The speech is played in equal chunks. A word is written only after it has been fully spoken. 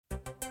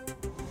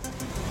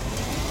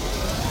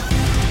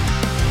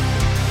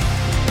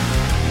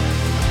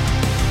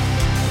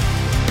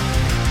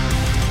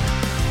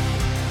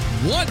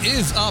What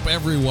is up,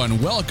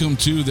 everyone? Welcome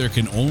to There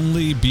Can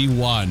Only Be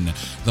One,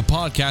 the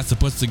podcast that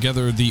puts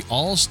together the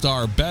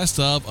all-star best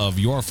of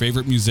your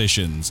favorite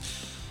musicians.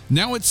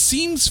 Now, it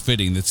seems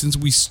fitting that since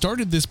we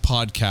started this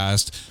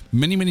podcast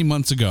many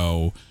months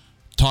ago,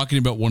 talking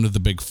about one of the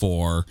big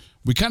four,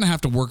 we kind of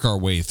have to work our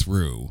way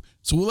through.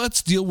 So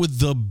let's deal with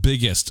the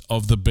biggest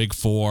of the big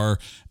four,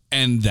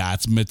 and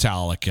that's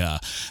Metallica.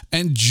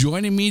 And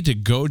joining me to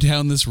go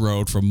down this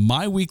road from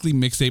my weekly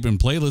mixtape and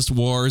playlist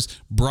wars,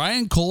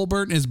 Brian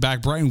Colburn is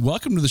back. Brian,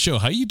 welcome to the show.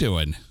 How you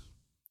doing?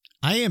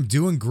 I am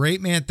doing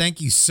great, man. Thank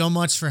you so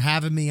much for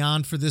having me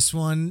on for this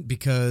one,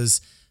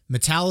 because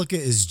Metallica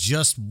is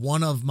just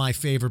one of my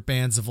favorite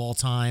bands of all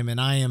time,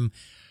 and I am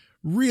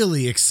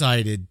really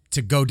excited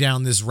to go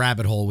down this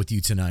rabbit hole with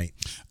you tonight.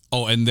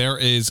 Oh, and there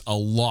is a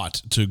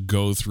lot to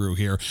go through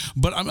here,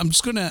 but I'm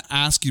just going to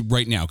ask you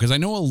right now, because I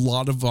know a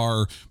lot of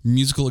our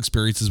musical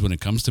experiences when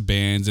it comes to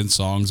bands and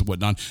songs and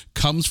whatnot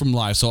comes from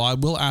live. So I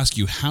will ask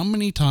you, how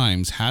many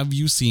times have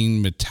you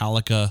seen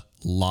Metallica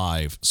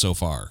live so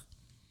far?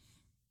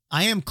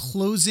 I am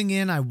closing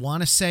in, I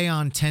want to say,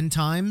 on 10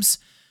 times.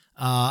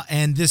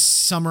 And this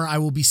summer I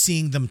will be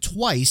seeing them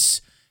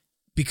twice,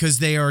 because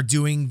they are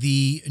doing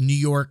the New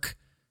York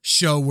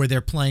show where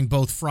they're playing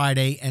both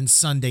Friday and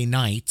Sunday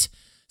night.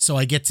 So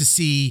I get to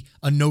see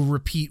a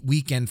no-repeat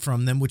weekend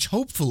from them, which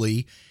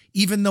hopefully,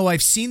 even though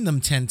I've seen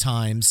them 10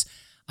 times,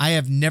 I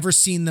have never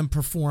seen them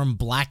perform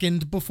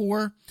Blackened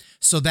before.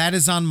 So that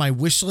is on my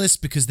wish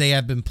list, because they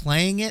have been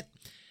playing it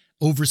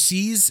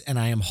overseas, and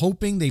I am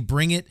hoping they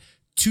bring it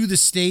to the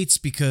States,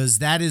 because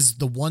that is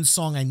the one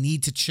song I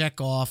need to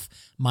check off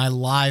my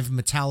live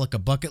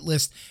Metallica bucket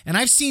list. And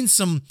I've seen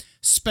some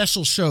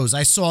special shows.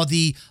 I saw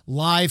the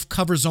live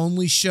covers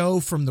only show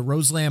from the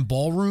Roseland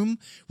Ballroom,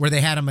 where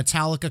they had a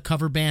Metallica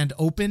cover band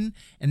open,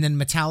 and then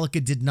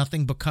Metallica did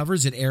nothing but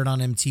covers. It aired on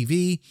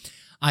MTV.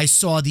 I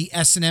saw the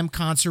S&M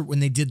concert when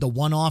they did the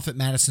one-off at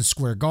Madison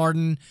Square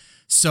Garden.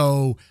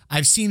 So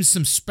I've seen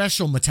some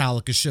special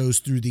Metallica shows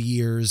through the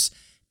years,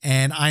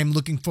 and I'm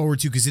looking forward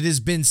to, because it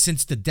has been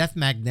since the Death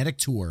Magnetic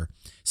tour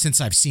since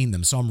I've seen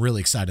them. So I'm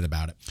really excited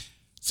about it.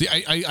 See,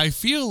 I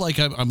feel like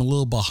I'm a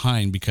little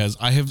behind, because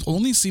I have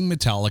only seen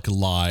Metallica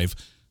live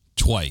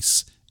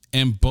twice.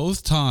 And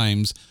both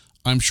times,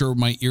 I'm sure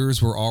my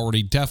ears were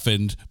already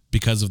deafened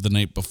because of the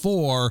night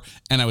before,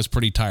 and I was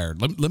pretty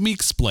tired. Let me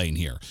explain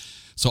here.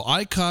 So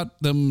I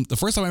caught them, the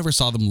first time I ever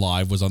saw them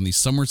live was on the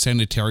Summer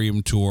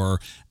Sanitarium tour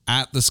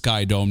at the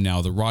Sky Dome,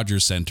 now the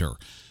Rogers Center.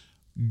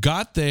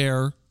 Got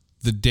there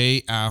the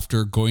day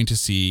after going to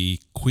see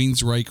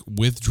Queensryche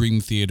with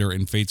Dream Theater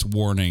and Fate's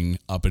Warning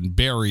up in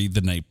Barrie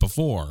the night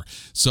before.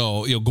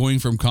 So, going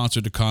from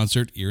concert to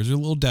concert, ears are a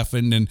little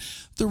deafened, and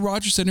the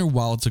Rogers Center,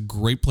 while it's a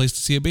great place to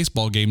see a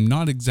baseball game,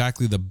 not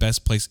exactly the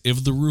best place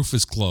if the roof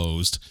is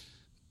closed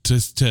to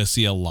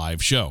see a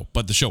live show.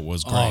 But the show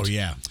was great. Oh,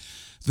 yeah.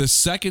 The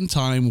second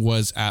time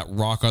was at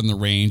Rock on the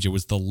Range. It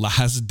was the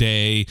last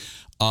day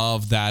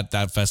of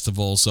that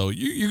festival, so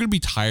you're going to be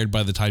tired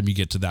by the time you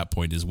get to that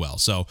point as well.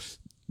 So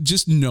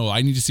just know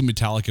I need to see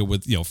Metallica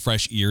with,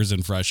 fresh ears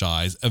and fresh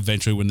eyes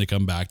eventually when they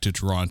come back to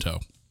Toronto.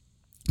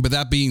 But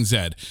that being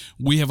said,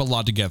 we have a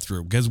lot to get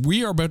through, because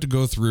we are about to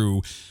go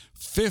through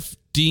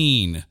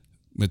 15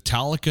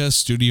 Metallica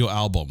studio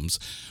albums.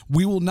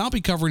 We will not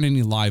be covering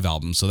any live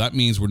albums, so that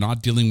means we're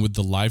not dealing with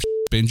the live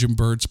Benjamin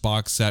Birds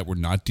box set. We're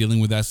not dealing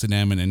with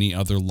S&M and any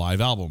other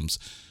live albums.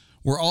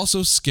 We're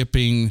also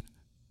skipping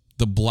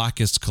the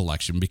Blackest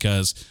collection,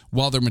 because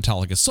while they're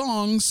Metallica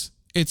songs,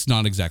 it's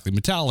not exactly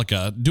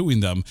Metallica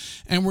doing them,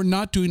 and we're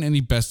not doing any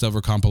best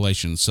ever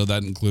compilations. So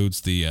that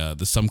includes the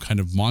Some Kind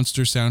of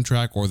Monster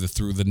soundtrack or the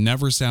Through the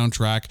Never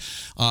soundtrack.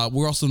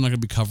 We're also not going to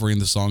be covering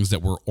the songs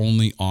that were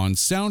only on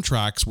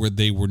soundtracks where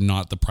they were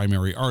not the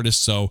primary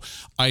artist. So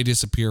I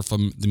Disappear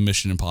from the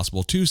Mission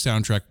Impossible 2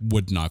 soundtrack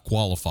would not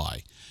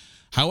qualify.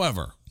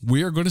 However,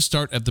 we are going to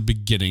start at the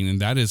beginning, and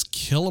that is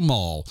Kill 'Em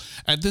All.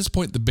 At this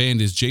point, the band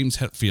is James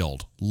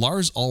Hetfield,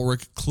 Lars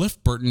Ulrich,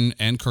 Cliff Burton,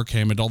 and Kirk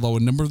Hammett, although a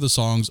number of the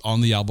songs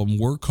on the album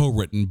were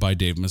co-written by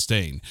Dave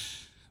Mustaine.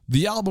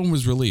 The album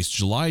was released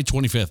July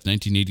 25th,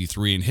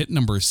 1983, and hit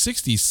number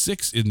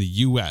 66 in the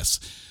U.S.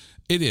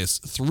 It is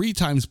 3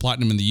 times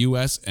platinum in the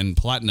U.S. and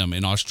platinum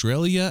in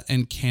Australia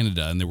and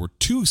Canada, and there were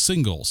 2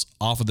 singles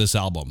off of this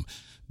album.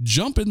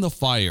 Jump in the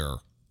Fire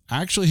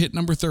actually hit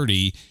number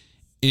 30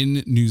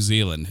 in New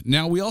Zealand.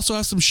 Now, we also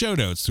have some shout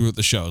outs throughout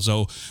the show,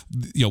 so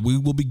we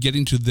will be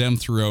getting to them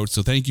throughout.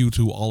 So thank you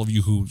to all of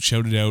you who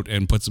shouted out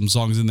and put some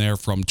songs in there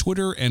from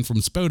Twitter and from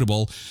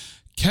Spoutable.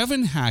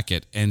 Kevin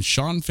Hackett and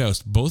Sean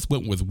Faust both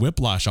went with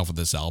Whiplash off of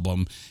this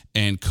album,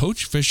 and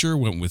Coach Fisher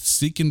went with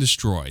Seek and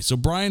Destroy. So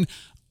Brian,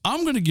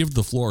 I'm going to give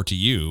the floor to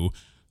you.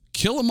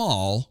 Kill 'Em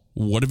All,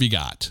 what have you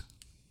got?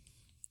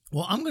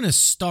 Well, I'm going to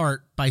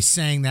start by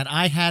saying that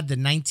I had the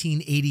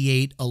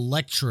 1988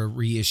 Elektra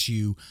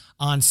reissue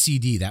on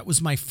CD. That was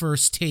my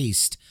first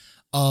taste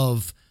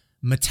of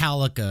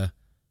Metallica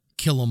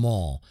Kill 'Em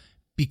All,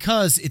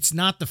 because it's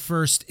not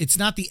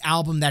the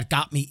album that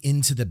got me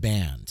into the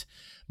band.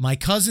 My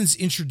cousins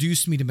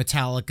introduced me to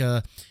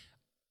Metallica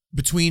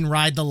between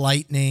Ride the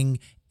Lightning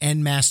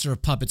and Master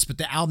of Puppets, but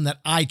the album that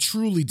I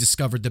truly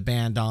discovered the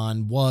band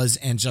on was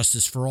And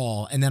Justice for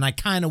All. And then I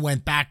kind of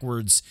went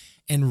backwards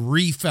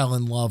and fell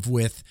in love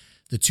with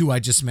the two I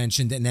just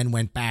mentioned, and then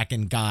went back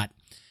and got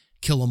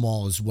Kill 'Em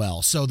All as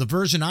well. So the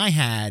version I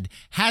had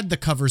the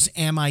covers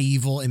Am I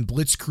Evil and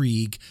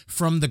Blitzkrieg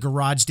from the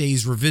Garage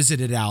Days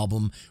Revisited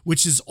album,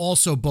 which is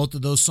also, both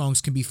of those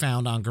songs can be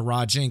found on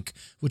Garage Inc.,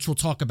 which we'll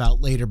talk about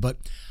later. But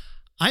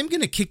I'm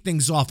going to kick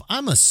things off.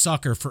 I'm a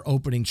sucker for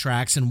opening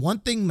tracks, and one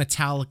thing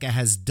Metallica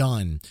has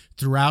done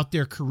throughout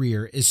their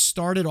career is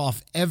started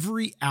off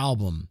every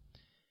album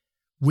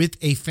with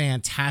a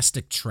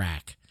fantastic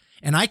track.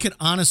 And I could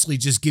honestly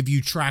just give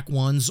you track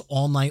ones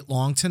all night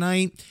long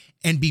tonight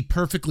and be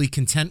perfectly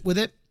content with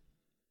it.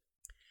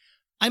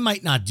 I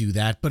might not do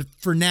that, but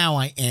for now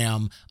I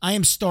am. I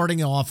am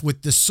starting off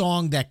with the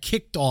song that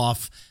kicked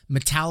off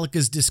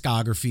Metallica's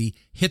discography,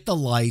 Hit the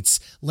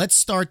Lights. Let's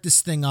start this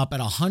thing up at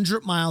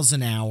 100 miles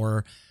an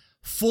hour,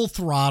 full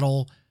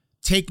throttle,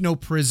 take no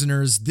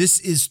prisoners. This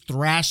is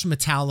thrash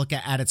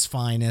Metallica at its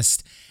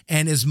finest.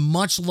 And as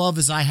much love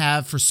as I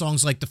have for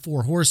songs like The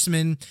Four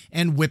Horsemen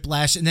and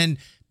Whiplash, and then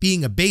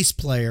being a bass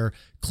player,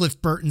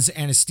 Cliff Burton's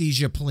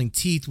Anesthesia Pulling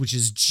Teeth, which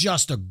is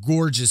just a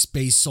gorgeous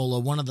bass solo.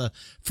 One of the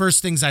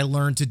first things I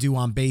learned to do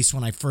on bass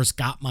when I first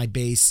got my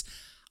bass.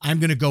 I'm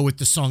going to go with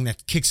the song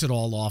that kicks it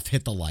all off,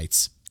 Hit the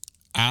Lights.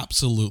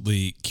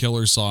 Absolutely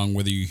killer song,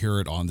 whether you hear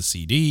it on the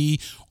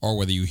CD or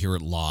whether you hear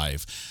it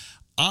live.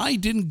 I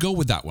didn't go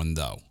with that one,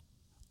 though.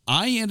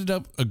 I ended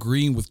up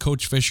agreeing with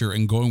Coach Fisher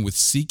and going with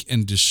Seek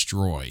and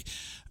Destroy.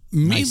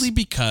 Mainly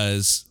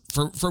because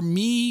for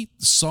me,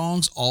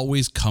 songs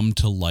always come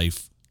to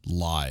life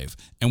live.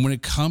 And when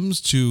it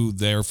comes to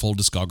their full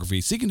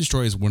discography, Seek and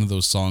Destroy is one of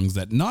those songs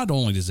that not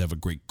only does it have a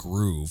great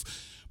groove,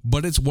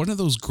 but it's one of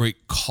those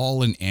great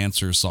call and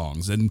answer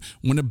songs. And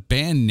when a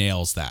band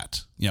nails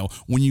that,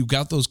 when you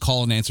got those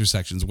call and answer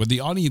sections where the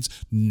audience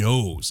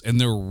knows and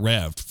they're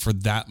revved for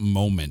that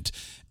moment,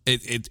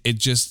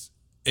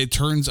 it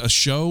turns a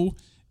show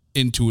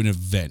into an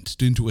event,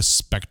 into a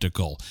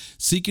spectacle.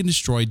 Seek and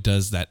Destroy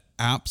does that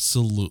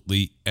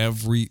absolutely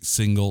every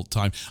single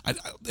time.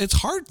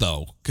 It's hard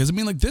though, because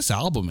this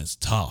album is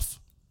tough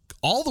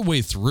all the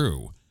way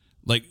through.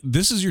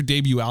 This is your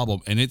debut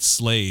album and it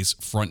slays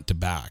front to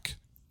back.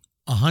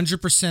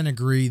 100%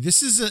 agree.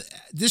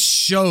 This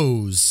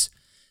shows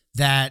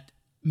that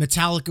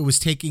Metallica was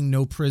taking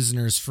no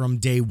prisoners from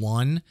day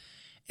one,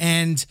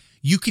 and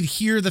you could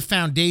hear the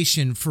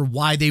foundation for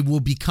why they will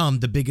become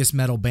the biggest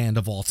metal band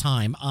of all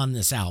time on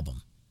this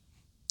album.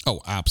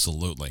 Oh,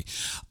 absolutely.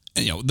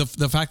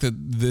 The fact that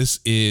this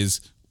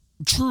is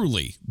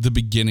truly the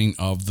beginning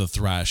of the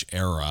thrash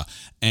era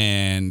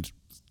and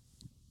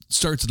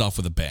starts it off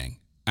with a bang.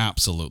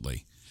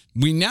 Absolutely.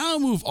 We now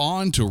move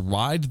on to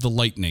Ride the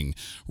Lightning.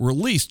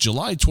 Released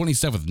July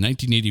 27th,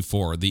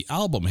 1984, the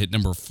album hit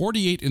number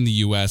 48 in the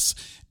US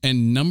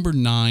and number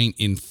 9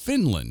 in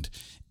Finland.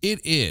 It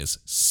is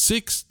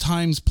 6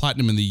 times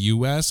platinum in the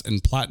US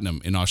and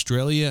platinum in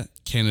Australia,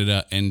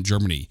 Canada, and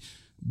Germany.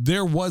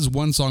 There was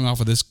one song off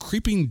of this,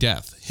 Creeping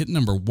Death, hit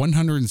number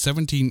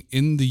 117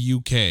 in the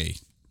UK.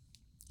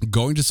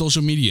 Going to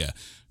social media,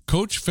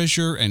 Coach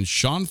Fisher and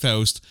Sean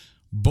Faust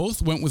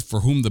both went with For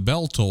Whom the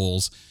Bell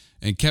Tolls,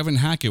 and Kevin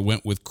Hackett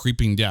went with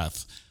Creeping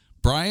Death.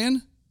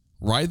 Brian,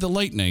 Ride the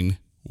Lightning,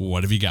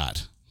 what have you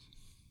got?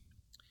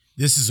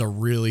 This is a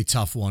really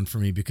tough one for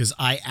me because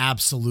I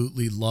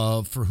absolutely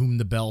love For Whom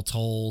the Bell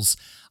Tolls.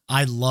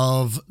 I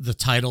love the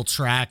title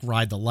track,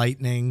 Ride the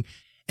Lightning.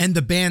 And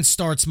the band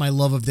starts my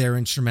love of their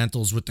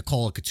instrumentals with the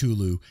Call of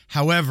Cthulhu.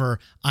 However,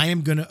 I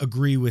am going to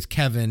agree with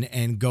Kevin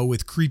and go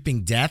with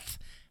Creeping Death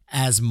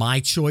as my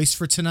choice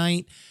for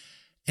tonight.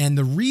 And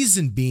the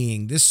reason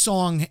being, this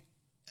song,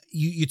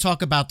 you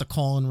talk about the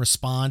call and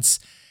response.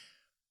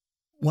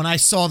 When I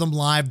saw them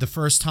live the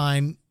first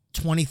time,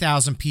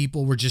 20,000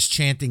 people were just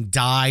chanting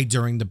 "Die"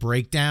 during the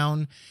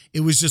breakdown.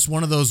 It was just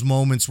one of those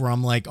moments where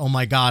I'm like, oh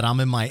my God, I'm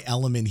in my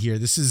element here.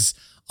 This is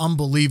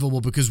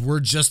unbelievable because we're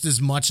just as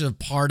much a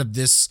part of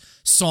this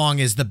song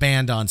as the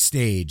band on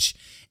stage.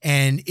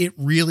 And it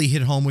really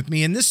hit home with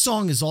me. And this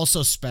song is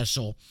also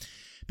special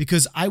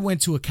because I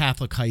went to a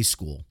Catholic high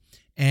school,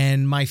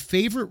 and my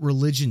favorite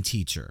religion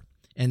teacher,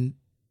 and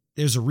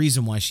there's a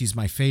reason why she's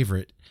my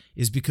favorite,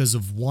 is because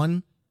of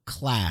one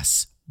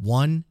class,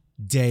 one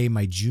day,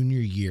 my junior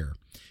year.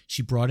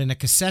 She brought in a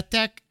cassette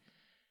deck,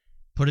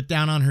 put it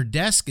down on her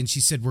desk, and she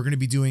said, we're going to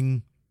be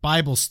doing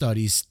Bible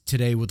studies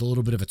today with a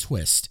little bit of a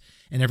twist.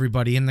 And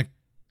everybody in the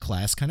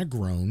class kind of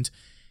groaned,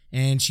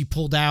 and she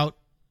pulled out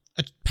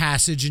a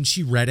passage and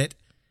she read it.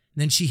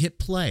 And then she hit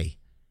play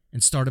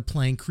and started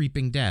playing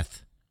Creeping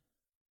Death.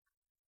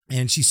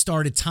 And she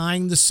started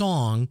tying the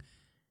song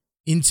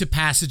into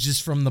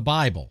passages from the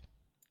Bible.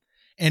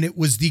 And it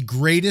was the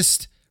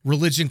greatest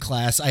religion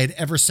class I had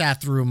ever sat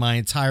through in my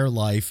entire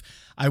life.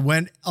 I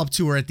went up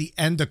to her at the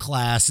end of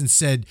class and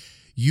said,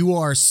 "You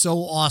are so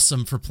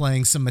awesome for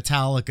playing some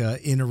Metallica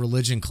in a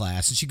religion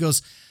class." And she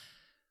goes,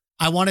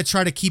 "I want to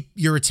try to keep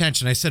your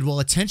attention." I said, "Well,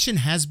 attention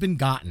has been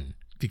gotten.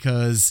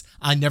 because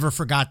I never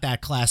forgot that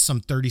class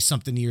some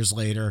 30-something years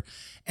later.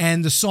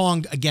 And the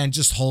song, again,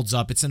 just holds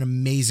up. It's an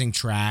amazing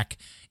track.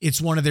 It's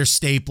one of their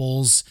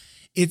staples.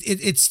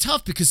 It's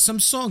tough because some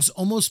songs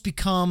almost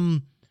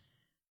become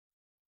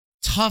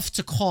tough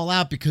to call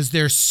out because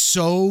they're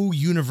so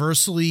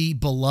universally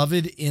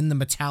beloved in the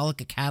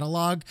Metallica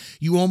catalog.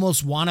 You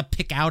almost want to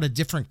pick out a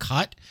different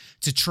cut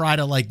to try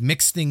to like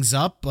mix things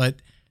up, but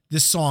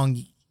this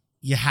song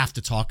you have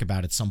to talk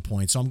about at some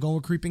point. So I'm going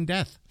with Creeping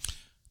Death.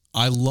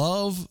 I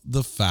love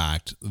the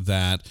fact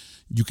that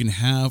you can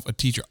have a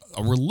teacher,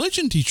 a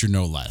religion teacher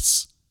no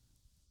less,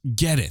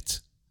 get it.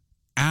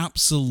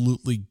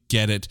 Absolutely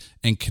get it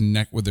and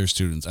connect with their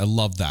students. I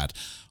love that.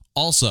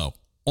 Also,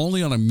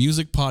 only on a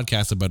music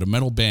podcast about a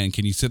metal band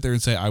can you sit there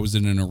and say, I was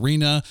in an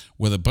arena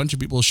with a bunch of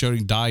people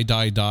shouting, die,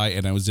 die, die,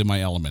 and I was in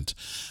my element.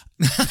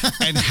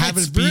 And have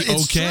it be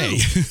okay.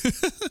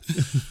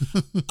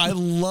 I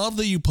love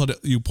that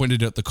you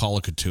pointed out the Call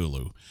of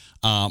Cthulhu.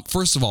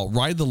 First of all,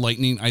 Ride the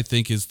Lightning, I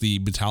think, is the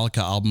Metallica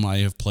album I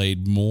have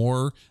played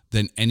more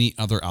than any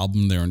other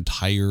album in their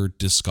entire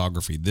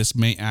discography. This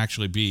may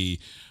actually be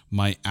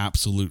my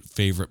absolute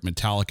favorite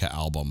Metallica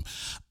album.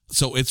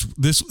 So it's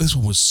this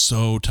one was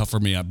so tough for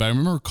me. But I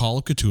remember Call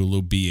of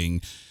Cthulhu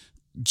being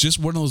just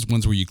one of those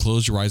ones where you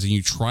close your eyes and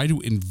you try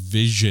to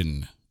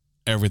envision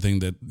everything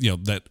that, you know,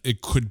 that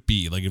it could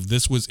be. Like if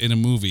this was in a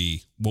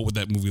movie, what would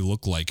that movie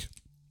look like?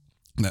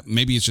 That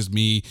maybe it's just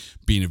me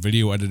being a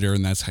video editor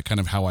and that's kind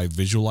of how I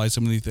visualize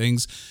some of these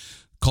things.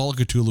 Call of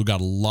Cthulhu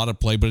got a lot of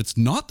play, but it's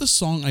not the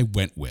song I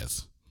went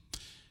with.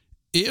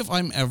 If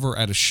I'm ever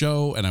at a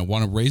show and I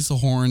want to raise the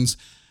horns,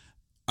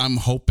 I'm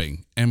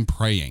hoping and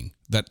praying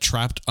that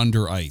Trapped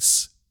Under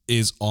Ice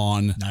is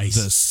on the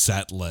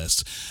set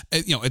list.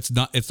 You know, it's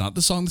not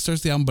the song that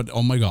starts the album, but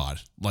oh my God.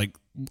 Like,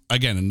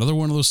 again, another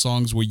one of those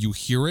songs where you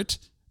hear it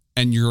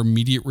and your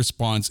immediate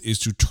response is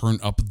to turn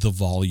up the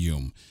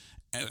volume.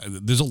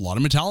 There's a lot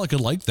of Metallica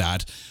like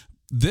that.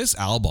 This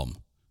album,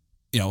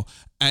 you know,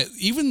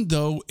 even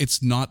though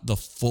it's not the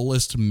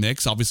fullest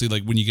mix, obviously,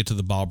 like when you get to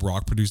the Bob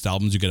Rock produced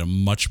albums, you get a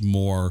much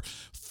more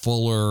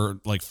fuller,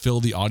 like fill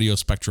the audio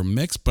spectrum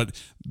mix,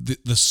 but the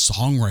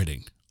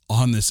songwriting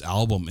on this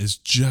album is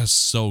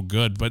just so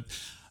good. But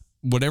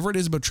whatever it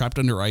is about Trapped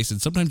Under Ice,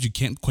 and sometimes you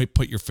can't quite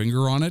put your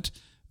finger on it,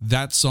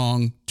 that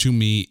song to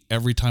me,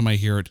 every time I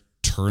hear it,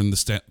 turn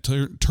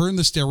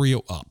the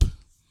stereo up.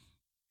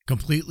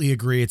 Completely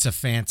agree. It's a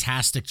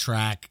fantastic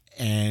track,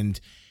 and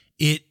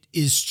it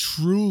is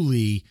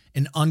truly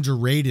an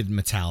underrated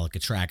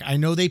Metallica track. I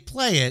know they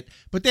play it,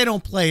 but they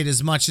don't play it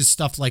as much as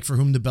stuff like For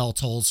Whom the Bell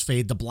Tolls,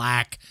 Fade to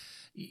Black.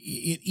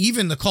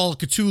 Even the Call of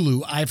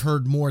Cthulhu, I've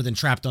heard more than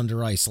Trapped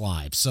Under Ice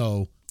live.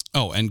 So,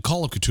 and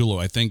Call of Cthulhu,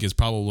 I think, is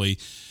probably,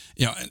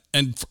 you know,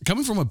 and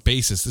coming from a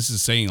bassist, this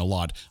is saying a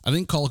lot. I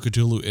think Call of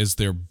Cthulhu is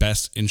their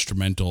best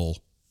instrumental,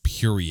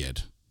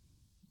 period.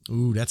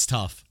 Ooh, that's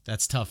tough.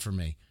 That's tough for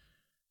me.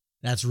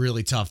 That's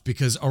really tough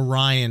because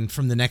Orion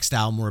from the next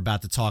album we're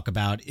about to talk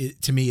about,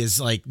 it, to me, is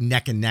like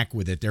neck and neck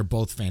with it. They're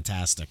both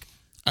fantastic.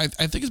 I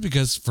think it's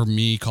because for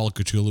me, Call of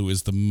Cthulhu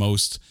is the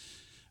most,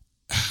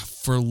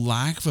 for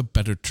lack of a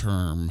better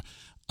term,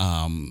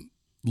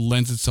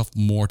 lends itself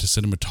more to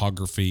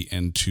cinematography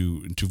and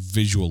to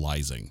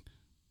visualizing.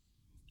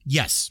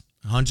 Yes,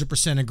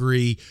 100%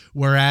 agree.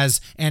 Whereas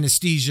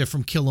Anesthesia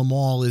from Kill 'Em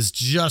All is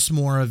just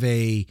more of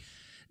a,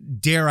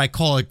 dare I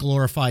call it,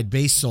 glorified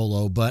bass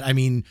solo. But I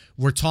mean,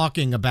 we're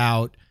talking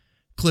about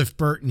Cliff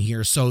Burton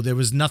here, so there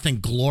was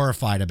nothing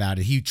glorified about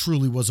it. He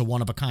truly was a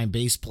one-of-a-kind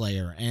bass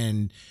player,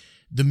 and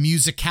the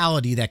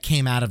musicality that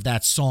came out of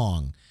that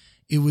song,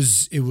 it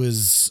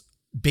was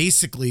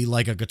basically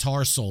like a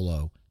guitar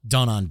solo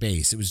done on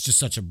bass. It was just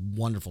such a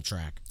wonderful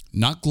track.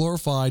 Not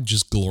glorified,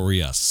 just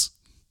glorious.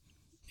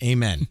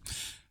 Amen.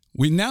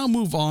 We now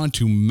move on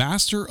to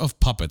Master of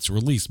Puppets,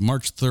 released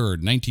March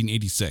 3rd,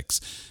 1986.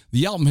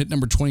 The album hit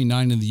number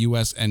 29 in the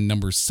US and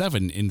number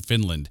 7 in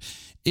Finland.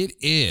 It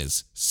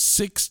is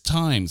 6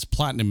 times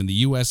platinum in the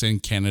US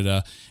and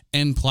Canada,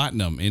 and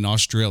platinum in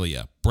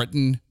Australia,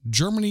 Britain,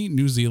 Germany,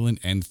 New Zealand,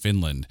 and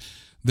Finland.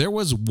 There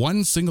was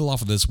one single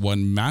off of this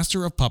one,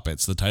 Master of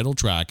Puppets, the title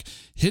track,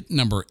 hit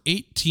number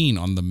 18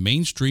 on the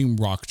mainstream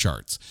rock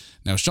charts.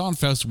 Now, Sean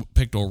Faust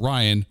picked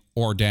Orion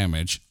or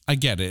Damage. I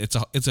get it.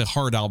 It's a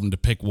hard album to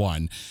pick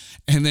one.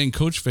 And then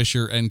Coach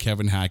Fisher and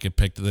Kevin Hackett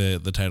picked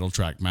the title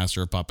track,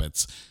 Master of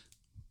Puppets.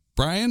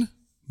 Brian,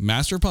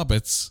 Master of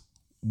Puppets,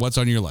 what's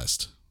on your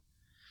list?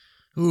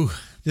 Ooh,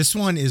 this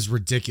one is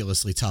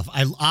ridiculously tough.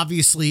 I love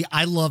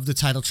the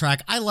title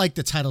track. I like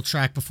the title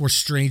track before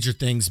Stranger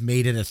Things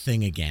made it a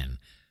thing again.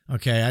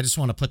 Okay, I just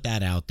want to put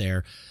that out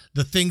there.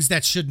 The Things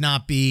That Should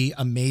Not Be,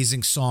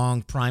 amazing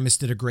song. Primus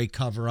did a great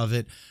cover of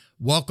it.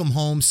 Welcome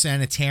Home,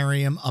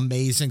 Sanitarium,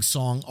 amazing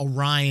song.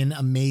 Orion,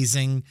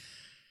 amazing.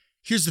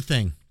 Here's the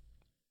thing.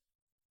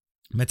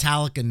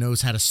 Metallica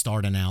knows how to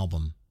start an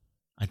album.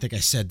 I think I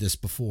said this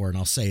before, and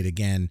I'll say it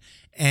again.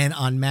 And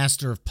on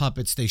Master of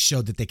Puppets, they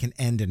showed that they can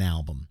end an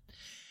album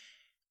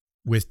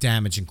with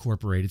Damage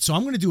Incorporated. So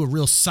I'm going to do a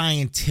real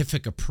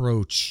scientific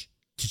approach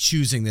to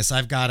choosing this.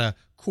 I've got a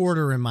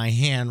quarter in my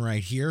hand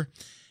right here,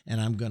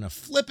 and I'm going to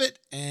flip it,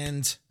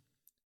 and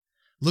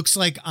looks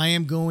like I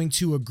am going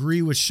to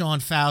agree with Sean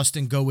Faust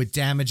and go with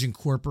Damage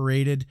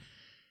Incorporated.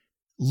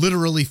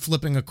 Literally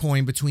flipping a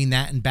coin between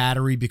that and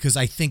Battery because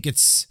I think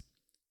it's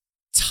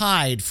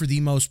tied for the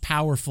most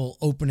powerful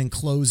opening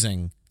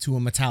closing to a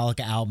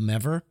Metallica album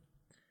ever.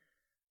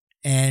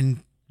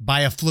 And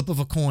by a flip of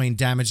a coin,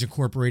 Damage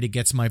Incorporated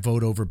gets my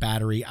vote over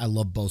Battery. I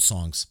love both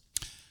songs.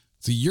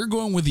 So you're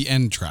going with the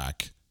end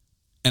track,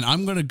 and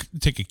I'm going to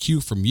take a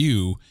cue from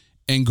you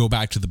and go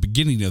back to the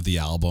beginning of the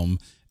album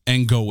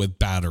and go with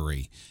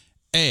Battery.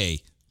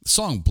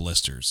 Song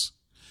blisters.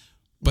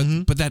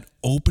 But that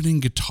opening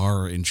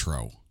guitar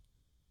intro,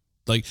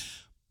 like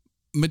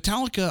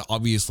Metallica,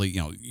 obviously,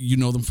 you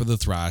know them for the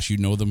thrash, you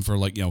know them for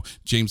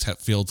James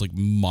Hetfield's like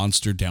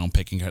monster down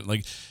picking,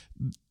 like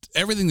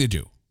everything they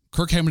do.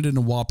 Kirk Hammett and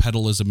a wah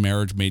pedal is a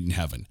marriage made in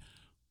heaven.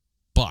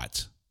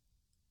 But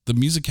the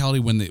musicality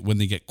when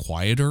they get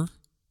quieter,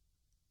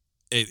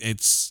 it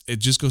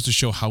just goes to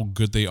show how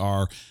good they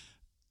are,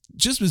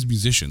 just as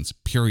musicians.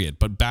 Period.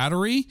 But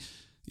Battery,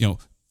 you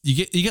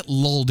get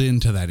lulled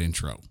into that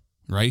intro.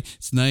 Right?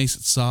 It's nice,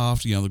 it's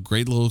soft, the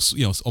great little,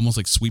 it's almost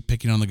like sweep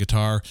picking on the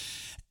guitar.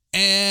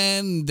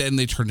 And then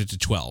they turn it to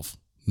 12.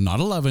 Not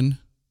 11,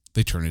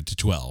 they turn it to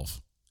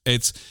 12.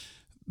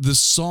 The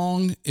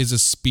song is a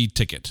speed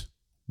ticket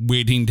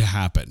waiting to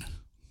happen.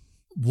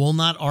 Will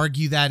not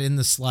argue that in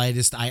the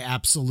slightest. I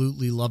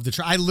absolutely love the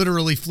track. I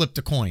literally flipped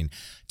a coin.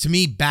 To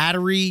me,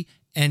 Battery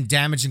and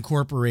Damage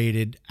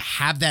Incorporated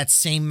have that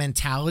same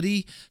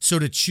mentality. So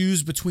to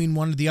choose between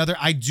one or the other,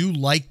 I do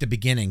like the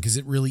beginning because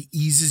it really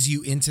eases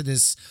you into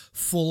this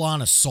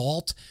full-on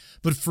assault.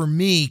 But for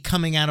me,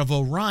 coming out of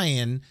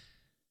Orion,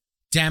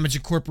 Damage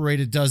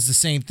Incorporated does the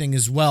same thing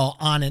as well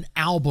on an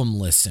album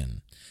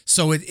listen.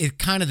 So it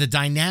kind of, the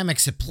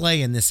dynamics at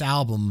play in this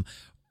album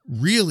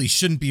really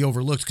shouldn't be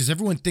overlooked because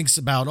everyone thinks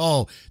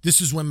about,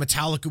 this is when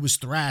Metallica was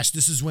thrash,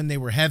 this is when they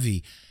were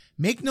heavy.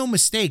 Make no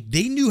mistake,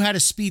 they knew how to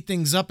speed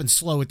things up and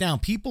slow it down.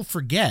 People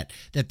forget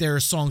that there are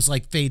songs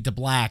like Fade to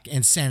Black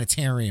and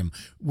Sanitarium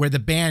where the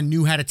band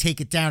knew how to take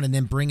it down and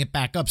then bring it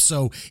back up.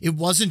 So it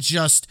wasn't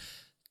just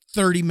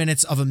 30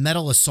 minutes of a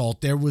metal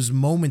assault. There was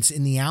moments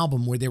in the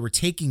album where they were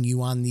taking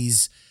you on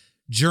these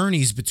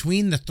journeys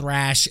between the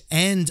thrash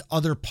and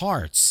other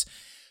parts.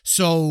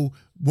 So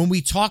when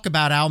we talk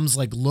about albums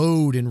like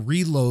Load and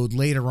Reload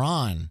later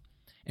on,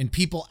 and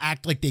people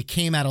act like they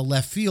came out of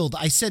left field,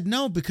 I said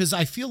no, because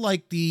I feel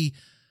like the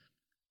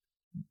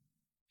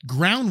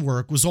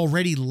groundwork was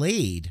already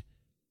laid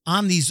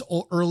on these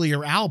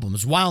earlier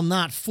albums. While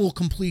not full,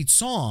 complete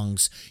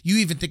songs, you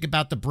even think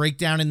about the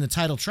breakdown in the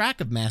title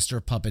track of Master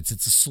of Puppets.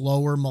 It's a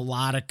slower,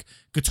 melodic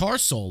guitar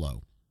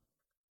solo.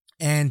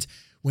 And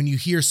when you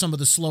hear some of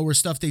the slower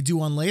stuff they do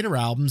on later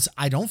albums,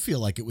 I don't feel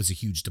like it was a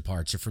huge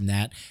departure from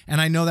that. And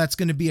I know that's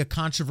going to be a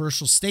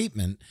controversial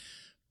statement,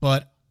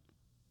 but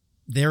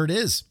there it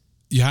is.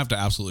 You have to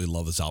absolutely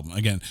love this album.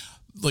 Again,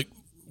 like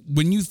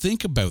when you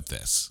think about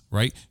this,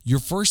 right? Your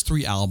first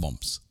 3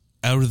 albums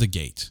out of the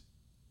gate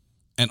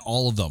and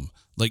all of them,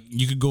 like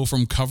you could go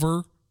from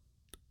cover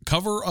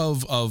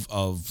of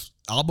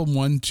album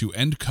 1 to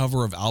end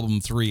cover of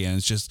album 3. And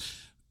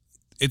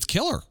it's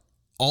killer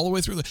all the way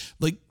through.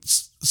 Like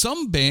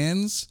some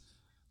bands,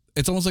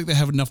 it's almost like they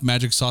have enough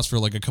magic sauce for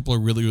like a couple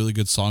of really, really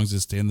good songs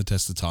that stand the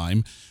test of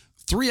time.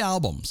 3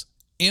 albums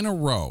in a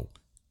row,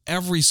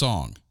 every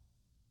song.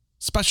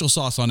 Special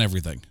sauce on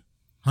everything.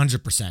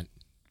 100%.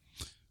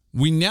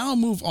 We now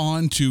move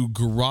on to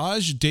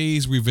Garage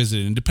Days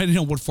Revisited. And depending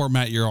on what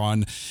format you're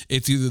on,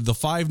 it's either the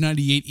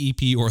 598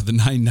 EP or the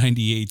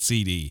 998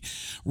 CD.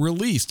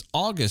 Released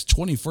August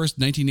 21st,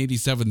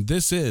 1987.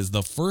 This is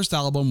the first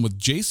album with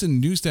Jason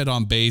Newsted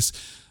on bass,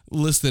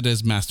 listed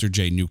as Master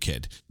J New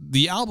Kid.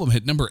 The album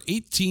hit number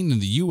 18 in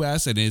the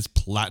US and is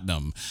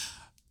platinum.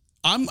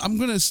 I'm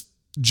going to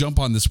jump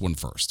on this one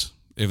first,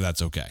 if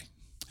that's okay.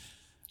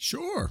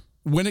 Sure.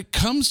 When it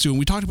comes to, and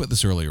we talked about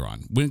this earlier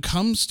on, when it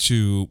comes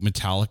to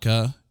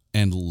Metallica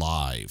and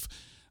live,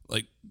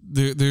 like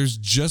there's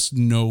just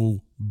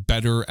no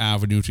better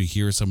avenue to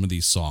hear some of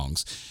these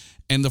songs.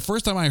 And the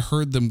first time I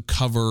heard them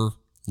cover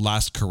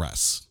Last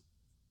Caress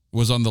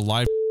was on the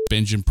live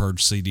Binge and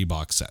Purge CD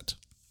box set.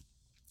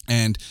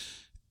 And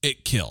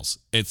it kills.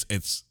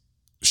 It's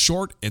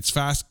short, it's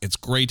fast, it's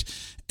great,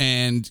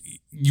 and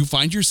you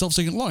find yourself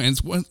singing along. And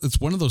it's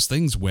one of those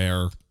things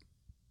where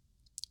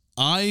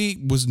I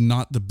was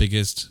not the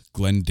biggest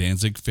Glenn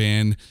Danzig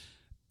fan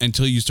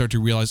until you start to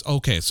realize,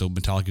 okay, so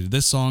Metallica did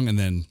this song, and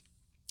then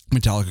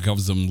Metallica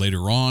covers them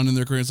later on in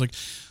their career. It's like,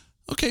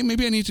 okay,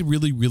 maybe I need to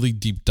really, really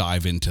deep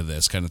dive into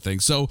this kind of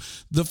thing. So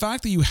the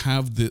fact that you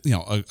have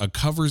a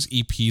covers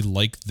EP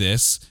like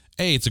this,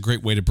 A, it's a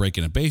great way to break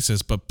in a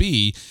bassist, but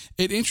B,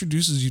 it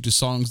introduces you to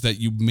songs that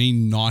you may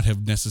not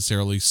have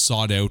necessarily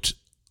sought out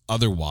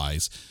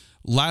otherwise.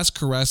 Last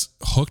Caress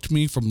hooked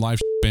me from live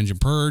Binge and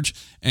Purge,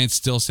 and it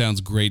still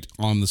sounds great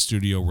on the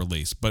studio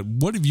release. But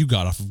what have you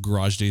got off of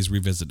Garage Days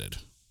Revisited?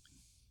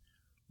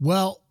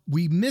 Well,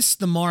 we missed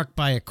the mark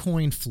by a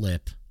coin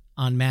flip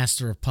on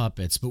Master of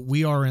Puppets, but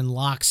we are in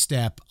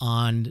lockstep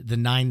on the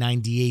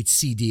 998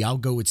 CD. I'll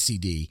go with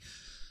CD.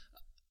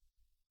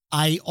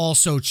 I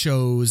also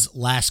chose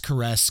Last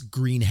Caress,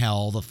 Green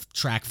Hell, the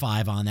track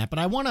 5 on that. But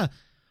I want to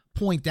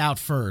point out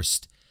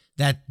first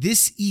that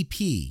this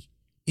EP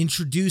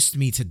introduced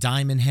me to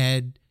Diamond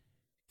Head,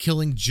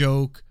 Killing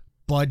Joke,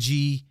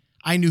 Budgie.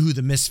 I knew who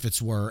the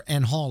Misfits were,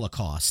 and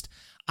Holocaust.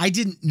 I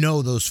didn't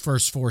know those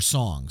first 4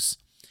 songs.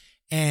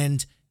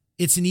 And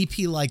it's an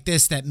EP like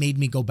this that made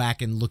me go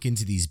back and look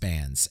into these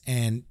bands.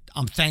 And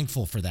I'm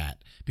thankful for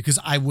that, because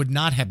I would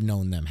not have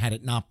known them had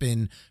it not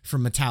been for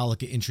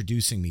Metallica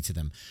introducing me to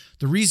them.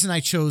 The reason I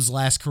chose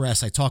Last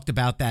Caress, I talked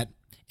about that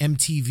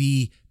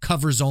MTV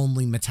covers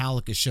only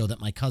Metallica show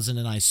that my cousin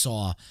and I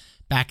saw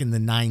back in the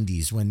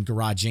 90s when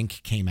Garage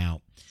Inc. came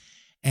out.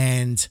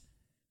 And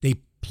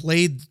they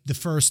played the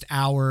first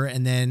hour,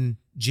 and then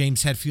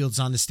James Hetfield's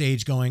on the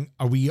stage going,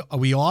 Are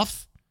we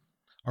off?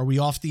 Are we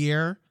off the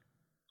air?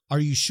 Are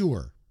you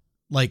sure?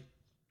 Like,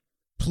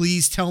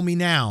 please tell me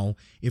now,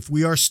 if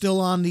we are still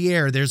on the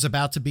air, there's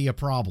about to be a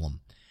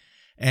problem.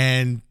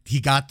 And he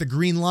got the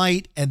green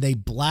light, and they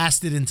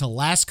blasted into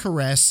Last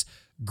Caress,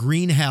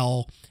 Green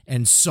Hell,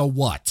 and So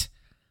What?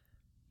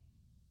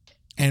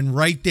 And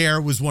right there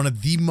was one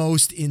of the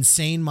most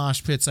insane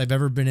mosh pits I've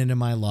ever been in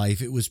my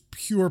life. It was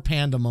pure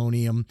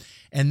pandemonium,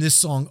 and this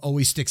song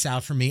always sticks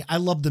out for me. I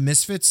love the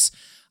Misfits.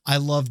 I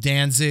love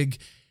Danzig.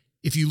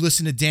 If you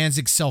listen to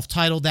Danzig's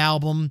self-titled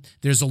album,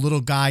 there's a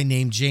little guy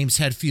named James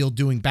Hetfield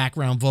doing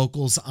background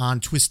vocals on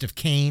Twist of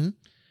Cain.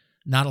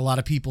 Not a lot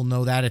of people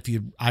know that.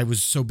 I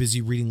was so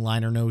busy reading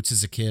liner notes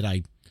as a kid,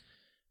 I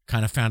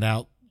kind of found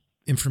out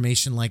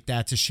information like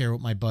that to share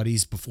with my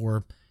buddies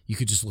before you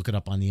could just look it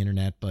up on the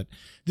internet. But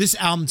this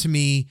album to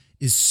me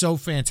is so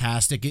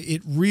fantastic.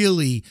 It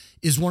really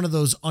is one of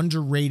those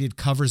underrated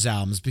covers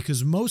albums,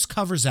 because most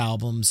covers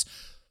albums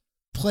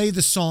play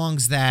the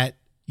songs that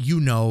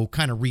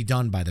kind of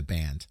redone by the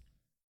band.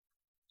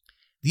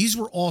 These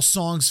were all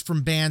songs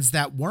from bands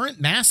that weren't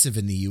massive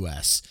in the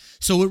US.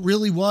 So it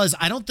really was.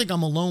 I don't think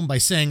I'm alone by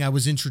saying I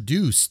was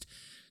introduced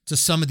to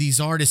some of these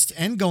artists,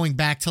 and going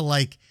back to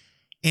like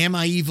Am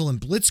I Evil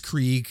and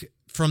Blitzkrieg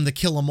from the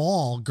Kill 'Em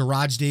All,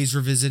 Garage Days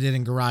Revisited,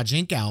 and Garage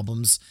Inc.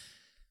 albums.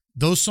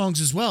 Those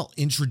songs as well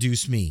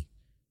introduced me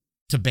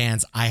to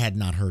bands I had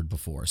not heard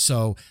before.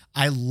 So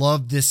I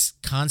love this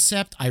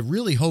concept. I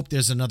really hope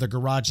there's another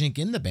Garage Inc.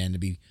 in the band, to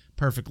be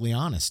perfectly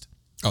honest.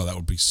 Oh, that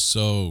would be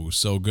so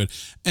good.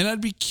 And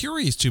I'd be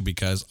curious too,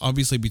 because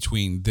obviously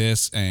between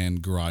this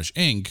and Garage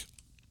Inc.,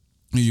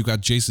 you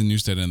got Jason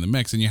Newsted in the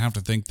mix, and you have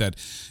to think that,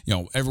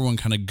 everyone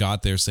kind of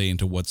got their say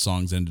into what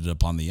songs ended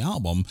up on the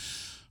album.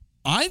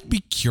 I'd be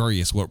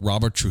curious what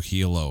Robert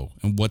Trujillo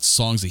and what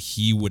songs that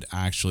he would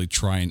actually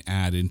try and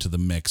add into the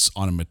mix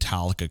on a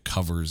Metallica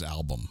covers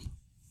album.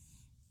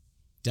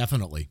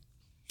 Definitely.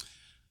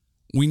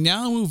 We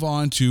now move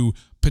on to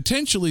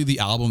potentially the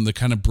album that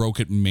kind of broke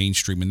it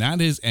mainstream, and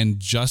that is And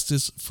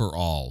Justice for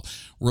All.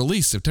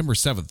 Released September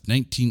 7th,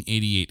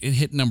 1988. It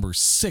hit number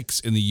 6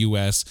 in the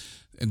US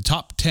and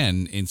top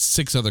 10 in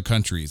 6 other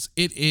countries.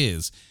 It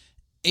is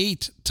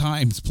 8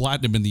 times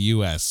platinum in the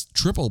US,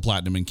 triple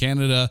platinum in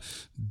Canada,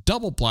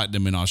 double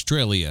platinum in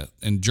Australia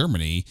and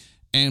Germany,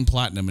 and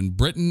platinum in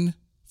Britain,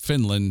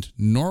 Finland,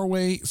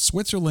 Norway,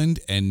 Switzerland,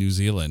 and New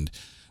Zealand.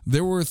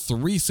 There were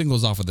 3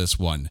 singles off of this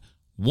one.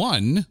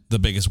 One, the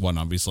biggest one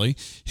obviously,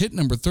 hit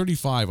number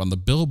 35 on the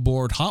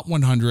Billboard Hot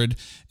 100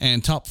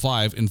 and top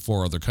 5 in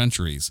 4 other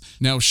countries.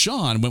 Now,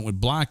 Sean went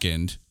with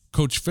Blackened,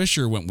 Coach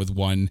Fisher went with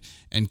One,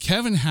 and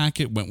Kevin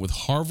Hackett went with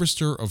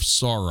Harvester of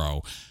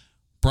Sorrow.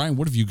 Brian,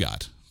 what have you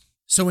got?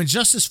 So And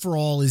Justice for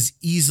All is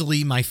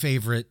easily my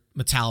favorite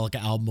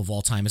Metallica album of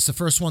all time. It's the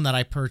first one that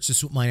I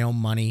purchased with my own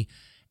money.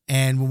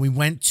 And when we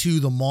went to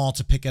the mall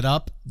to pick it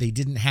up, they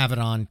didn't have it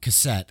on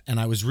cassette. And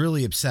I was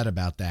really upset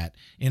about that.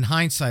 In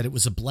hindsight, it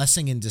was a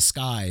blessing in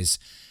disguise,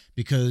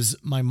 because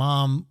my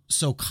mom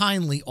so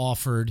kindly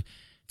offered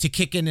to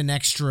kick in an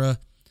extra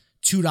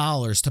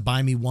 $2 to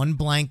buy me one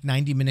blank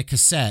 90-minute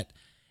cassette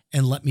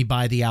and let me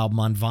buy the album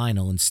on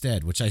vinyl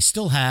instead, which I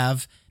still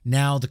have.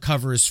 Now the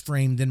cover is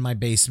framed in my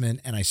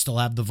basement, and I still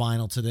have the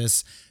vinyl to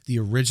this. The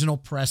original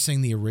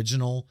pressing, the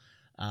original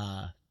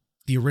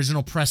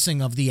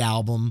pressing of the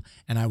album,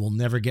 and I will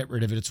never get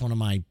rid of it. It's one of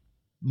my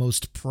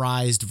most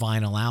prized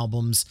vinyl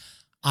albums.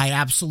 I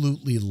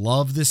absolutely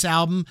love this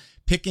album.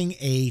 Picking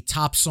a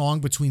top song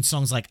between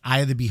songs like Eye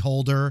of the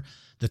Beholder,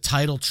 the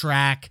title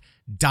track,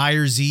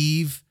 Dyer's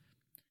Eve,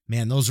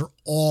 man, those are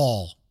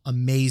all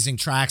amazing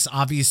tracks.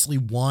 Obviously,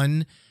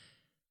 One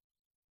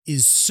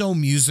is so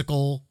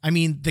musical. I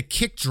mean, the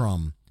kick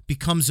drum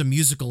becomes a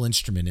musical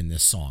instrument in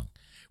this song,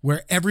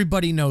 where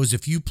everybody knows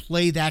if you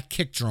play that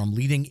kick drum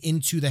leading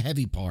into the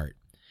heavy part,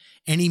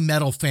 any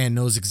metal fan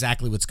knows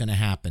exactly what's going to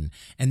happen.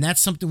 And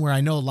that's something where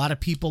I know a lot of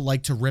people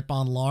like to rip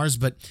on Lars,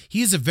 but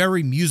he is a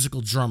very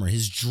musical drummer.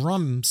 His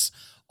drums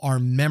are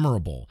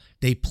memorable.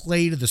 They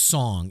play to the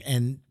song,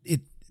 and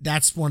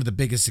that's one of the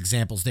biggest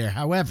examples there.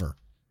 However,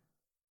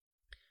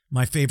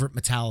 my favorite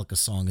Metallica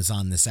song is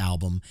on this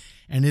album,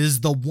 and it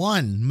is the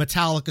one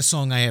Metallica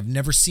song I have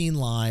never seen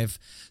live,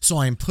 so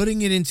I'm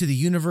putting it into the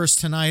universe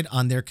tonight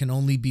on There Can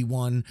Only Be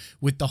One,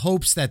 with the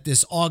hopes that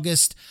this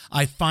August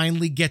I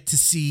finally get to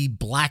see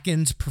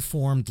Blackened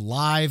performed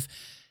live.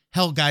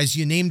 Hell, guys,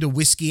 you named a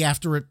whiskey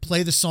after it.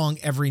 Play the song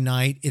every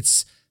night.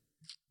 It's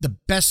the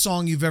best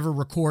song you've ever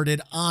recorded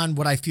on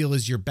what I feel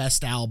is your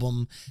best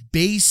album.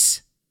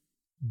 Bass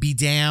be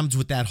damned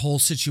with that whole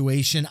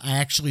situation. I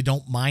actually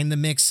don't mind the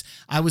mix.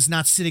 I was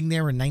not sitting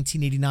there in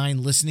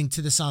 1989 listening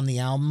to this on the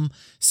album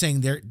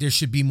saying there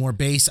should be more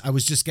bass. I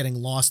was just getting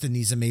lost in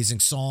these amazing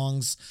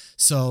songs.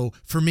 So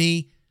for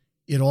me,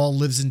 it all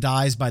lives and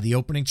dies by the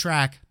opening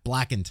track,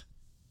 Blackened.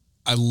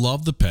 I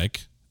love the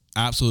pick.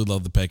 Absolutely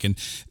love the pick. And,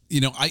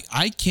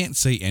 I can't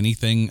say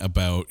anything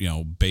about,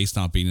 bass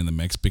not being in the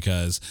mix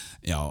because,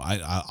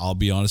 I'll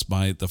be honest,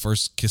 the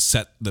first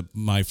cassette that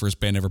my first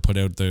band ever put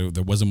out,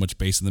 there wasn't much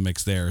bass in the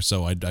mix there.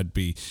 So I'd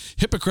be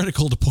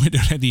hypocritical to point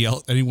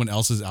out anyone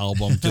else's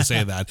album to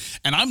say that.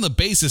 And I'm the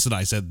bassist and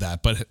I said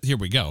that, but here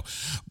we go.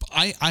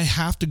 I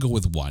have to go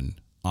with one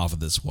off of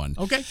this one.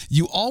 Okay.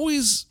 You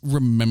always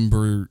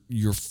remember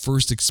your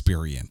first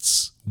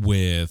experience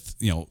with,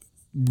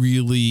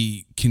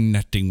 really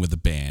connecting with a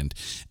band.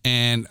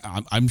 And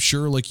I'm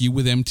sure like you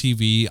with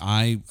MTV,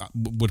 I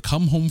would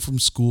come home from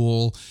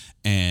school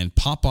and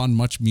pop on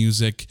Much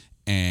Music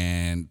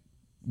and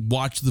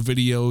watch the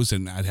videos,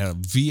 and I'd have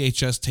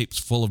VHS tapes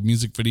full of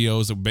music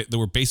videos that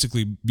were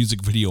basically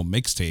music video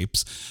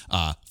mixtapes,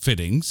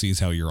 fitting, sees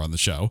how you're on the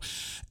show.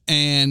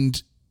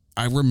 And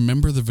I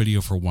remember the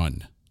video for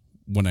one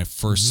when I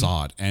first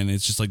saw it, and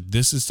it's just like,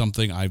 this is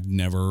something I've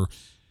never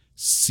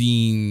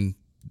seen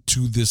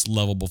to this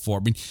level before.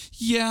 I mean,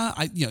 yeah,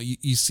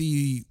 you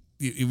see,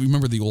 you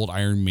remember the old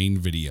Iron Maiden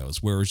videos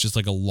where it's just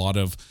like a lot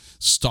of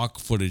stock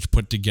footage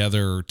put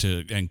together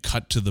and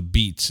cut to the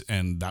beat,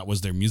 and that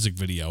was their music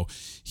video.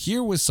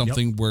 Here was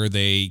something where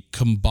they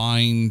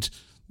combined,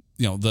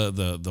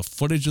 the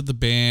footage of the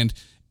band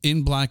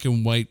in black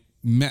and white,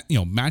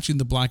 matching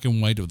the black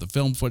and white of the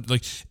film footage.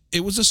 Like,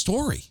 it was a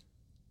story.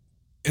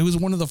 It was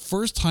one of the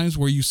first times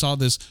where you saw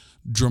this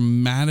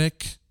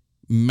dramatic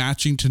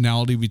matching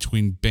tonality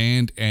between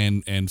band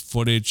and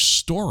footage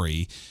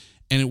story,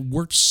 and it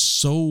worked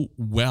so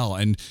well.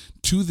 And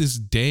to this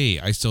day,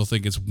 I still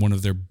think it's one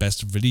of their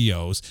best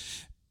videos,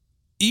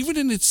 even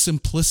in its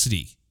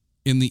simplicity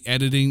in the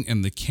editing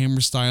and the camera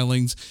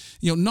stylings.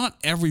 Not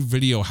every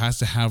video has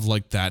to have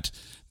like that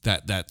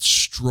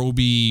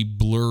stroby,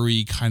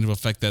 blurry kind of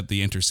effect that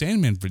the Enter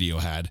Sandman video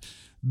had.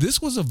 This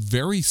was a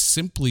very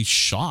simply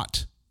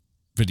shot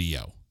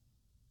video,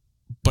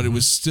 but it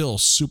was still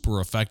super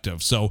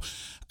effective. So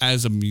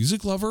as a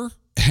music lover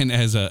and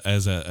as a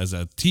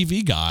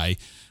TV guy,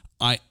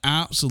 I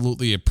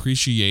absolutely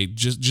appreciate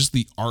just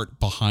the art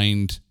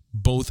behind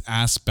both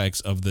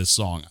aspects of this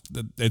song.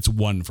 It's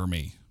one for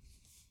me.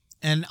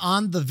 And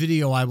on the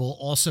video, I will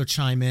also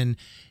chime in.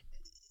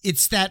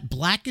 It's that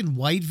black and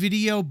white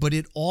video, but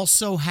it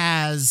also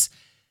has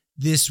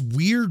this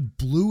weird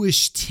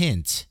bluish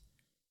tint.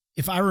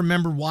 If I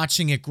remember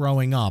watching it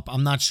growing up,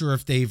 I'm not sure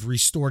if they've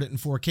restored it in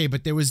 4K,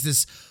 but there was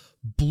this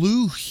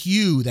blue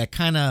hue that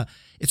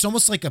it's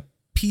almost like a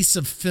piece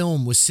of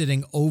film was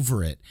sitting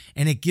over it,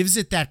 and it gives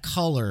it that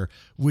color,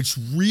 which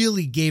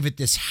really gave it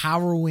this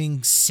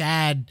harrowing,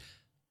 sad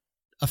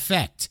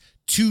effect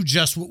to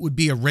just what would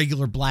be a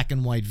regular black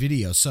and white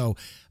video. So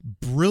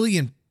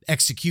brilliant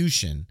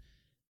execution.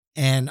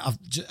 And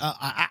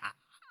I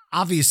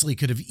obviously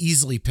could have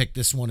easily picked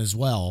this one as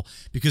well,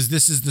 because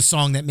this is the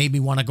song that made me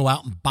want to go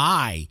out and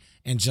buy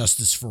And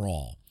Justice for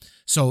All.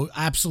 So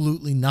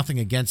absolutely nothing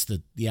against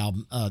the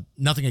album,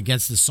 nothing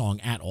against this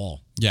song at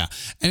all. Yeah.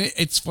 And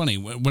it's funny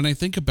when I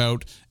think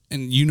about,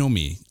 and you know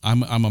me,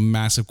 I'm a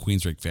massive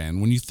Queensrÿche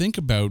fan. When you think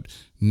about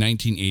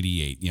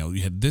 1988,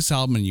 you had this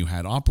album and you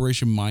had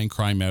Operation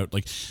Mindcrime out.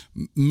 Like,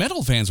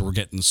 metal fans were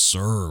getting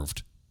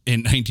served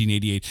in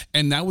 1988,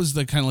 and that was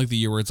the kind of like the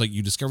year where it's like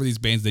you discover these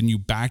bands, then you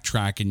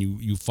backtrack and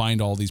you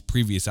find all these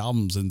previous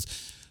albums, and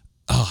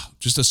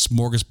just a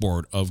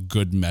smorgasbord of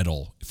good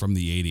metal from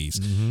the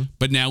 80s.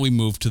 But now we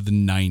move to the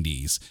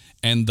 90s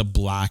and the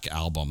Black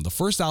Album, the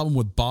first album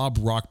with Bob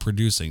Rock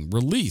producing,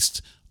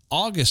 released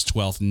August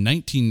 12th,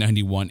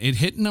 1991. It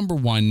hit number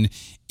one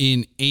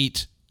in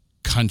 8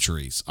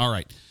 countries. All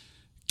right,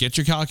 get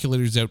your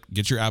calculators out,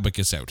 get your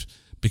abacus out,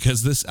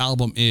 because this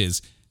album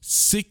is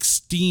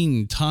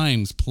 16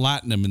 times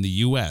platinum in the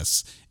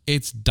US.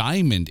 It's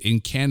diamond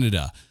in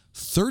Canada,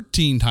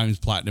 13 times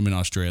platinum in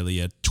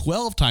Australia,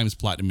 12 times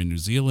platinum in New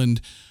Zealand,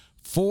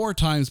 4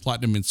 times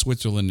platinum in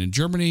Switzerland and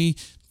Germany,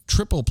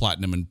 triple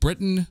platinum in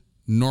Britain,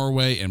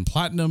 Norway, and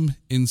platinum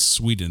in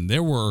Sweden.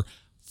 There were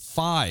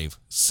 5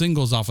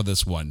 singles off of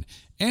this one.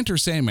 Enter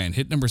Sandman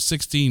hit number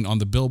 16 on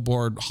the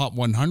Billboard Hot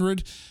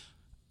 100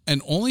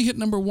 and only hit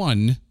number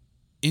 1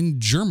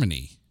 in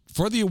Germany.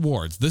 For the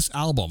awards, this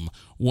album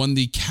won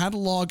the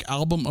Catalog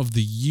Album of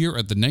the Year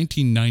at the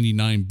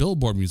 1999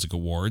 Billboard Music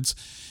Awards.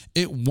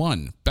 It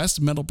won Best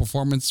Metal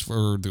Performance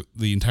for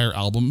the entire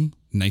album,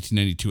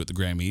 1992 at the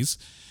Grammys.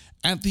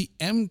 At the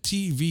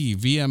MTV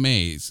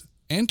VMAs,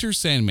 Enter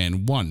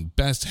Sandman won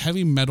Best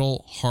Heavy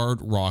Metal Hard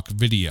Rock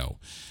Video.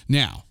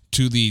 Now,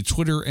 to the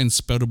Twitter and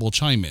Spoutable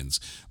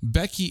chime-ins,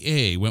 Becky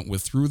A. went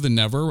with Through the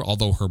Never,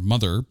 although her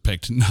mother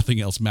picked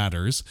Nothing Else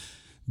Matters.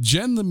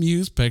 Jen the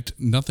Muse picked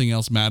Nothing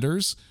Else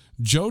Matters.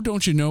 Joe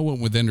Don't You Know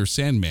went with Enter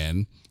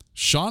Sandman.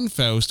 Sean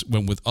Faust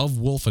went with Of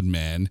Wolf and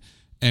Man.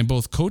 And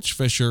both Coach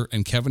Fisher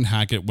and Kevin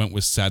Hackett went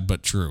with Sad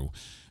But True.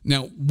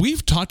 Now,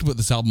 we've talked about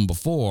this album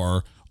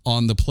before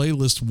on the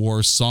Playlist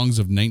Wars Songs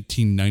of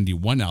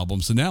 1991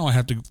 album, so now I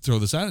have to throw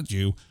this out at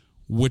you.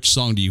 Which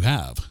song do you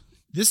have?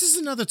 This is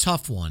another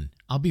tough one.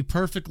 I'll be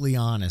perfectly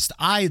honest.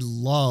 I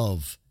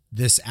love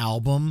this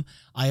album.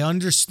 I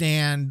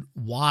understand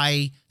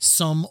why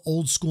some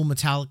old school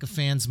Metallica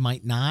fans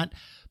might not,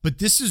 but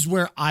this is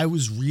where I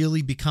was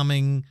really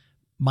becoming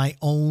my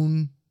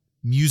own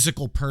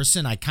musical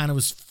person. I kind of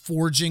was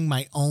forging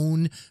my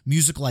own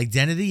musical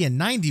identity, and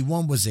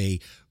 91 was a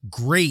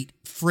great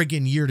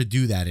friggin' year to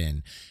do that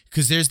in,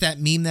 because there's that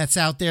meme that's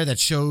out there that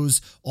shows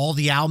all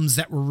the albums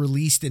that were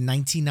released in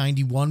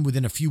 1991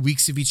 within a few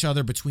weeks of each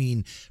other,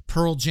 between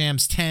Pearl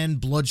Jam's 10,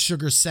 Blood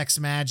Sugar Sex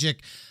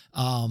Magic,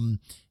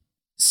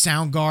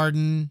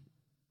 Soundgarden,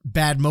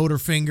 Bad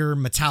Motorfinger,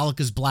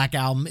 Metallica's Black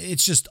Album.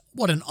 It's just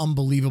what an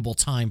unbelievable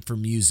time for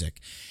music.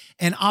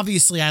 And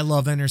obviously, I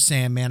love Enter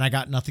Sandman. I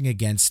got nothing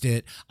against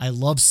it. I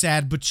love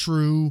Sad But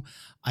True.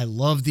 I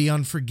love The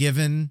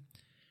Unforgiven.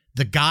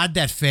 The God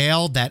That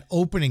Failed, that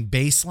opening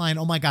bass line.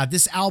 Oh my God,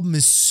 this album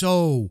is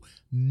so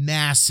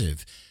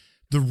massive.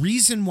 The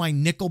reason why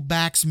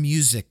Nickelback's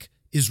music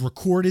is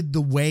recorded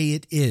the way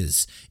it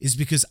is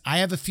because I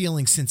have a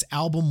feeling since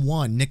album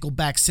one,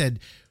 Nickelback said,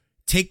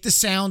 take the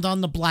sound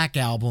on the Black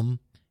Album.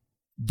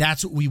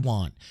 That's what we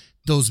want.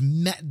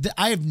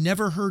 I have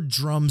never heard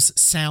drums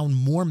sound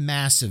more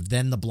massive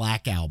than the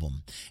Black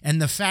Album.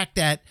 And the fact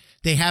that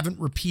they haven't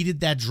repeated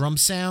that drum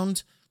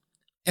sound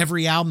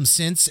every album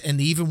since, and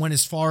they even went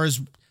as far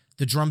as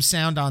the drum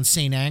sound on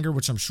Saint Anger,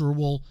 which I'm sure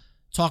we'll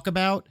talk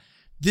about.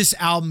 This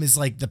album is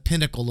like the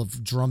pinnacle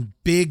of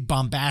big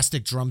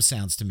bombastic drum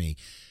sounds to me.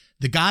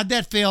 The God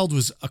That Failed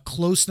was a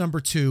close number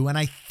 2. And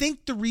I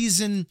think the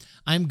reason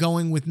I'm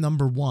going with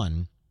number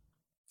 1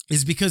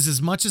 is because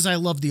as much as I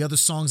love the other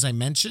songs I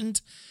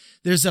mentioned,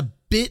 there's a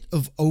bit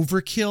of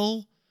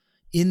overkill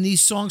in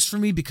these songs for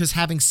me, because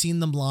having seen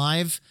them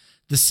live,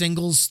 the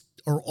singles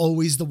are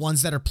always the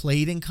ones that are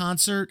played in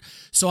concert.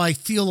 So I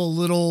feel a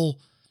little,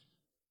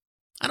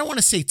 I don't want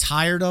to say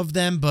tired of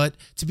them, but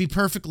to be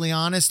perfectly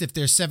honest, if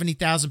there's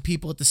 70,000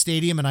 people at the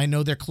stadium and I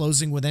know they're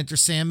closing with Enter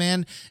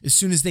Sandman, as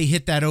soon as they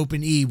hit that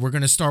open E, we're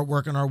going to start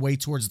working our way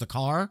towards the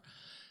car,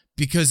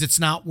 because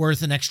it's not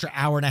worth an extra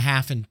hour and a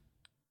half in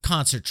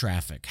concert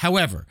traffic.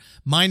 However,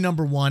 my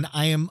number 1,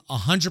 I am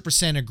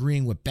 100%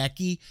 agreeing with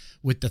Becky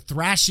with the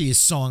thrashiest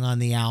song on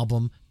the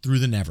album, Through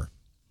the Never.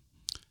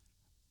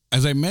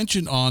 As I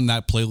mentioned on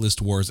that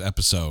Playlist Wars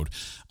episode,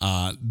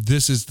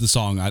 this is the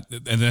song,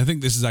 and I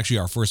think this is actually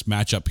our first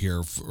matchup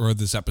here for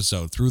this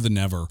episode, Through the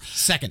Never.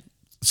 Second.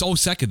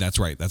 Second. That's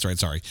right.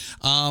 Sorry.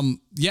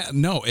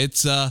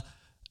 It's, I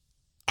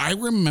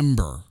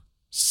remember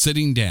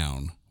sitting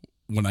down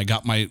when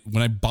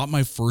I bought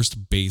my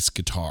first bass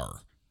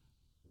guitar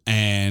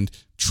and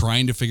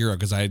trying to figure out,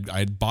 because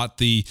I'd bought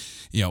the,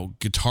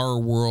 Guitar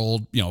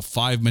World,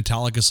 5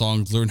 Metallica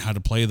songs, learn how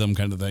to play them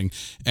kind of thing,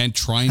 and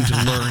trying to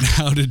learn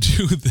how to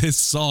do this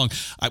song.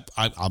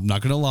 I'm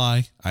not going to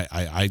lie.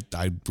 I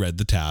read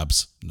the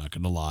tabs. I'm not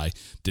going to lie.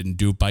 Didn't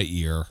do it by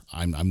ear.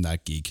 I'm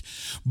that geek.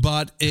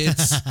 But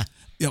it's,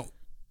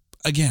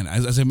 again,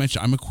 as I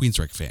mentioned, I'm a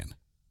Queensryche fan.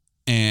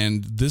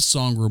 And this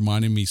song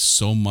reminded me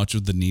so much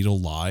of The Needle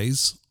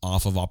Lies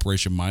off of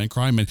Operation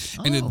Mindcrime.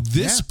 And at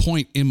this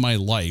point in my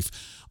life,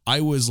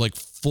 I was like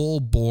full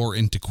bore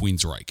into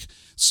Queensryche.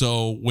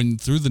 So when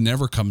Through the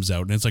Never comes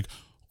out and it's like,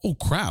 oh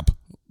crap,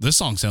 this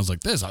song sounds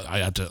like this. I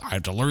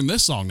have to learn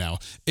this song now.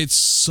 It's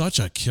such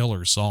a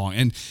killer song.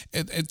 And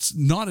it's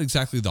not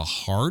exactly the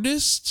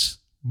hardest,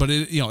 but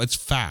it's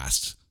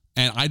fast.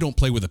 And I don't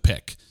play with a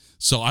pick.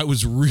 So I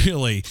was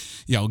really,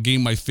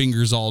 getting my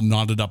fingers all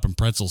knotted up in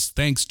pretzels.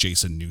 Thanks,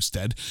 Jason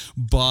Newsted.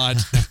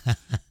 But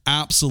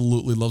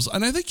absolutely loves.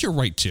 And I think you're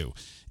right, too,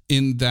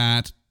 in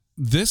that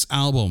this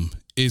album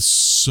is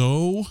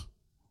so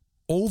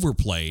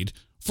overplayed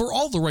for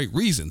all the right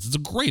reasons. It's a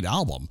great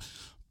album,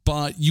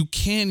 but you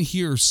can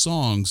hear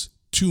songs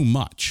too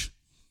much.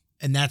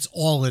 And that's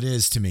all it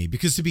is to me.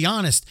 Because to be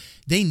honest,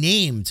 they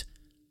named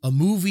a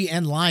movie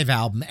and live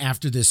album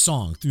after this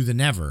song, Through the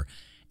Never.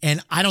 And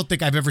I don't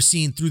think I've ever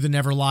seen Through the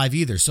Never live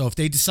either. So if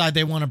they decide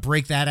they want to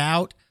break that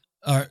out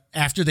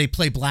after they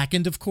play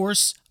Blackened, of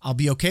course, I'll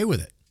be okay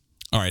with it.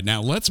 All right,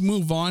 now let's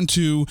move on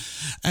to,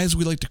 as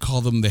we like to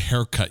call them, the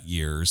haircut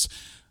years.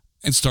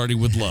 And starting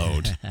with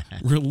Load.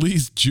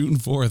 Released June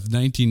 4th,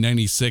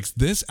 1996.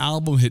 This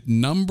album hit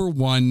number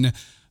 1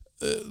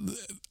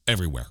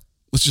 everywhere.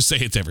 Let's just say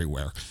it's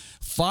everywhere.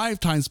 5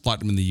 times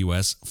platinum in the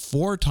US,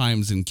 4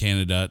 times in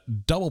Canada,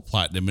 double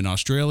platinum in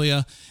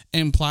Australia,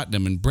 and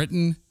platinum in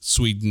Britain,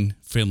 Sweden,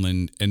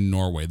 Finland, and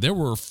Norway. There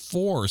were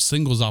 4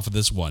 singles off of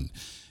this one.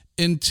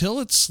 Until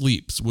It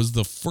Sleeps was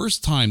the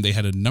first time they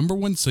had a number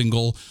one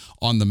single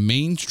on the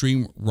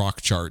mainstream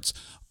rock charts.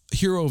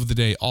 Hero of the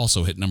Day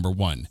also hit number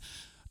one.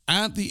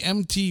 At the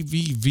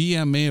MTV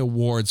VMA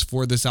Awards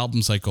for this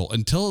album cycle,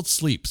 Until It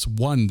Sleeps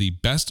won the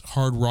Best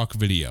Hard Rock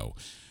Video.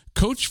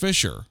 Coach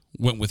Fisher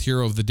went with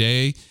Hero of the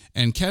Day,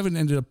 and Kevin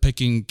ended up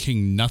picking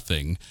King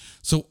Nothing.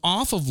 So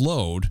off of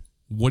Load,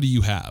 what do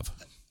you have?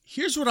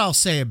 Here's what I'll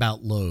say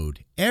about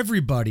Load.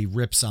 Everybody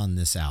rips on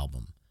this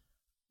album.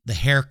 The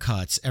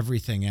haircuts,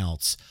 everything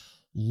else.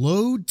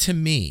 Load, to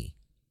me,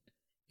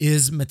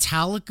 is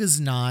Metallica's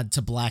nod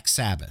to Black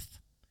Sabbath.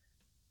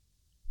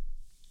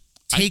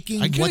 Taking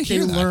what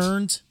they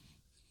learned.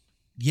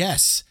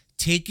 Yes.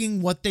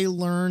 Taking what they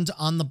learned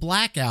on the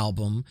Black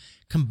album,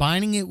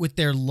 combining it with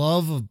their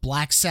love of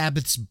Black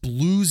Sabbath's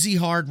bluesy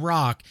hard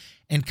rock,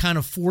 and kind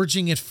of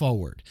forging it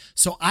forward.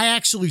 So I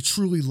actually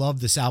truly love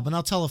this album.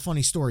 I'll tell a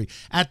funny story.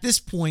 At this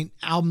point,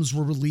 albums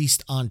were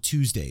released on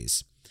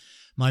Tuesdays.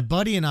 My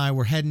buddy and I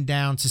were heading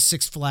down to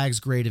Six Flags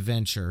Great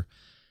Adventure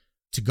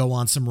to go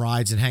on some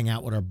rides and hang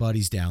out with our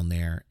buddies down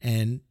there.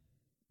 And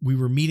we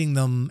were meeting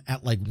them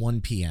at like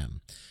 1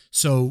 p.m.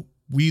 So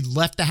we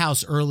left the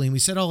house early and we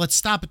said, let's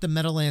stop at the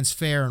Meadowlands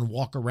Fair and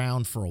walk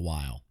around for a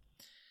while.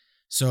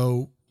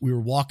 So we were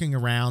walking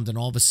around and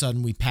all of a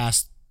sudden we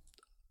passed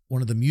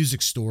one of the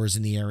music stores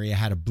in the area,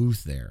 had a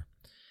booth there.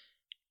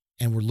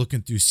 And we're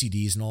looking through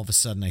CDs and all of a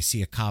sudden I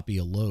see a copy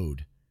of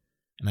Load.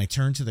 And I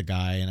turn to the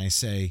guy and I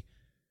say,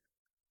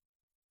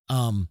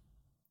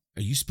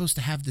 are you supposed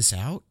to have this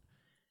out?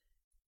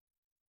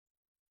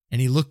 And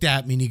he looked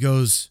at me and he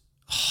goes,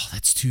 oh,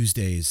 that's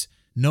Tuesdays.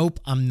 Nope,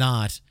 I'm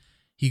not.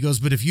 He goes,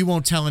 but if you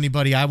won't tell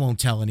anybody, I won't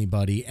tell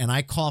anybody. And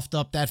I coughed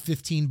up that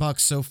 $15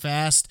 so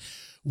fast.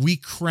 We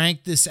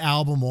cranked this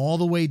album all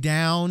the way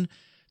down,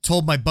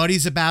 told my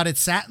buddies about it,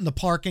 sat in the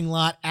parking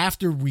lot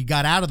after we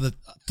got out of the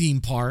theme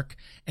park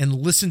and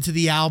listened to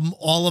the album,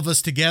 all of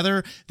us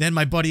together. Then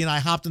my buddy and I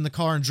hopped in the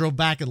car and drove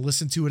back and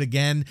listened to it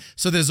again.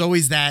 So there's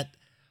always that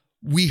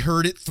we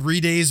heard it 3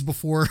 days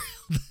before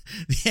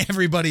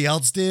everybody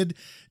else did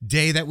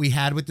day that we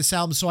had with this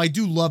album. So I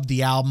do love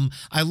the album.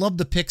 I love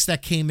the picks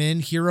that came in.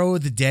 Hero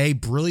of the Day,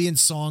 brilliant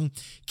song.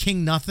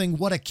 King Nothing,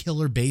 what a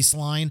killer bass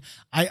line.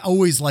 I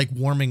always like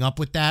warming up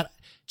with that.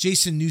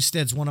 Jason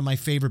Newsted's one of my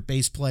favorite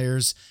bass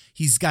players.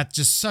 He's got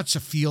just such a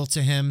feel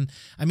to him.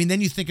 I mean, then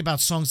you think about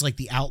songs like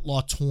The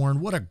Outlaw Torn.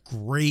 What a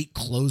great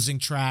closing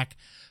track.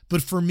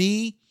 But for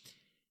me,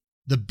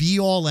 the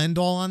be-all,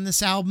 end-all on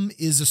this album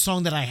is a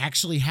song that I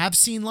actually have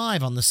seen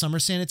live on the Summer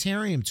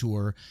Sanitarium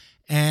tour.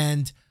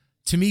 And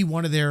to me,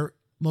 one of their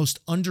most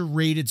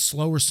underrated,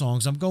 slower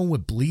songs. I'm going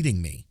with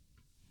Bleeding Me.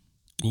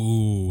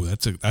 Ooh,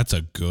 that's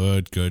a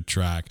good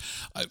track.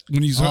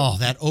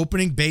 That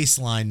opening bass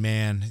line,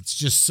 man. It's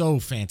just so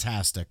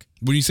fantastic.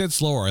 When you said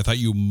slower, I thought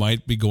you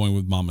might be going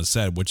with Mama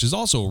Said, which is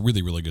also a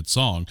really, really good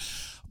song.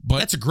 But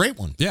that's a great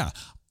one. Yeah.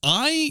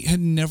 I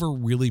had never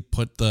really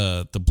put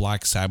the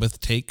Black Sabbath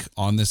take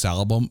on this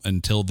album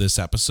until this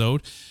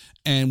episode.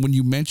 And when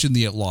you mentioned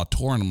The Outlaw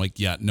Torn, I'm like,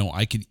 yeah, no,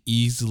 I could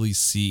easily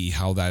see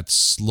how that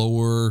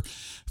slower,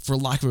 for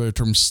lack of a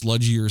term,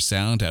 sludgier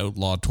sound to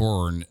Outlaw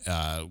Torn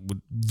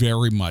would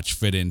very much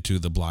fit into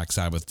the Black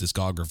Sabbath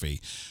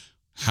discography.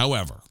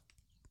 However,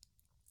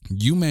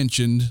 you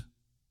mentioned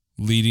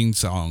leading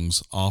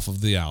songs off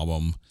of the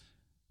album,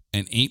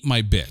 and Ain't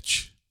My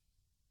Bitch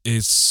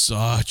is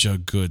such a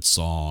good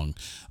song.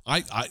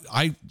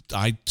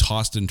 I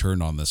tossed and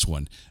turned on this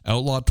one.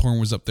 Outlaw Torn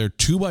was up there.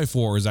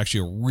 2x4 is actually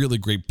a really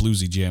great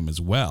bluesy jam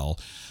as well.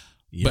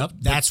 Yep,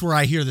 that's where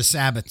I hear the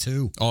Sabbath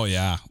too. Oh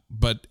yeah,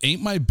 but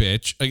Ain't My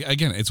Bitch,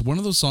 again, it's one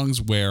of those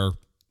songs where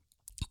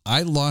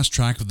I lost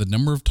track of the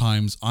number of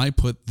times I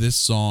put this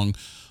song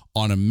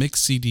on a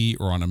mix CD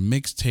or on a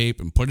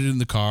mixtape and put it in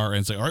the car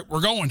and say, all right,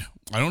 we're going.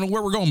 I don't know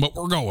where we're going, but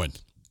we're going.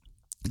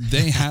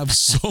 They have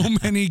so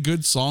many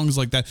good songs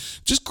like that.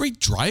 Just great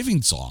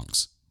driving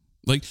songs.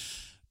 Like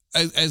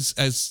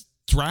as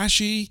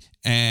thrashy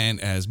and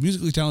as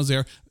musically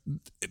talented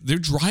they're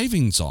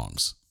driving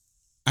songs.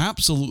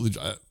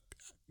 Absolutely.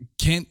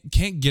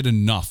 Can't get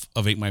enough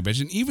of Ain't My Bitch.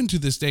 And even to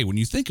this day, when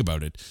you think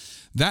about it,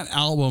 that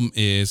album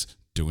is,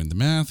 doing the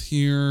math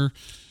here,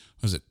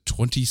 was it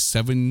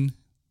 27?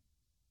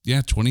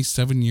 Yeah,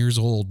 27 years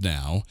old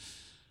now.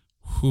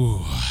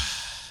 Whew.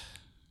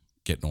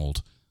 Getting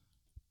old.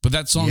 But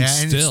that song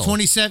still.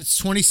 It's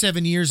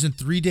 27 years and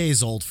 3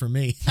 days old for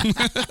me.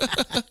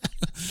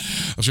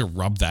 I should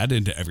rub that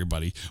into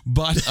everybody.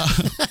 But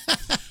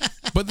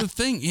but the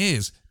thing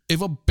is,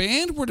 if a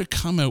band were to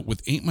come out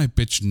with Ain't My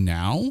Bitch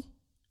now,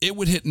 it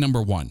would hit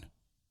number one.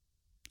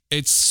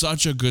 It's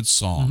such a good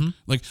song. Mm-hmm.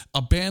 Like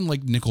a band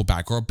like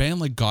Nickelback or a band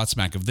like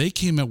Godsmack, if they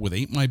came out with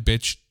Ain't My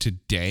Bitch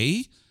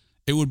today,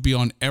 it would be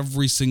on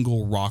every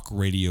single rock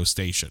radio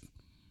station.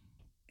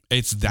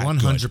 It's that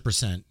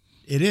 100%.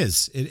 It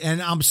is.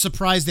 And I'm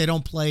surprised they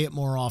don't play it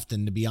more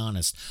often, to be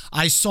honest.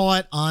 I saw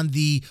it on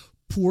the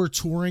Poor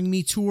Touring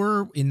Me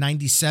tour in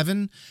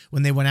 97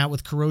 when they went out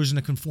with Corrosion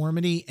of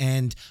Conformity,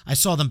 and I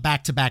saw them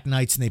back-to-back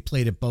nights and they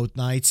played it both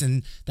nights,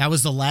 and that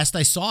was the last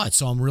I saw it,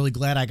 so I'm really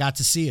glad I got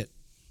to see it.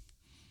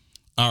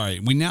 All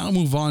right, we now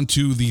move on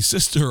to the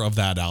sister of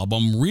that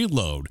album,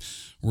 Reload.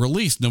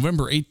 Released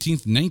November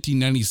 18th,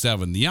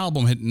 1997, the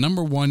album hit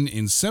number 1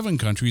 in 7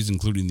 countries,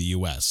 including the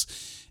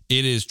U.S.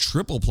 It is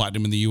triple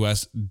platinum in the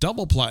U.S.,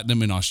 double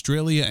platinum in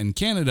Australia and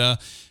Canada,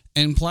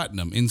 and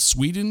platinum in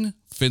Sweden,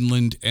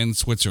 Finland, and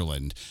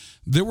Switzerland.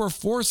 There were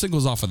 4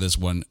 singles off of this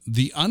one.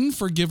 The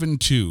Unforgiven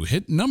 2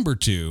 hit number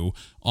 2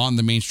 on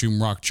the mainstream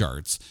rock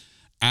charts.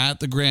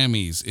 At the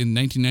Grammys in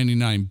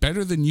 1999,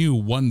 Better Than You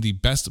won the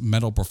Best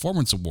Metal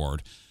Performance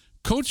Award.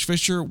 Coach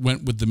Fisher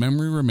went with The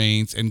Memory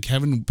Remains, and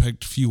Kevin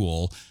picked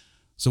Fuel.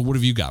 So what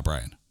have you got,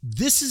 Brian?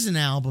 This is an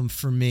album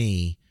for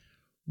me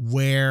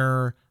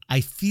where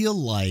I feel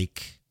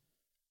like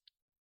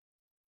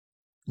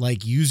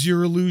Use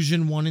Your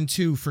Illusion 1 and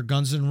 2 for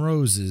Guns N'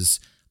 Roses,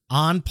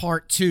 on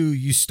part 2,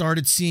 you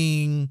started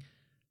seeing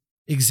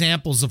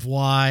examples of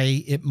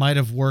why it might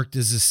have worked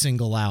as a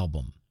single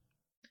album.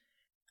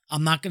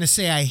 I'm not going to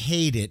say I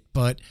hate it,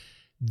 but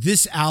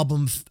this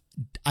album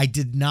I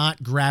did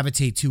not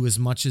gravitate to as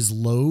much as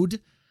Load.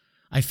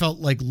 I felt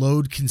like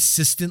Load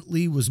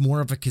consistently was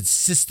more of a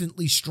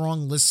consistently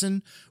strong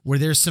listen, where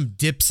there's some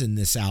dips in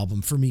this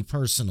album for me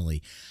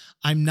personally.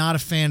 I'm not a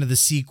fan of the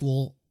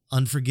sequel,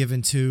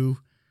 Unforgiven 2.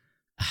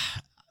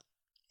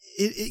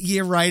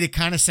 You're right. It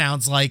kind of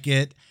sounds like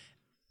it.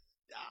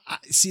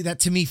 See, that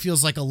to me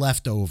feels like a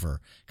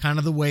leftover. Kind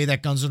of the way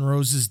that Guns N'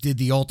 Roses did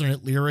the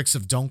alternate lyrics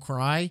of Don't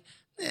Cry.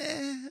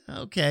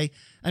 Okay.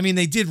 I mean,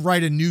 they did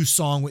write a new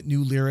song with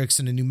new lyrics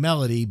and a new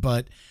melody,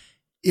 but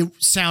it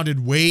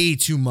sounded way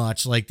too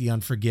much like the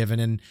Unforgiven,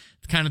 and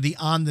kind of the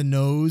on the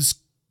nose,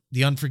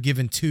 the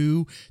Unforgiven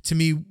 2, to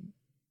me,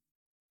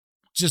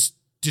 just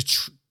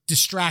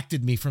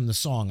distracted me from the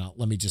song.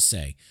 Let me just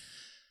say.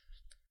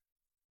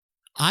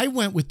 I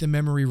went with The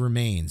Memory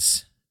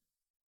Remains.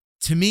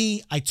 To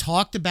me, I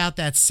talked about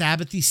that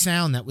Sabbathy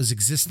sound that was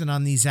existent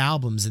on these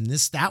albums, and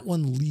that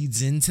one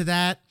leads into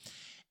that.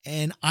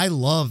 And I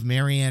love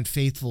Marianne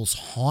Faithfull's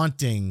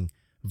haunting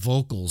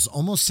vocals.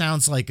 Almost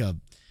sounds like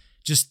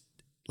just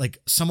like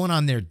someone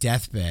on their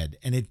deathbed,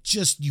 and it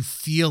just, you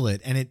feel it,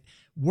 and it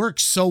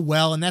works so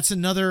well. And that's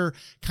another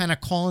kind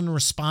of call and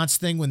response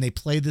thing when they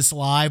play this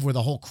live, where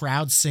the whole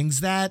crowd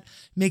sings that,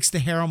 makes the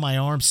hair on my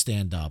arm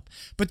stand up.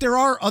 But there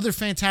are other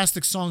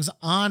fantastic songs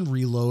on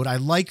Reload. I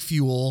like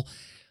Fuel.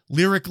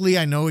 Lyrically,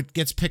 I know it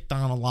gets picked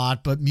on a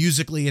lot, but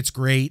musically it's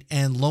great.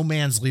 And Low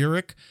Man's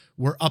Lyric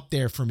were up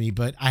there for me,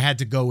 but I had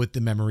to go with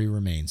The Memory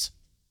Remains.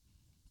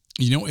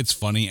 You know, it's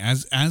funny,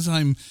 as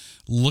I'm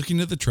looking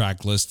at the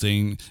track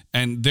listing,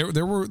 and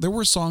there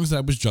were songs that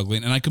I was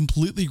juggling, and I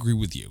completely agree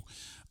with you.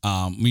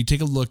 When you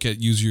take a look at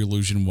Use Your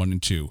Illusion 1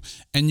 and 2,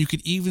 and you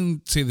could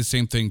even say the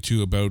same thing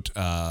too about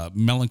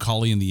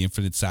Melancholy and the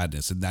Infinite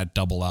Sadness and that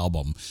double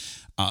album.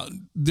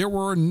 There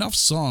were enough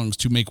songs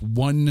to make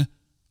one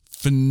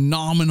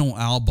phenomenal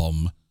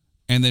album,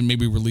 and then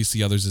maybe release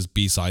the others as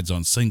B-sides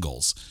on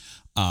singles,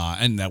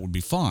 and that would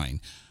be fine.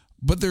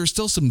 But there are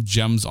still some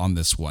gems on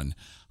this one.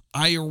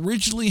 I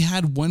originally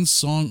had one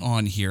song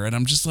on here, and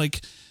I'm just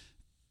like,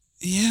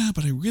 yeah,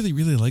 but I really,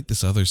 really like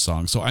this other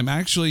song. So I'm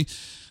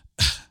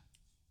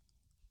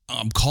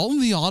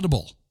calling the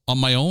audible on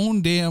my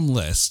own damn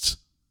list,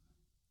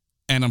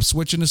 and I'm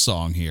switching a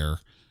song here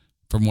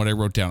from what I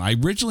wrote down. I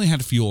originally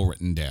had Fuel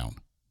written down,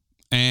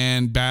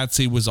 and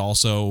Batsy was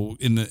also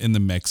in the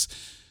mix.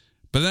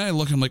 But then I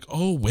look and I'm like,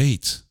 oh,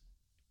 wait,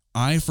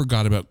 I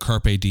forgot about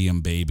Carpe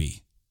Diem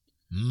Baby.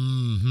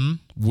 Mm-hmm.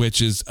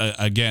 Which is,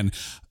 again,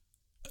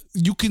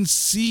 you can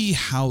see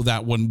how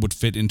that one would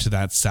fit into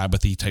that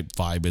Sabbathy type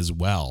vibe as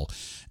well.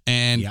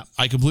 And yep.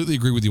 I completely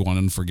agree with you on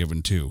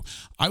Unforgiven too.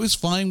 I was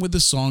fine with the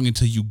song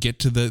until you get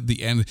to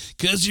the end.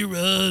 'Cause you're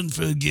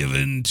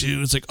unforgiven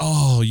too. It's like,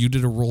 oh, you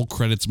did a roll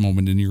credits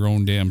moment in your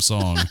own damn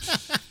song.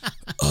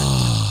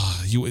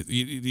 You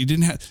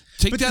didn't have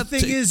take but that. The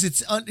thing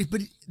is,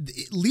 but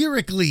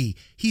lyrically,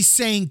 he's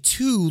saying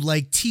two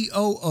like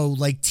TOO,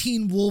 like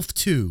Teen Wolf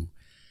 2.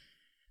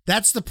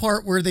 That's the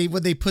part where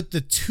they put the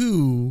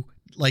 2,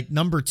 like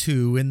number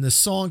 2 in the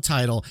song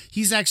title.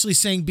 He's actually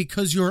saying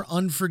because you're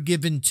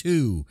unforgiven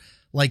too,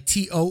 like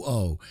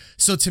TOO.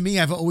 So to me,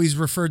 I've always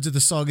referred to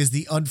the song as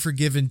the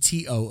Unforgiven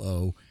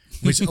TOO,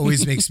 which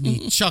always makes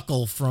me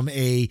chuckle from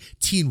a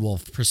Teen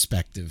Wolf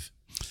perspective.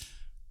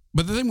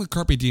 But the thing with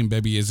Carpe Diem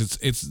Baby is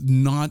it's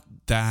not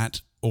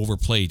that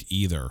overplayed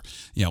either.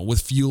 You know,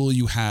 with Fuel,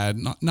 you had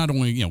not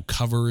only, you know,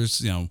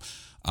 covers, you know,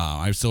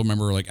 I still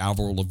remember like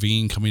Avril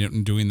Lavigne coming out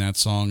and doing that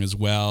song as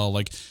well.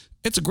 Like,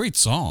 it's a great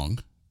song.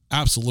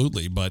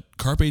 Absolutely. But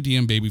Carpe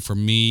Diem Baby for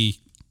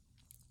me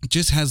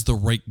just has the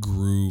right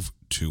groove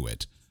to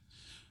it.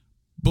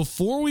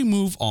 Before we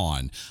move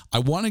on, I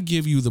want to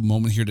give you the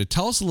moment here to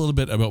tell us a little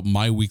bit about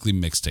My Weekly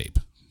Mixtape.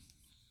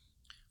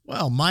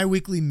 Well, My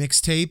Weekly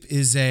Mixtape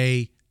is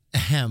a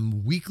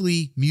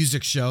weekly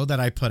music show that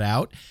I put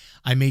out.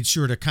 I made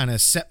sure to kind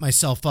of set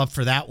myself up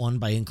for that one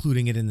by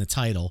including it in the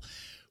title,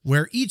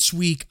 where each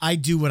week I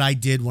do what I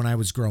did when I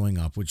was growing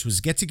up, which was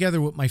get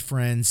together with my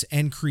friends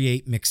and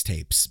create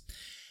mixtapes.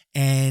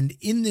 And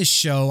in this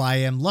show, I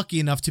am lucky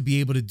enough to be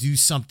able to do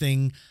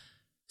something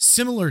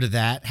Similar to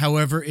that,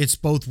 however, it's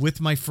both with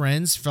my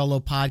friends, fellow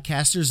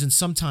podcasters, and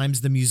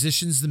sometimes the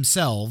musicians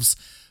themselves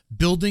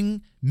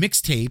building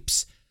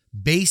mixtapes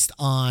based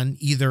on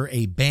either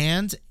a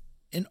band,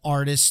 an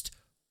artist,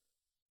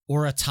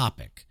 or a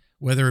topic,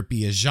 whether it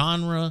be a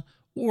genre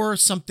or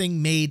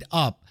something made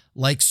up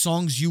like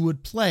songs you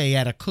would play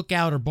at a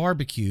cookout or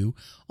barbecue,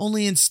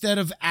 only instead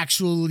of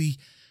actually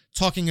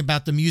talking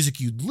about the music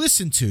you'd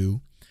listen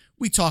to,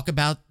 we talk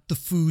about the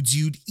foods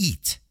you'd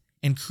eat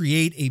and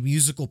create a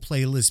musical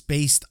playlist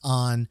based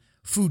on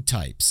food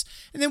types.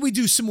 And then we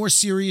do some more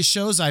serious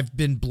shows. I've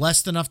been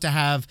blessed enough to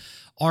have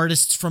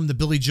artists from the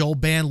Billy Joel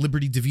band,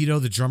 Liberty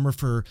DeVito, the drummer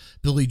for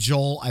Billy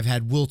Joel. I've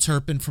had Will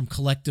Turpin from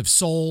Collective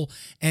Soul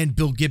and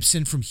Bill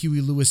Gibson from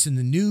Huey Lewis in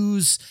the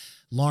News,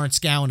 Lawrence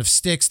Gowan of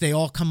Styx. They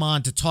all come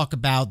on to talk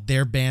about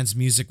their band's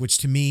music, which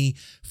to me,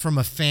 from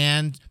a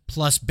fan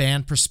plus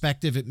band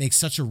perspective, it makes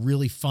such a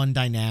really fun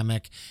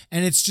dynamic.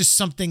 And it's just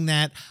something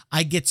that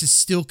I get to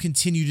still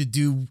continue to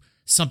do,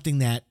 something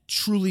that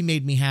truly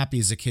made me happy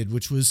as a kid,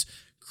 which was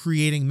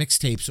creating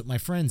mixtapes with my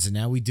friends. And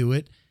now we do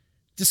it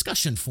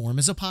discussion form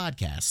as a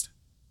podcast.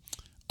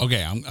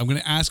 Okay, I'm going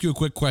to ask you a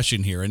quick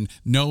question here, and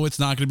no, it's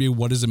not going to be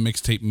what does a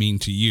mixtape mean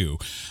to you,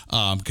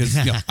 because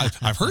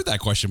I've heard that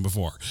question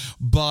before,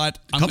 but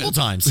a couple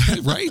times,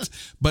 right?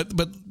 But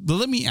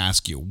let me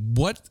ask you,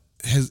 what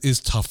is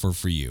tougher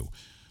for you,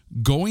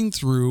 going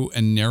through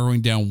and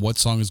narrowing down what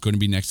song is going to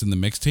be next in the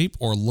mixtape,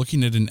 or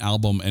looking at an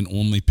album and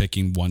only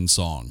picking one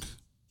song?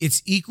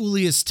 It's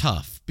equally as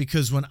tough,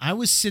 because when I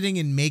was sitting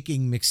and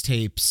making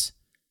mixtapes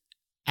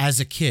as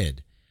a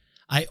kid,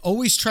 I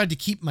always tried to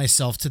keep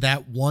myself to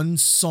that one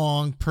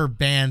song per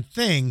band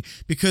thing,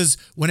 because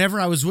whenever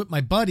I was with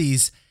my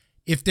buddies,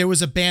 if there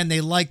was a band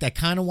they liked, I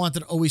kind of wanted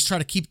to always try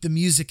to keep the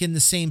music in the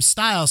same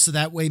style, so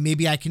that way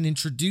maybe I can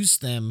introduce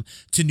them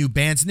to new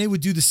bands and they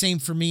would do the same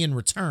for me in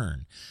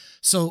return.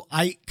 So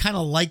I kind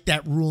of like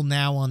that rule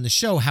now on the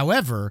show.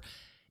 However,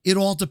 it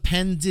all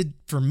depended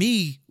for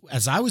me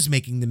as I was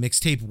making the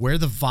mixtape where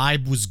the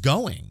vibe was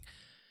going.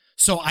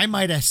 So I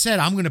might have said,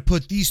 I'm going to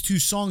put these two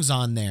songs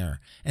on there.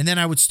 And then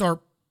I would start,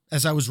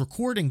 as I was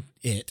recording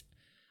it,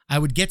 I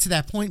would get to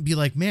that point and be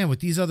like, man, with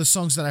these other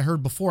songs that I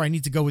heard before, I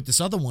need to go with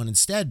this other one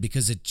instead,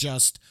 because it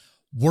just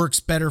works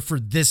better for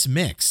this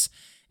mix.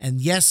 And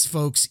yes,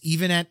 folks,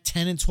 even at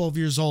 10 and 12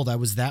 years old, I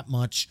was that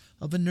much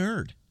of a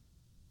nerd.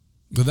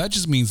 But that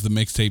just means the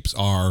mixtapes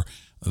are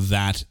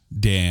that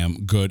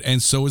damn good.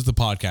 And so is the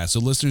podcast. So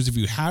listeners, if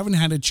you haven't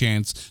had a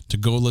chance to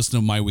go listen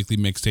to my weekly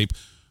mixtape,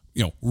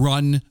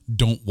 run,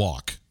 don't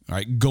walk. All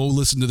right, go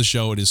listen to the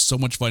show. It is so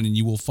much fun, and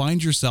you will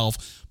find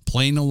yourself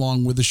playing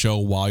along with the show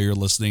while you're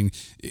listening.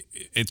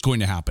 It's going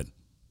to happen.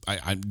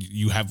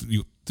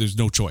 There's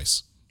no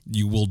choice.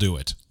 You will do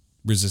it.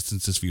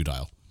 Resistance is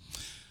futile.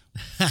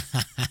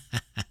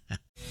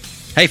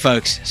 Hey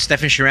folks,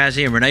 Stefan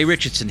Shirazi and Renee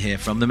Richardson here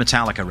from the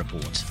Metallica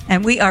Report.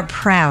 And we are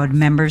proud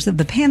members of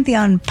the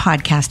Pantheon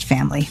podcast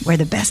family, where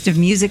the best of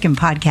music and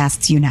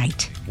podcasts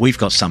unite. We've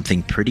got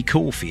something pretty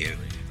cool for you.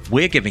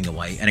 We're giving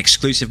away an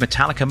exclusive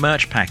Metallica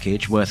merch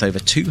package worth over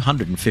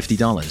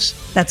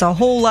 $250. That's a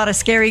whole lot of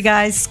Scary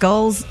Guys,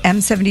 skulls,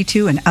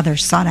 M72, and other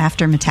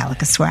sought-after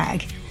Metallica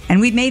swag. And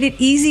we've made it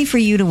easy for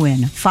you to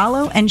win.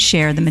 Follow and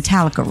share the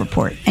Metallica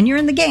Report, and you're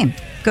in the game.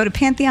 Go to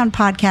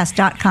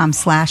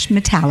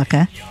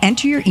pantheonpodcast.com/Metallica,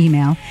 enter your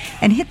email,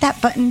 and hit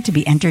that button to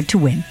be entered to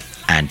win.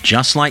 And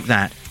just like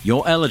that,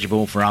 you're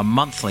eligible for our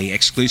monthly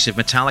exclusive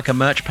Metallica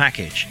merch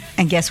package.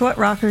 And guess what,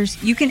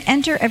 rockers? You can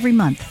enter every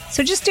month,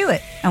 so just do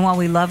it. And while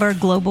we love our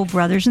global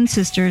brothers and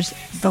sisters,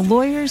 the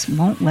lawyers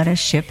won't let us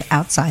ship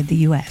outside the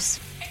U.S.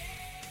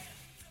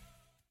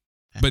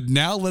 But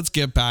now let's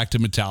get back to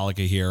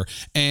Metallica here,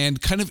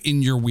 and kind of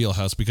in your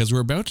wheelhouse, because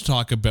we're about to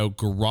talk about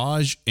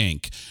Garage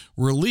Inc.,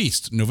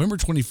 released November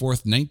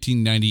 24th,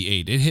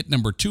 1998. It hit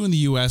number 2 in the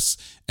US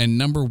and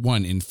number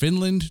 1 in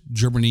Finland,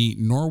 Germany,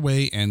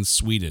 Norway, and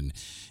Sweden.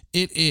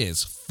 It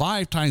is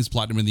 5 times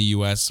platinum in the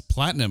US,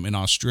 platinum in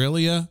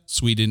Australia,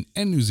 Sweden,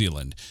 and New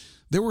Zealand.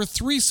 There were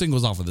 3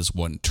 singles off of this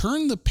one.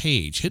 Turn the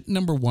Page hit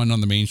number 1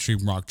 on the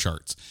mainstream rock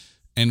charts,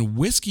 and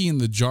Whiskey in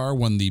the Jar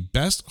won the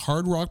Best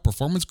Hard Rock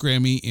Performance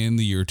Grammy in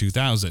the year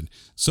 2000.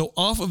 So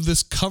off of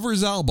this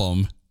covers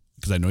album,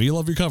 because I know you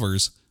love your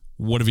covers,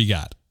 what have you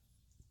got?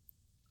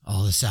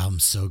 Oh, this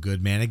album's so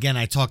good, man. Again,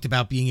 I talked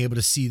about being able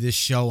to see this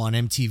show on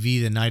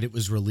MTV the night it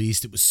was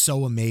released. It was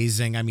so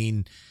amazing. I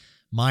mean,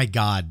 my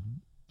God,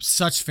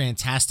 such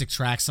fantastic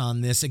tracks on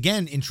this.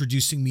 Again,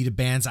 introducing me to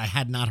bands I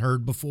had not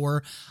heard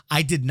before.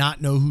 I did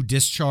not know who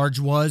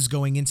Discharge was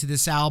going into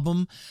this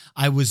album.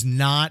 I was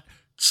not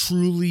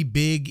truly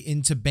big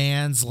into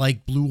bands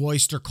like Blue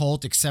Oyster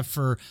Cult, except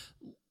for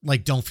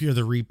like Don't Fear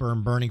the Reaper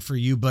and Burning for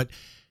You. But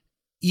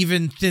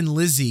even Thin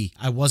Lizzy,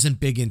 I wasn't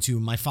big into.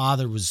 My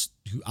father was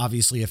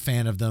obviously a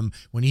fan of them.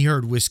 When he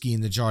heard Whiskey in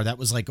the Jar, that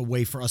was like a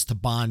way for us to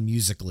bond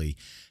musically.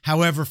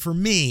 However, for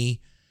me,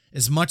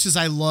 as much as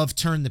I love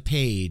Turn the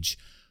Page,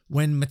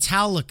 when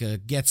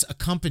Metallica gets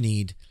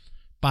accompanied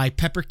by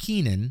Pepper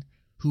Keenan,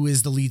 who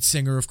is the lead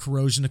singer of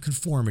Corrosion of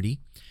Conformity,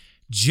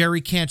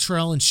 Jerry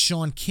Cantrell and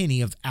Sean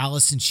Kinney of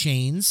Alice in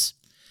Chains,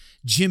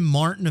 Jim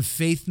Martin of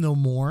Faith No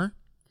More,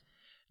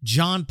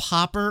 John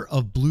Popper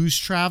of Blues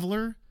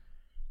Traveler,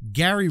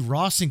 Gary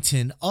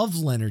Rossington of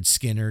Lynyrd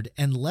Skynyrd,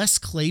 and Les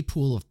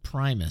Claypool of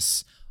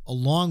Primus,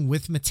 along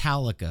with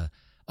Metallica,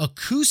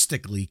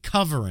 acoustically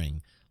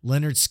covering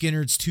Lynyrd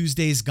Skynyrd's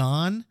Tuesday's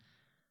Gone.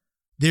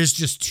 There's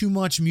just too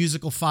much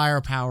musical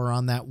firepower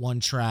on that one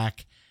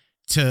track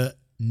to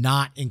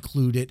not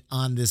include it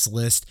on this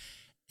list.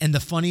 And the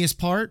funniest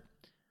part,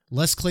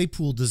 Les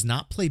Claypool does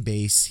not play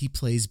bass. He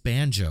plays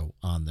banjo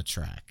on the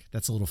track.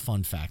 That's a little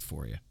fun fact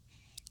for you.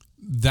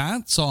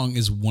 That song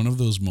is one of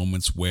those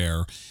moments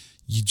where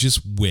you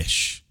just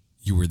wish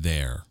you were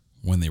there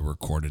when they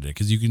recorded it,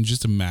 because you can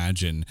just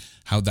imagine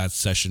how that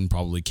session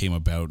probably came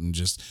about, and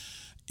just,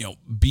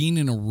 being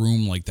in a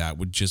room like that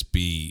would just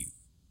be,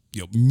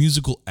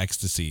 musical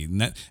ecstasy.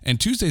 And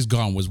Tuesday's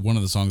Gone was one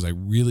of the songs I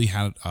really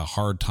had a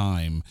hard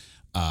time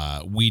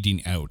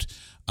weeding out.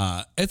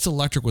 It's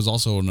Electric was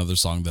also another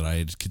song that I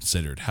had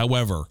considered.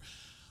 However,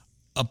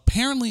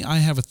 apparently I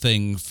have a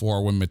thing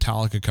for when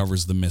Metallica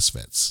covers the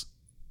Misfits.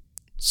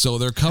 So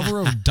their cover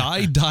of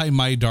Die, Die,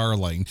 My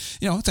Darling,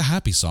 it's a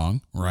happy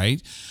song,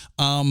 right?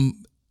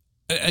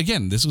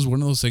 Again, this was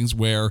one of those things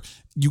where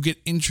you get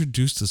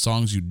introduced to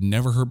songs you'd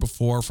never heard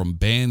before from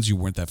bands you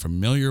weren't that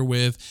familiar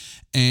with.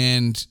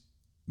 And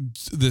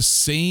the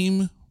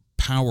same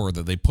power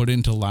that they put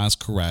into Last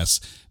Caress,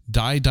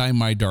 Die, Die,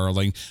 My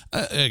Darling,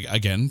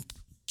 again,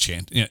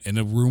 chant in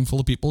a room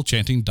full of people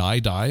chanting Die,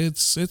 Die.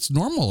 It's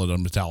normal in a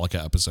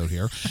Metallica episode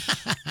here.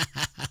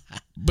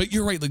 But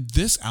you're right, like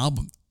this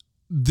album,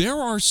 there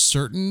are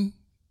certain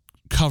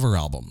cover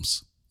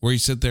albums where you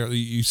sit there,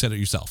 you said it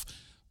yourself,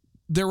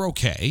 they're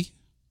okay.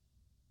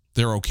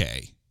 They're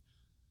okay.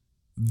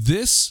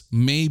 This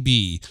may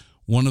be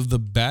one of the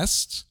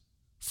best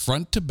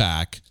front to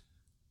back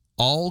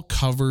all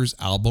covers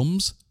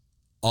albums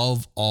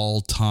of all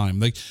time.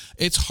 Like,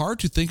 it's hard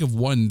to think of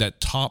one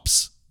that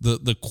tops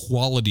the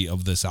quality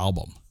of this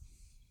album.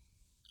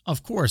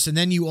 Of course. And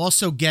then you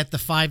also get the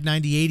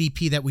 598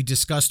 EP that we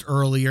discussed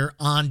earlier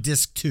on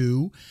disc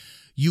 2.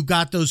 You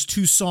got those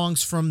 2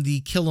 songs from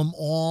the Kill 'Em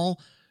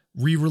All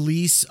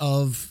re-release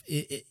of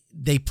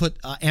they put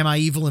Am I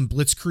Evil and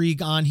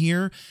Blitzkrieg on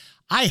here.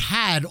 I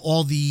had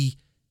all the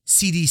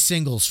CD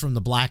singles from the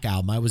Black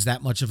Album. I was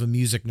that much of a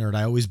music nerd.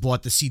 I always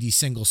bought the CD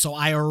singles. So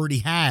I already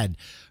had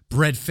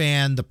Bread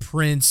Fan, The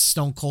Prince,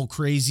 Stone Cold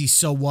Crazy,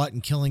 So What,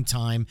 and Killing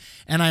Time.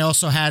 And I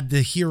also had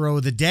the Hero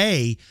of the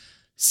Day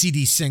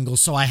CD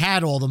singles. So I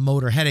had all the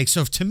Motorheadache.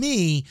 So to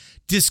me,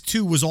 disc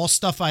 2 was all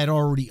stuff I had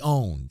already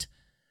owned.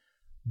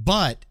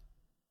 But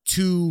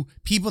to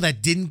people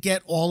that didn't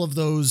get all of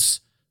those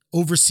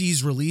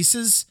overseas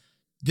releases,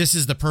 this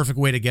is the perfect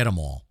way to get them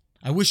all.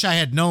 I wish I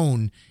had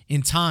known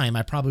in time.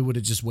 I probably would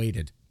have just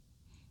waited.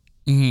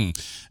 Mm-hmm.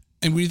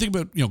 And when you think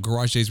about,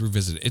 Garage Days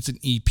Revisited, it's an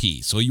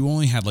EP. So you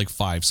only had like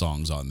 5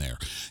 songs on there.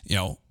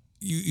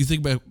 You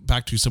think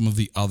back to some of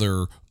the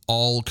other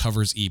all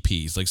covers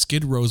EPs, like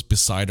Skid Row's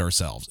Beside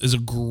Ourselves is a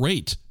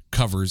great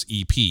covers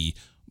EP,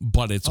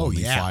 but it's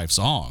only 5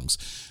 songs.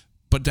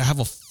 But to have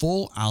a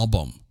full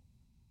album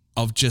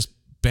of just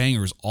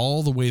bangers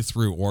all the way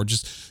through, or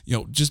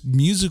just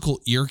musical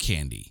ear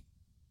candy,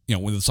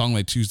 with a song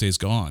like Tuesday's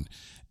Gone,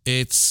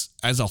 it's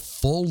as a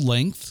full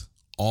length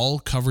all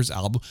covers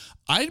album.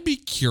 I'd be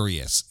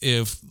curious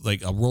if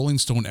like a Rolling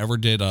Stone ever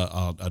did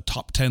a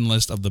top 10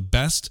 list of the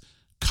best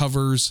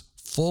covers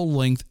full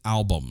length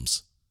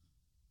albums.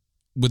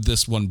 Would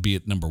this one be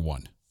at number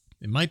 1?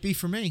 It might be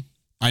for me.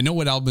 I know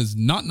what album is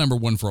not number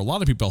 1 for a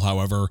lot of people,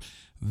 however.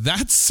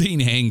 That's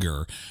Saint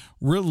Anger,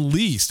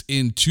 released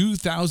in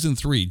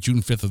 2003,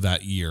 June 5th of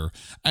that year.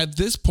 At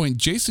this point,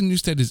 Jason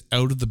Newsted is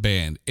out of the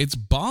band. It's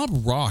Bob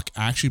Rock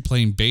actually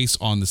playing bass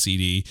on the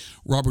CD.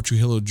 Robert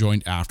Trujillo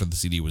joined after the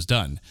CD was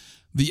done.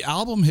 The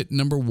album hit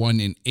number 1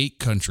 in 8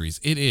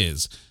 countries. It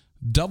is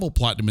double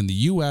platinum in the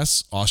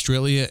US,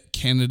 Australia,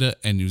 Canada,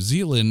 and New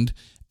Zealand,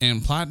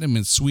 and platinum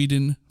in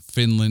Sweden,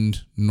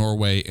 Finland,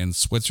 Norway, and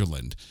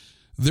Switzerland.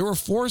 There were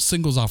 4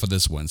 singles off of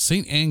this one.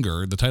 Saint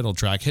Anger, the title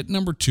track, hit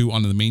number 2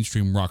 on the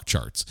mainstream rock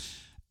charts.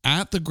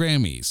 At the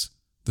Grammys,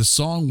 the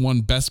song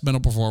won Best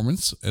Metal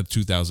Performance at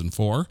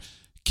 2004.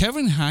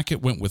 Kevin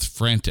Hackett went with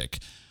Frantic.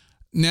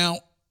 Now,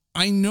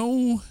 I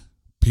know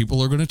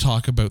people are going to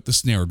talk about the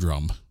snare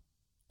drum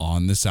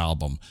on this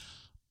album.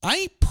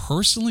 I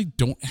personally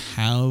don't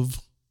have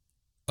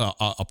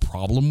a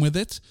problem with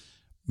it,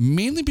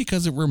 mainly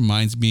because it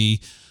reminds me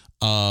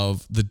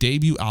of the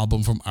debut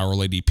album from Our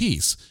Lady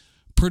Peace.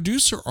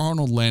 Producer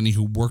Arnold Lanni,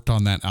 who worked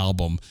on that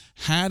album,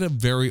 had a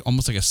very,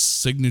 almost like a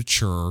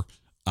signature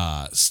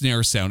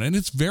snare sound, and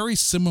it's very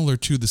similar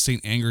to the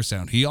Saint Anger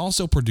sound. He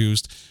also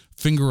produced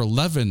Finger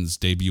Eleven's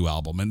debut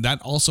album, and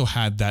that also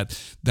had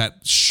that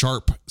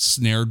sharp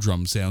snare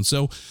drum sound.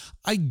 So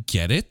I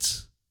get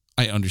it.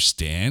 I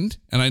understand.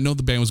 And I know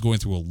the band was going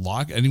through a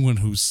lot. Anyone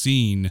who's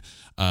seen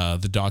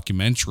the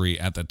documentary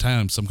at the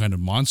time, Some Kind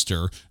of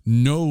Monster,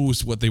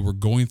 knows what they were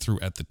going through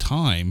at the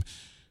time.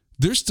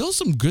 There's still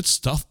some good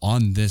stuff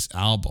on this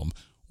album.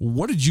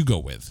 What did you go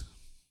with?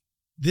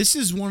 This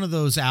is one of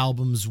those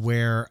albums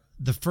where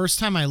the first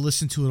time I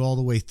listened to it all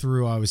the way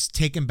through, I was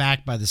taken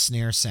back by the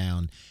snare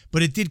sound,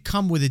 but it did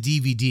come with a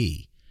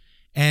DVD.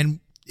 And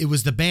it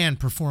was the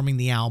band performing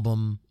the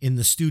album in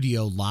the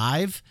studio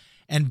live.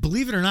 And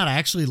believe it or not, I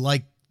actually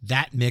like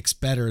that mix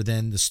better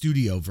than the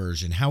studio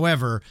version.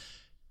 However,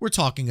 we're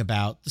talking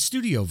about the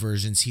studio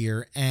versions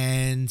here.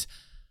 And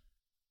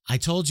I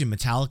told you,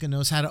 Metallica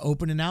knows how to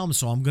open an album,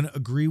 so I'm going to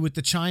agree with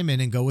the chime in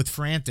and go with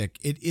Frantic.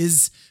 It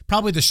is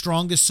probably the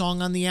strongest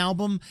song on the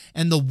album,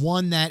 and the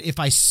one that if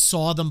I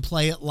saw them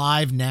play it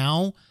live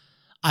now,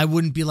 I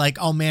wouldn't be like,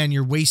 oh man,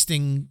 you're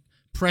wasting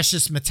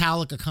precious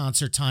Metallica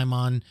concert time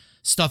on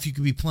stuff you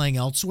could be playing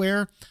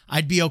elsewhere.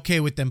 I'd be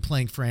okay with them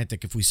playing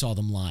Frantic if we saw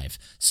them live.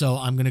 So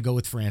I'm going to go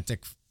with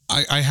Frantic.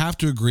 I have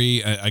to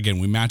agree. Again,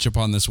 we match up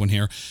on this one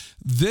here.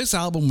 This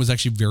album was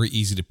actually very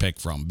easy to pick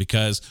from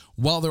because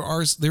while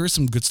there is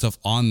some good stuff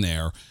on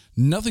there,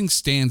 nothing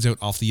stands out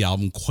off the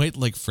album quite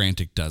like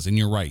Frantic does. And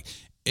you're right,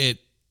 it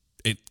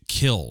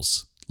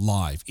kills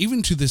live,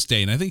 even to this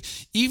day. And I think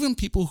even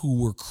people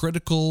who were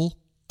critical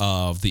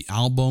of the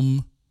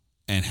album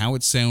and how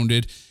it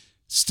sounded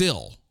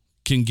still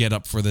can get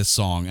up for this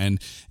song.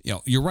 And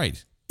you're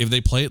right. If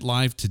they play it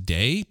live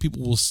today,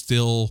 people will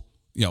still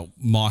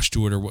mosh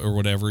to it or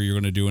whatever you're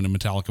going to do in a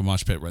Metallica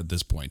mosh pit at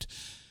this point.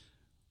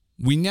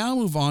 We now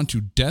move on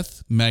to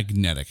Death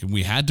Magnetic, and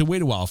we had to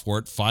wait a while for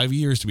it, 5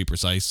 years to be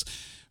precise.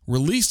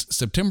 Released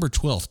September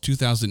 12th,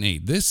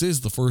 2008. This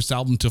is the first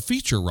album to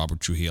feature Robert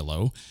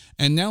Trujillo,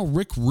 and now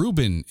Rick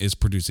Rubin is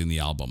producing the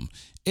album.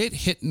 It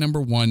hit number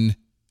 1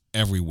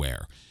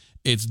 everywhere.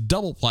 It's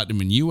double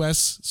platinum in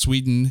US,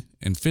 Sweden,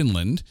 and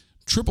Finland,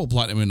 triple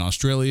platinum in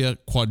Australia,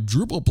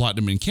 quadruple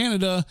platinum in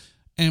Canada,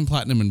 and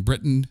platinum in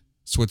Britain,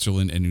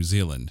 Switzerland, and New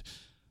Zealand.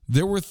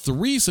 There were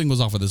 3 singles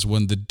off of this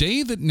one. The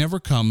Day That Never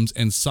Comes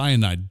and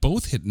Cyanide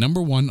both hit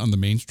number 1 on the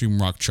mainstream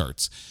rock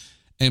charts.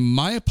 And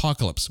My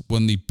Apocalypse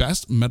won the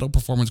Best Metal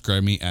Performance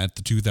Grammy at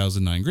the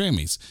 2009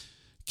 Grammys.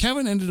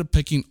 Kevin ended up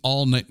picking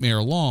All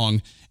Nightmare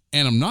Long,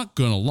 and I'm not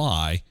gonna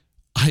lie,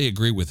 I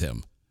agree with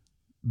him.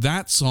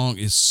 That song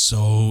is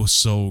so,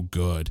 so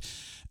good.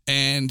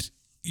 And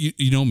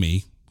you know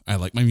me, I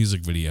like my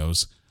music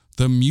videos.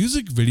 The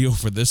music video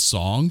for this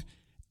song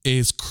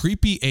is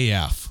creepy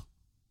AF.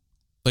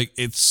 Like,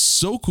 it's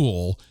so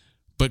cool,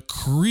 but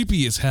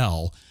creepy as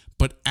hell,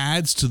 but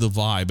adds to the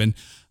vibe. And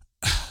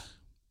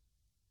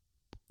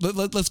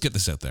let's get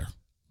this out there.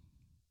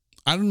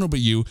 I don't know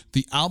about you,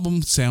 the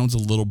album sounds a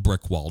little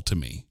brick wall to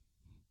me,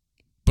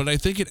 but I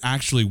think it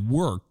actually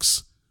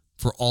works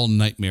for All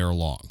Nightmare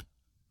Long.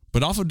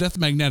 But off of Death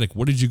Magnetic,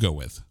 what did you go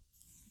with?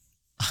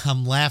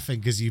 I'm laughing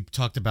because you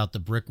talked about the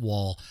brick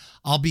wall.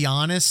 I'll be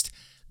honest,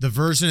 the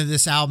version of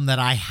this album that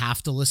I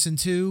have to listen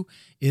to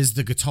is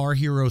the Guitar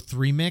Hero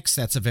 3 mix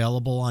that's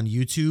available on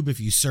YouTube if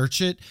you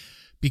search it,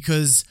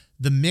 because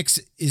the mix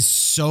is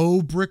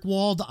so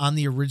brick-walled on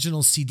the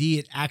original CD,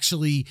 it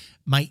actually,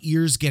 my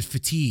ears get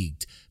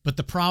fatigued. But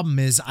the problem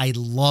is I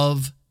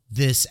love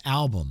this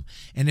album.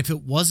 And if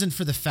it wasn't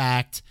for the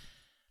fact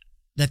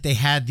that they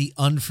had the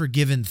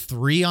Unforgiven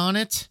 3 on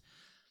it,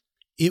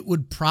 it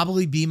would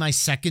probably be my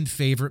second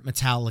favorite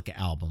Metallica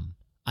album.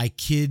 I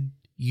kid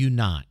you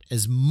not.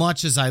 As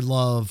much as I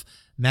love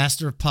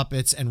Master of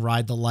Puppets and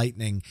Ride the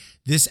Lightning,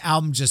 this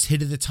album just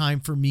hit at the time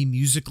for me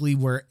musically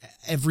where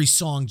every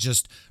song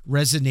just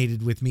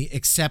resonated with me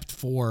except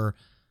for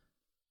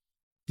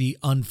the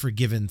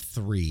Unforgiven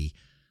 3.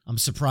 I'm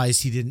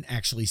surprised he didn't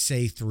actually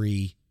say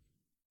 3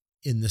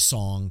 in the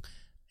song.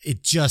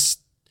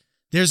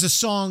 There's a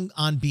song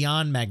on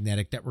Beyond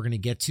Magnetic that we're going to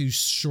get to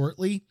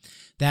shortly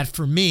that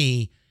for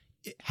me,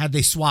 had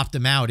they swapped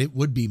them out, it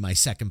would be my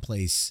second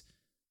place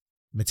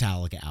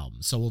Metallica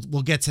album. So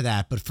we'll get to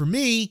that. But for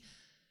me,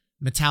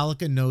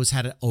 Metallica knows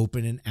how to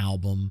open an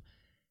album.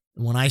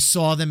 When I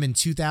saw them in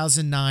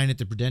 2009 at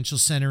the Prudential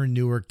Center in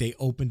Newark, they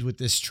opened with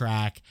this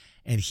track,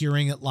 and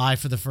hearing it live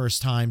for the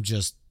first time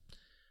just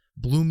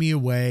blew me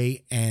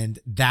away. And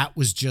That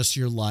Was Just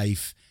Your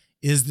Life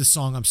is the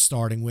song I'm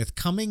starting with.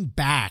 Coming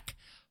back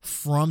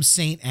from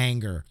Saint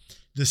Anger,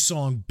 the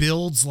song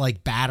builds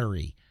like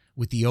Battery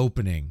with the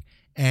opening,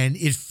 and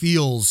it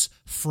feels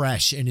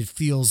fresh, and it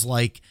feels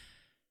like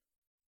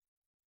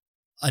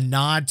a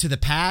nod to the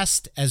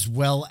past as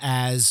well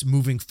as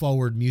moving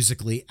forward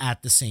musically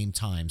at the same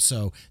time.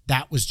 So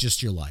That Was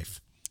Just Your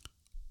Life.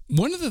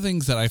 One of the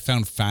things that I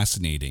found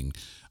fascinating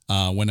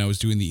when I was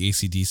doing the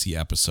AC/DC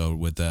episode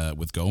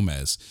with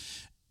Gomez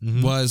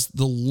was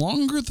the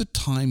longer the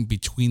time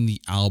between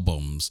the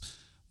albums,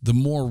 the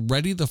more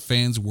ready the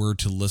fans were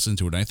to listen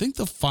to it. And I think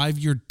the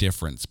 5-year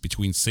difference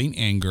between Saint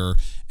Anger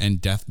and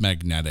Death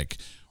Magnetic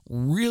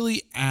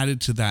really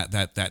added to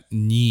that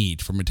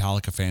need for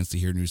Metallica fans to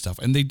hear new stuff.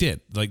 And they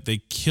did. Like, they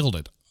killed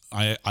it.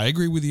 I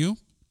agree with you.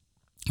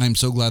 I'm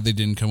so glad they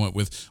didn't come up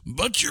with,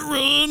 but you're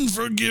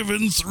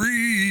Unforgiven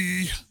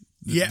 3.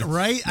 Yeah,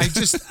 right? I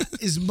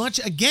just, as much,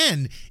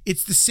 again,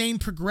 it's the same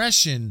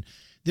progression.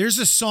 There's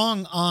a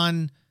song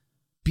on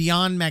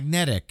Beyond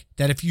Magnetic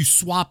that if you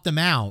swap them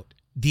out,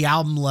 the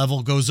album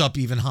level goes up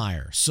even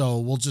higher. So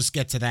we'll just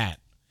get to that.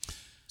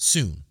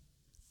 soon.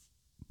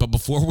 But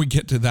before we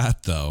get to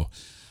that, though,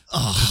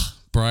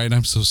 Brian,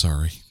 I'm so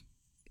sorry.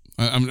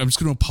 I'm just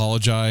going to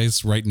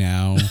apologize right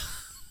now.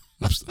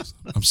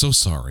 I'm so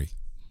sorry.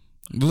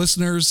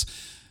 Listeners,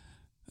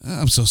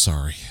 I'm so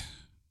sorry.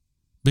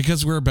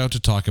 Because we're about to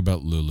talk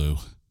about Lulu.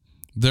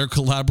 Their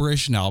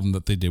collaboration album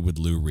that they did with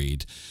Lou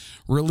Reed.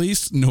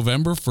 Released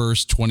November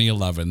 1st,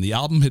 2011, the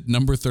album hit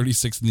number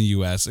 36 in the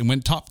US and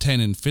went top 10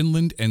 in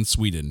Finland and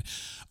Sweden.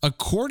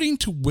 According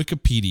to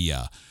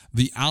Wikipedia,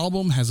 the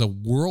album has a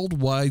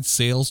worldwide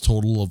sales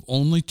total of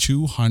only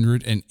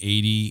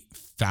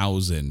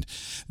 280,000.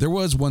 There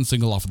was one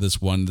single off of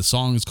this one. The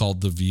song is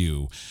called The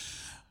View.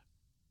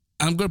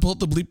 I'm going to pull up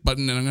the bleep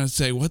button and I'm going to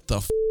say, what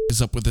the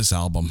is up with this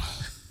album?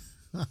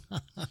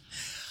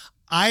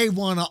 I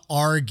want to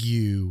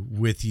argue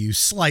with you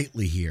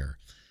slightly here.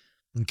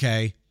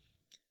 Okay.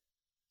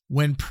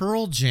 When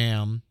Pearl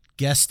Jam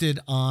guested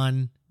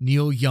on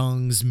Neil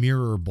Young's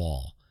Mirror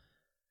Ball,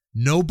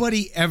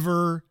 nobody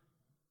ever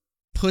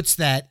puts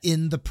that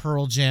in the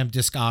Pearl Jam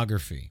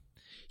discography.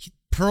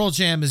 Pearl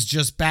Jam is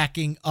just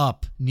backing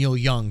up Neil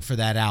Young for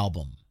that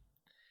album.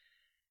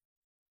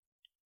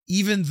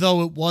 Even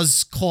though it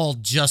was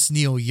called just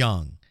Neil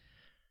Young.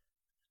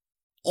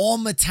 All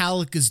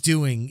Metallica's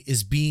doing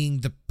is being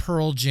the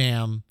Pearl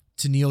Jam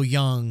to Neil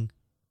Young,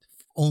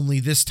 only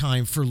this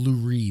time for Lou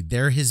Reed.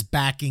 They're his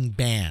backing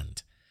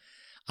band.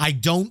 I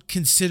don't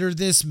consider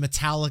this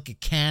Metallica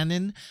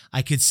canon.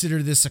 I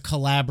consider this a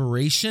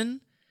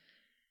collaboration.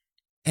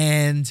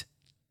 And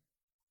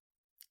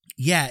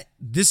yeah,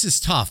 this is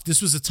tough.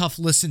 This was a tough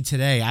listen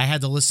today. I had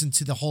to listen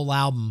to the whole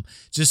album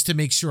just to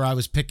make sure I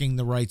was picking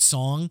the right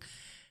song.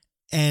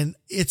 And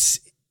it's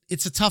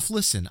a tough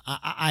listen.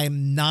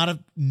 I'm not a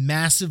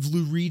massive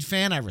Lou Reed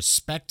fan. I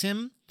respect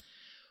him.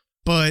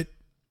 But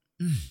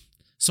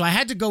so I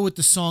had to go with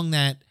the song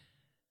that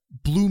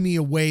blew me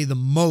away the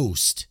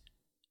most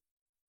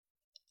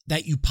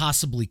that you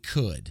possibly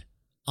could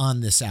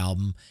on this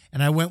album.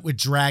 And I went with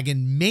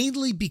Dragon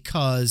mainly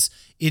because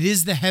it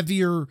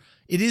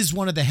is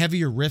one of the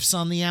heavier riffs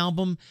on the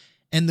album,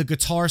 and the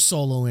guitar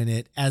solo in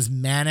it, as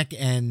manic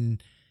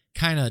and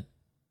kind of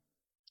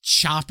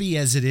choppy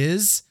as it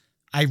is,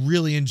 I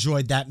really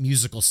enjoyed that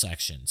musical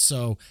section.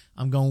 So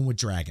I'm going with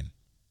Dragon.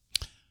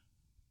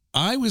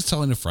 I was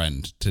telling a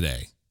friend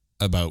today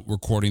about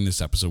recording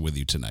this episode with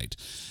you tonight.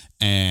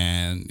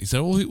 And he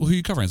said, well, who are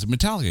you covering? I said,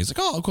 Metallica. He's like,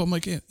 oh, cool. I'm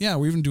like, yeah,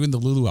 we're even doing the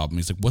Lulu album.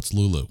 He's like, what's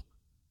Lulu?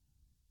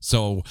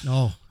 So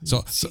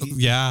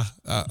yeah,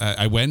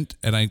 I went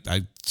and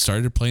I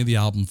started playing the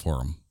album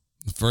for him.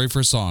 The very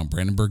first song,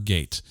 Brandenburg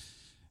Gate.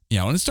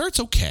 And it starts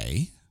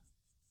okay.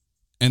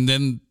 And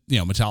then,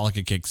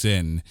 Metallica kicks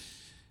in.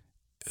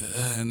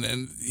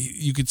 And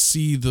you could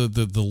see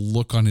the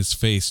look on his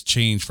face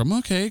change from,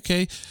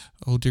 okay.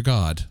 Oh, dear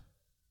God.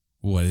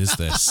 What is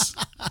this?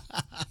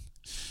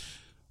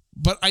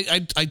 But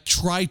I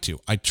try to.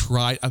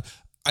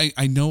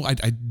 I know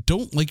I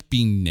don't like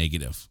being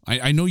negative.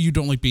 I know you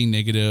don't like being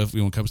negative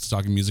when it comes to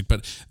talking music,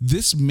 but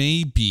this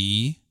may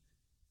be,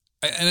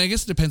 and I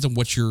guess it depends on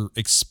what you're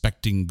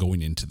expecting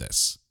going into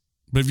this.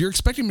 But if you're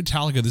expecting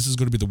Metallica, this is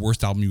going to be the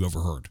worst album you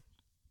ever heard.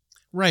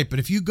 Right, but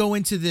if you go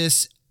into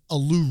this a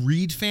Lou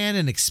Reed fan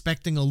and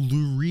expecting a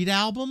Lou Reed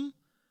album,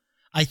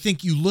 I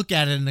think you look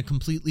at it in a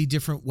completely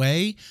different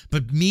way.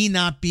 But me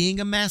not being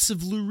a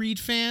massive Lou Reed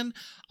fan,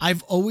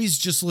 I've always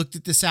just looked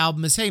at this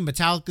album as, hey,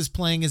 Metallica's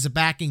playing as a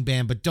backing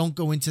band, but don't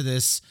go into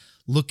this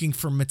looking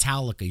for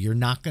Metallica. You're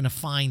not going to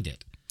find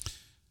it.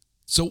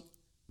 So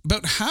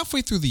about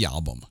halfway through the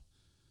album,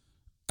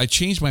 I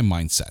changed my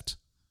mindset.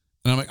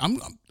 And I'm like, I'm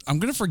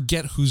going to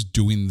forget who's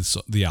doing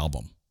the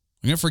album.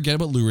 I'm going to forget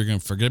about Lou Reed. I'm going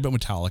to forget about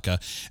Metallica.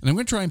 And I'm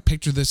going to try and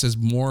picture this as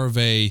more of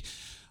a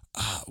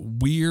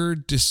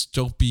weird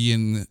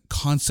dystopian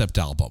concept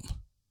album.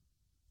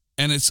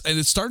 And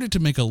it started to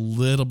make a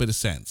little bit of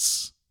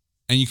sense.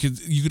 And you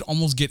could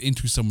almost get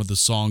into some of the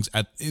songs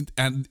in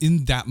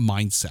that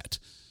mindset.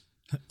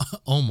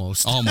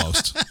 Almost.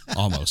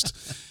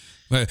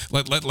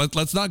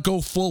 Let's not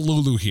go full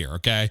Lulu here,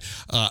 okay?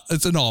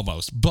 It's an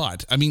almost.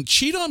 But,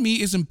 Cheat on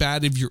Me isn't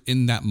bad if you're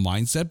in that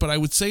mindset. But I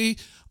would say,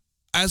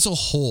 as a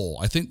whole,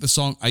 I think the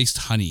song Iced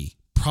Honey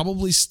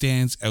probably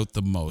stands out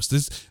the most.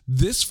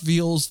 This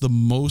feels the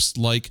most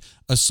like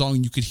a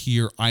song you could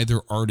hear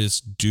either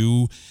artist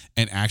do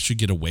and actually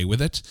get away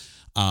with it.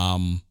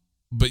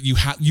 But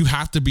you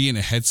have to be in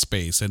a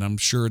headspace, and I'm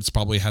sure it's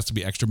probably has to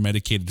be extra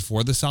medicated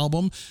for this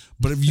album.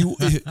 But if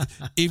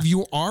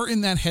you are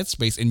in that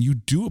headspace and you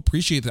do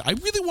appreciate that, I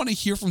really want to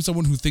hear from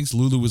someone who thinks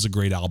Lulu is a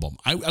great album.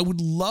 I would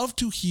love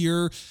to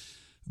hear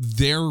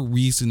their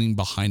reasoning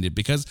behind it,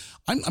 because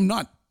I'm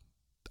not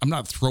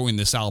throwing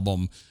this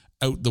album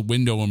out the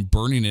window and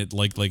burning it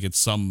like it's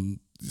some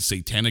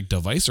satanic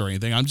device or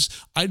anything.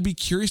 I'd be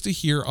curious to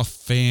hear a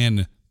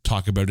fan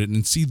talk about it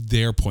and see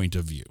their point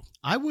of view.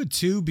 I would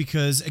too,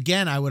 because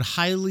again, I would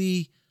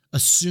highly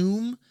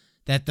assume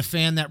that the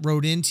fan that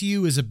wrote into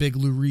you is a big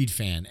Lou Reed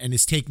fan and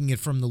is taking it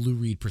from the Lou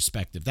Reed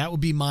perspective. That would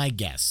be my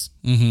guess.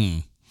 Mm-hmm.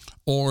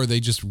 Or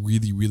they just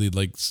really, really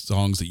like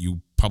songs that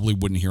you probably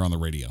wouldn't hear on the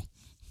radio.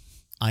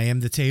 I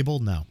Am the Table?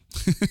 No.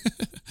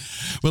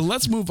 Well,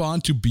 let's move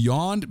on to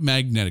Beyond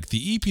Magnetic,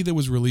 the EP that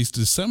was released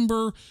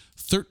December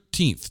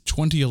 13th,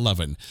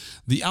 2011.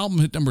 The album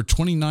hit number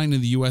 29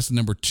 in the US and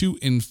number 2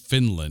 in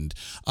Finland.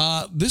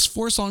 This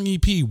 4-song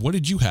EP, what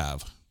did you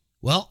have?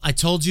 Well, I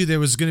told you there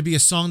was going to be a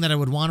song that I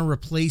would want to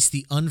replace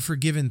the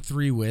Unforgiven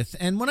 3 with.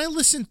 And when I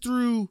listened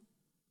through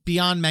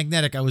Beyond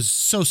Magnetic, I was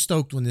so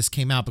stoked when this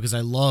came out because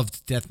I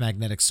loved Death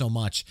Magnetic so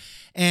much.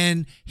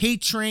 And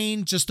Hate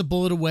Train, Just a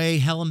Bullet Away,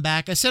 Hell and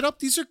Back, I said, oh,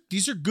 these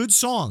are good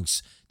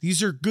songs.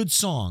 These are good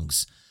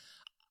songs.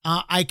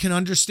 I can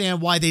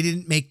understand why they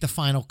didn't make the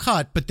final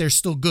cut, but they're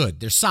still good.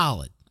 They're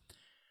solid.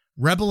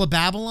 Rebel of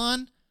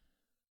Babylon,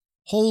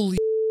 holy,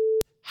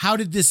 how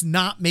did this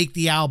not make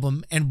the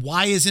album? And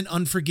why isn't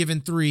Unforgiven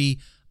 3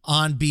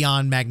 on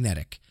Beyond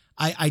Magnetic?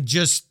 I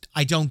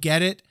don't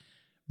get it.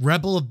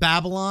 Rebel of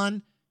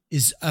Babylon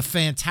is a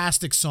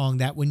fantastic song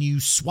that when you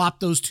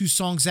swap those two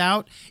songs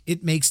out,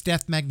 it makes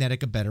Death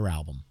Magnetic a better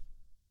album.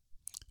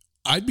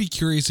 I'd be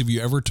curious if you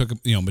ever took,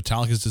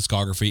 Metallica's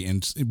discography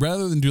and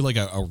rather than do like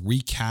a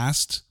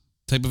recast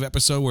type of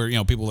episode where,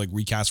 people like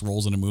recast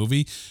roles in a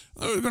movie,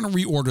 we're going to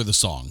reorder the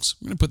songs.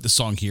 We're going to put this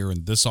song here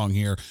and this song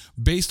here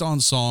based on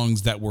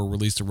songs that were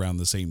released around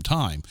the same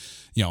time.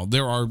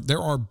 There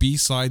are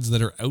B-sides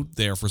that are out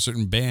there for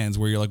certain bands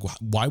where you're like,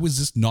 why was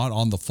this not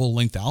on the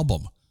full-length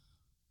album?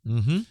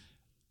 Mm-hmm.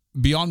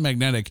 Beyond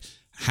Magnetic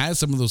has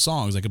some of those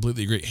songs. I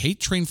completely agree. Hate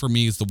Train for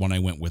me is the one I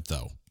went with,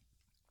 though.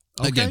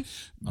 Again,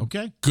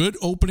 okay. Good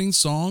opening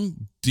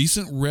song,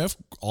 decent riff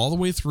all the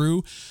way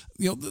through.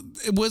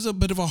 It was a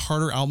bit of a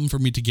harder album for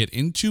me to get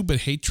into, but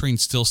Hate Train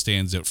still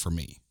stands out for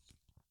me.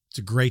 It's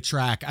a great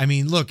track. I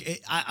mean, look,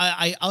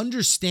 I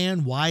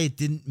understand why it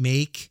didn't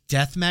make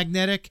Death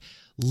Magnetic.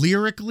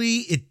 Lyrically,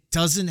 it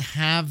doesn't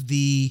have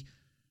the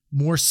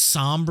more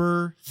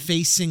somber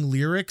facing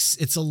lyrics.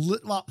 It's a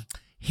little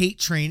Hate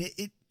Train.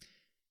 It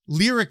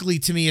lyrically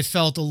to me, it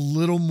felt a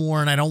little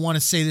more, and I don't want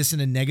to say this in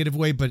a negative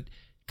way, but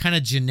kind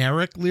of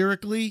generic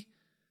lyrically,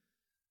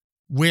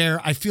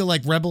 where I feel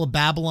like Rebel of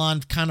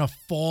Babylon kind of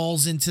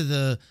falls into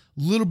the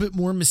little bit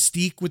more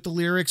mystique with the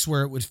lyrics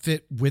where it would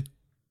fit with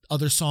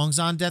other songs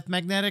on Death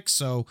Magnetic.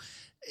 So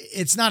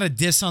it's not a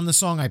diss on the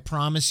song. I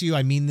promise you.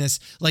 I mean this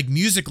like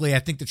musically. I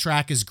think the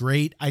track is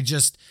great. I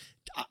just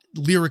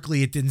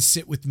lyrically, it didn't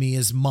sit with me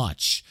as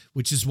much,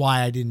 which is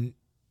why I didn't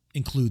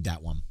include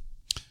that one.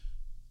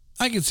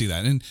 I can see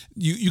that. And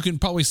you can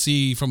probably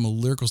see from a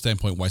lyrical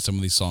standpoint why some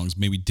of these songs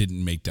maybe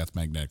didn't make Death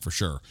Magnetic for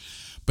sure.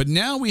 But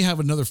now we have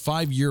another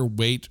 5-year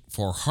wait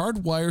for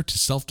Hardwired to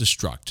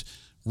Self-Destruct.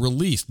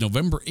 Released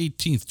November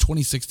 18th,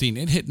 2016.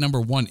 It hit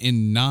number 1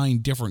 in 9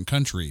 different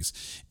countries.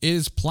 It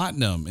is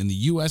platinum in the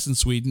US and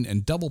Sweden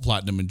and double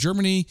platinum in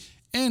Germany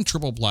and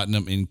triple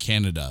platinum in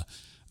Canada.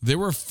 There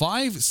were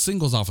 5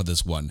 singles off of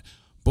this one.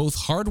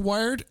 Both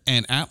Hardwired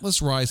and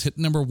Atlas Rise hit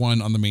number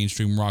 1 on the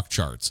mainstream rock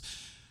charts.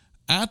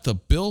 At the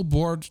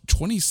Billboard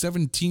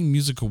 2017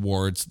 Music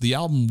Awards, the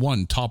album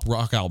won Top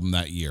Rock Album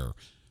that year.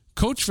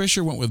 Coach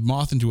Fisher went with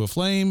Moth Into a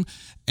Flame,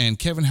 and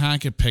Kevin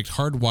Hackett picked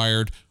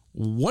Hardwired.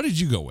 What did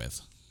you go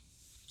with?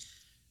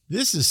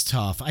 This is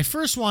tough. I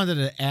first wanted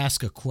to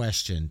ask a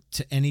question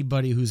to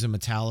anybody who's a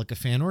Metallica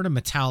fan or to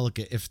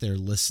Metallica if they're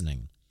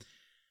listening.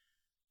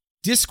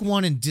 Disc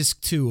 1 and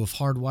Disc 2 of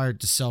Hardwired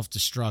to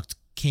Self-Destruct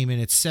came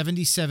in at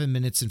 77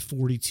 minutes and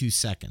 42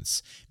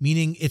 seconds,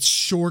 meaning it's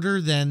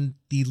shorter than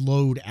the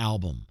Load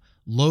album.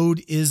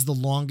 Load is the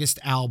longest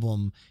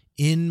album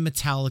in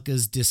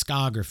Metallica's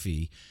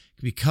discography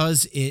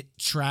because it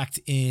tracked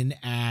in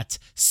at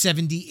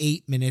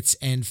 78 minutes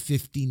and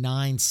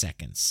 59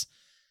 seconds,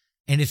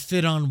 and it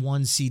fit on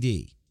one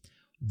CD.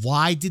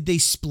 Why did they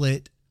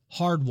split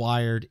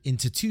Hardwired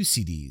into 2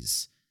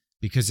 CDs?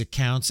 Because it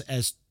counts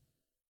as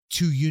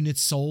 2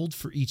 units sold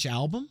for each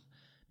album?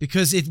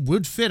 Because it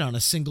would fit on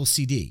a single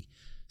CD.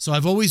 So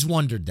I've always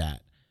wondered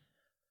that.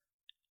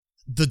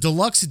 The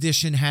deluxe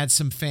edition had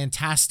some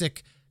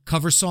fantastic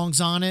cover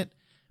songs on it.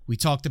 We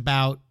talked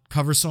about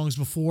cover songs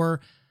before.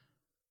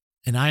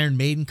 An Iron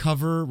Maiden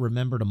cover,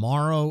 Remember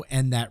Tomorrow,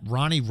 and that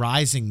Ronnie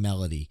Rising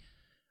melody,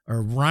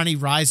 or Ronnie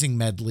Rising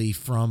medley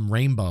from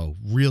Rainbow.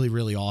 Really,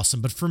 really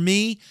awesome. But for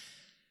me,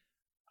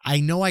 I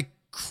know I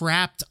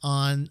crapped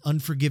on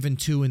Unforgiven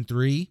 2 and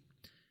 3.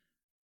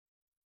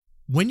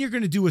 When you're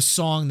going to do a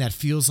song that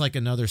feels like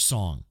another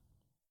song,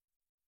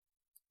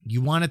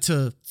 you want it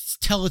to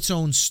tell its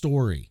own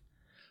story,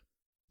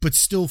 but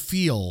still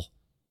feel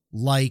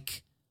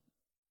like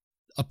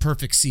a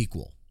perfect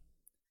sequel.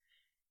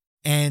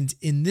 And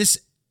in this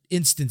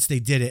instance, they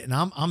did it. And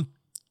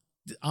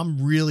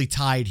I'm really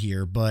tied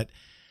here, but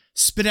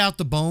Spit Out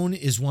the Bone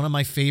is one of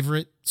my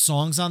favorite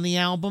songs on the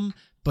album,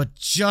 but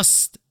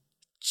just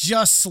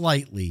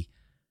slightly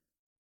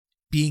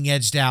being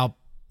edged out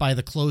by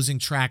the closing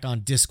track on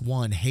Disc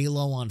 1,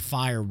 Halo on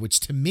Fire, which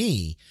to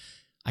me,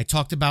 I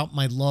talked about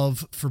my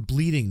love for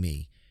Bleeding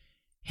Me.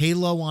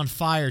 Halo on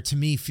Fire to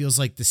me feels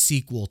like the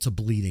sequel to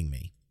Bleeding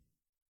Me.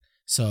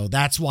 So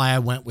that's why I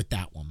went with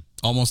that one.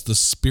 Almost the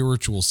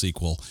spiritual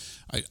sequel.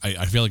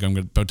 I feel like I'm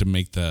about to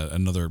make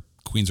another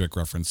Queensryche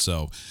reference.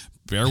 So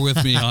bear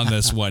with me on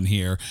this one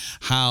here,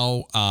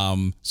 how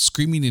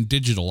Screaming in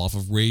Digital off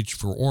of Rage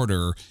for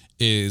Order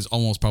is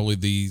almost probably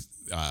the,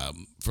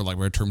 for like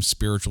a term,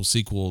 spiritual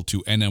sequel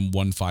to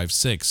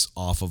NM156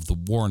 off of The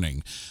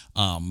Warning.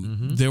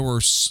 There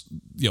were,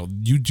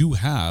 you do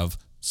have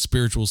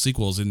spiritual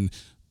sequels, and,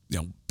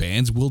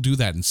 bands will do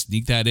that and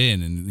sneak that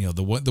in. And,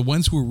 the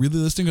ones who are really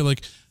listening are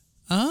like,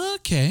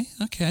 okay,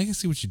 I can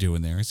see what you're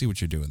doing there.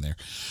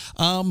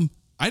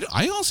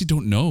 I honestly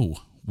don't know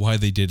why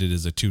they did it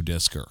as a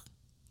 2-discer.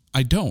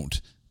 I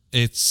don't.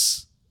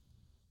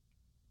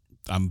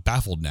 I'm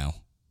baffled now.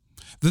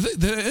 The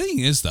thing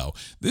is, though,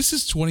 this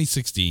is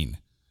 2016,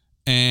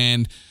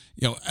 and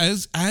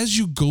as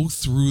you go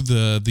through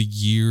the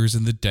years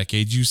and the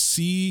decades, you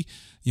see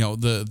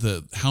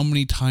the how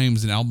many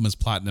times an album is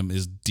platinum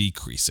is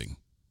decreasing,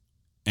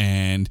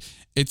 and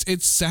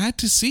it's sad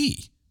to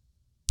see,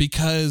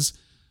 because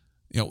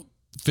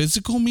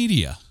physical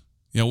media.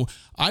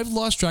 I've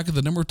lost track of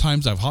the number of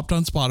times I've hopped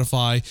on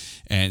Spotify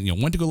and,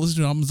 went to go listen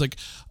to an album. It's like,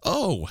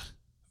 oh,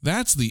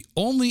 that's the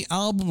only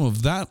album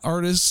of that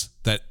artist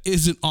that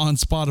isn't on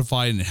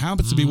Spotify, and it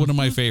happens to be one of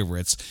my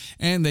favorites.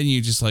 And then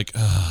you just like,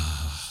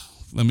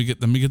 let me get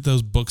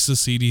those books of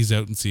CDs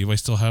out and see if I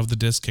still have the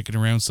disc kicking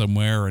around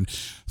somewhere, and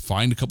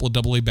find a couple of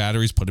AA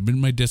batteries, put them in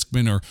my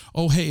Discman, or,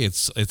 oh, hey,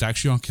 it's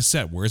actually on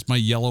cassette. Where's my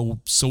yellow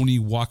Sony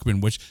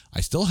Walkman, which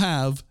I still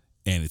have,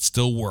 and it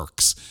still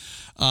works.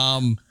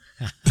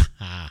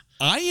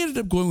 I ended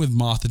up going with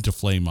Moth into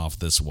Flame off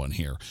this one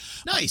here.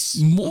 Nice.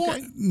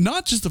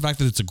 Not just the fact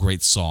that it's a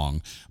great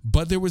song,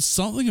 but there was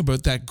something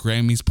about that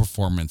Grammys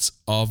performance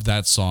of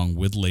that song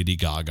with Lady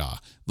Gaga.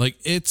 Like,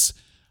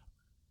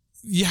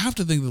 you have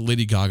to think that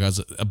Lady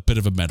Gaga's a bit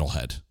of a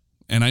metalhead.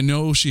 And I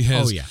know she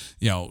has,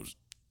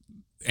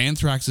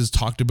 Anthrax has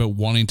talked about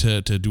wanting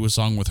to do a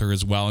song with her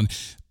as well. And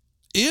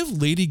if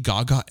Lady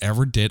Gaga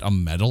ever did a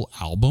metal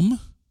album,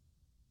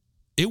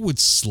 it would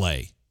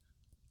slay.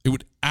 It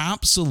would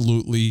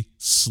absolutely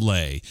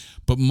slay.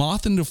 But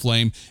Moth into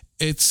Flame,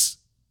 it's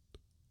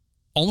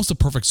almost a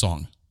perfect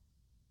song.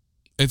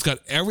 It's got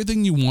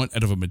everything you want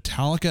out of a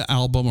Metallica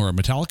album or a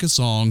Metallica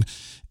song,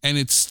 and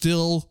it's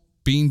still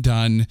being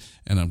done.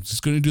 And I'm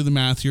just going to do the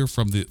math here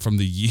from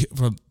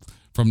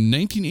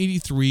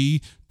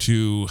 1983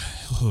 to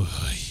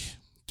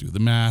do the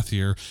math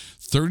here,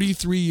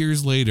 33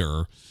 years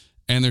later,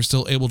 and they're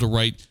still able to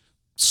write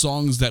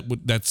songs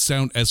that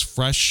sound as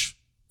fresh,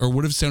 or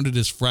would have sounded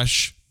as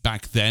fresh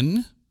back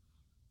then,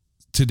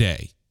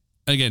 today.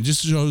 Again,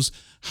 just shows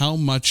how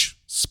much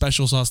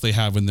special sauce they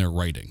have in their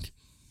writing.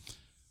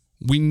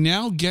 We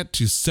now get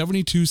to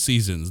 72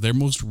 Seasons, their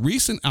most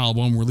recent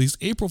album, released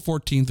April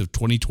 14th of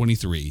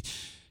 2023.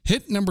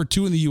 Hit number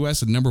 2 in the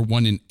US and number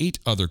 1 in 8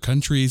 other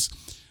countries.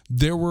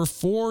 There were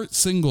 4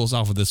 singles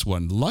off of this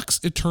one. Lux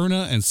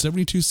Eterna and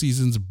 72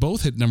 Seasons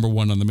both hit number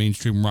 1 on the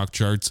mainstream rock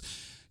charts.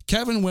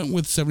 Kevin went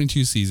with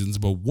 72 Seasons,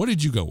 but what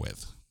did you go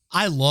with?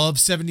 I love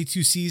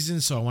 72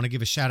 Seasons, so I want to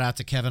give a shout out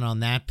to Kevin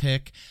on that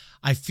pick.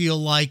 I feel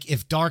like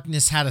if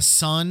Darkness Had a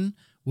Sun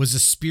was a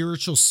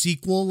spiritual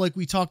sequel, like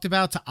we talked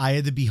about, to Eye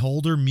of the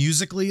Beholder,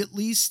 musically at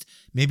least,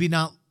 maybe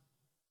not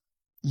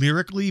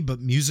lyrically, but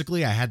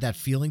musically, I had that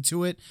feeling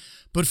to it.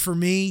 But for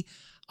me,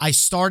 I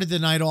started the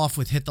night off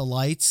with Hit the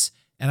Lights,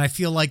 and I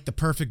feel like the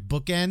perfect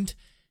bookend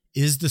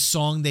is the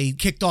song they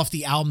kicked off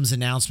the album's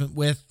announcement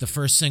with, the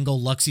first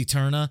single, Lux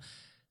Eterna.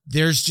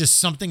 There's just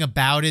something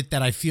about it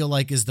that I feel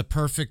like is the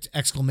perfect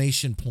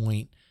exclamation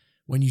point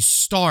when you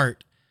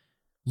start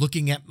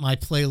looking at my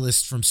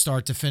playlist from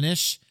start to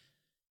finish.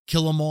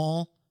 Kill 'Em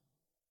All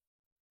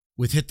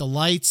with Hit the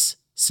Lights,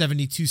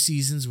 72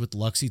 Seasons with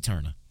Lux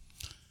Eterna.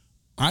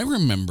 I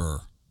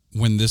remember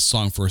when this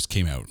song first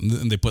came out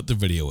and they put the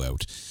video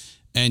out,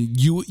 and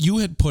you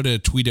had put a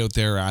tweet out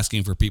there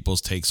asking for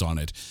people's takes on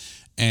it.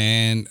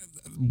 And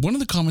one of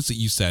the comments that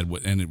you said,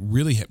 and it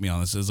really hit me on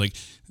this, is like,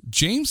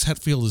 James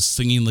Hetfield is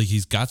singing like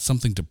he's got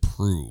something to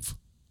prove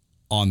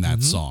on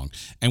that song.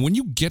 And when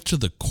you get to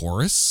the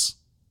chorus,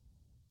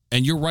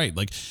 and you're right,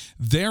 like,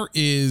 there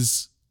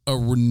is a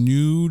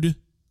renewed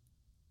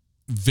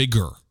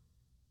vigor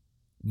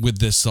with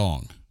this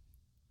song.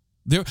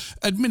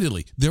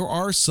 Admittedly, there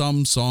are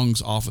some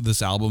songs off of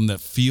this album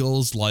that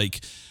feels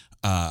like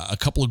a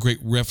couple of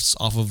great riffs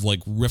off of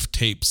like riff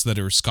tapes that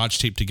are scotch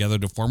taped together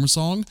to form a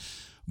song.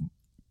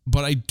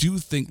 But I do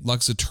think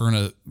Lux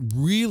Eterna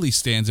really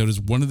stands out as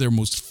one of their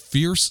most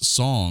fierce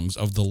songs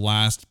of the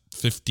last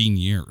 15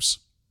 years.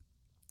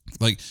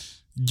 Like,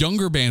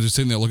 younger bands are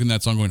sitting there looking at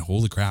that song going,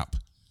 holy crap,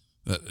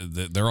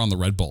 they're on the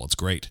Red Bull. It's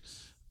great.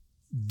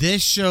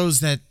 This shows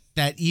that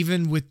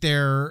even with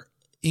their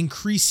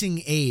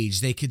increasing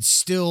age, they could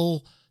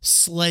still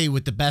slay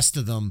with the best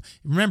of them.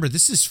 Remember,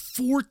 this is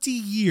 40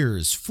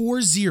 years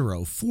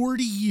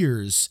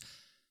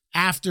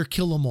after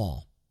Kill 'Em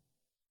All.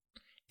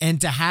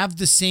 And to have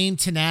the same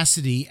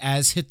tenacity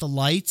as Hit the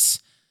Lights,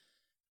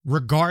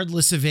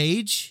 regardless of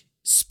age,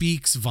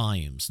 speaks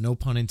volumes. No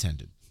pun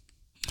intended.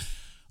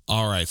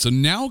 All right, so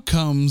now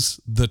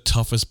comes the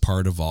toughest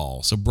part of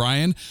all. So,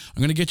 Brian,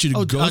 I'm going to get you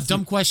to go.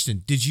 Dumb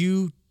question. Did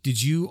you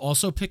did you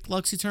also pick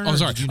Lux Eterna? Oh,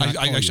 sorry.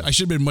 I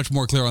should have been much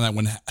more clear on that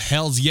one.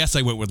 Hells yes,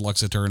 I went with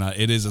Lux Eterna.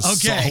 It is a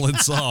solid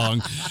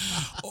song.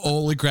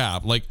 Holy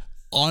crap. Like,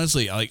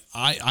 honestly, like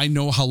I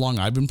know how long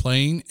I've been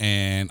playing,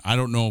 and I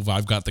don't know if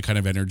I've got the kind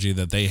of energy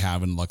that they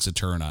have in Lux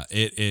Eterna.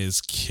 It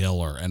is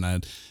killer.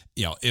 And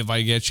if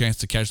I get a chance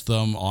to catch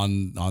them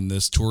on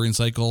this touring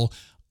cycle,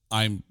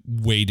 I'm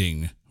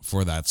waiting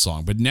for that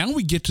song. But now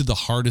we get to the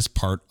hardest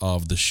part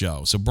of the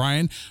show. So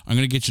Brian, I'm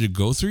going to get you to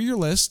go through your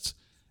list,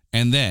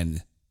 and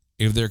then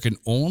if there can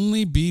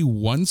only be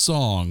one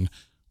song,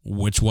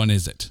 which one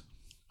is it?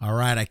 All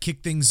right, I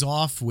kick things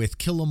off with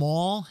Kill 'Em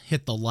All,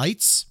 Hit the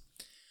Lights.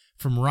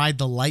 From Ride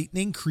the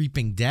Lightning,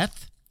 Creeping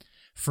Death.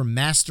 From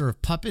Master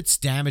of Puppets,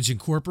 Damage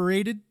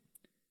Incorporated.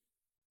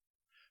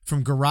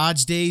 From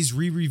Garage Days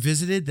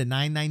Revisited, the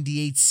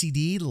 998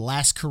 CD,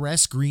 Last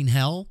Caress, Green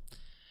Hell.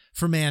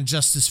 From And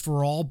Justice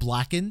for All,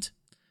 Blackened.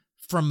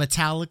 From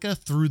Metallica,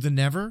 Through the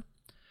Never.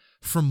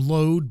 From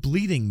Load,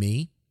 Bleeding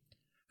Me.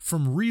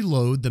 From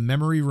Reload, The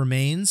Memory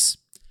Remains.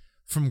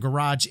 From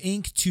Garage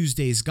Inc.,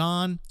 Tuesday's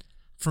Gone.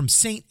 From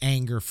Saint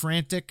Anger,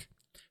 Frantic.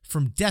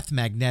 From Death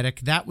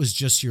Magnetic, That Was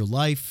Just Your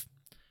Life.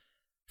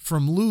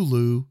 From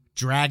Lulu,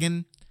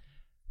 Dragon.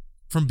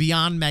 From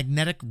Beyond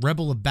Magnetic,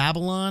 Rebel of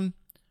Babylon.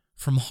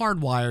 From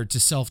Hardwired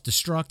to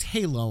Self-Destruct,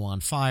 Halo on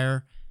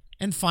Fire.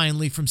 And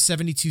finally, from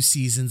 72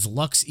 Seasons,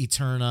 Lux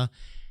Eterna.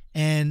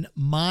 And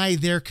my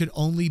There Could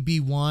Only Be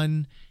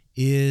One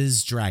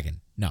is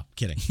Dragon. No,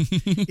 kidding.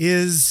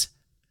 Is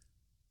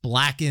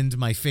Blackened,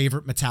 my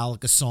favorite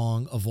Metallica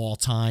song of all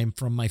time,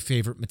 from my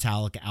favorite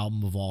Metallica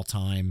album of all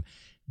time.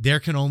 There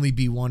Can Only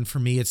Be One for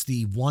me. It's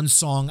the one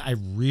song I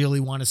really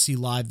want to see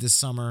live this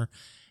summer.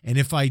 And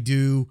if I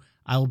do,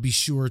 I will be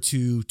sure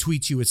to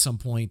tweet you at some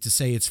point to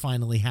say it's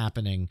finally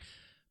happening.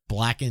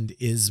 Blackened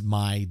is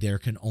my There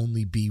Can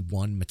Only Be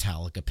One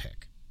Metallica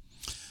pick.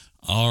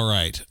 All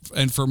right.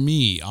 And for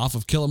me, off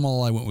of Kill 'Em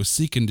All, I went with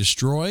Seek and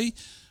Destroy.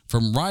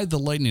 From Ride the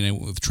Lightning, I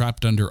went with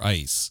Trapped Under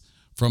Ice.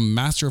 From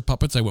Master of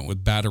Puppets, I went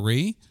with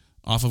Battery.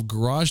 Off of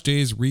Garage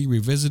Days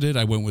Revisited,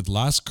 I went with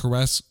Last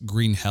Caress,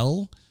 Green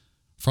Hell.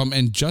 From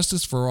And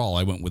Justice for All,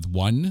 I went with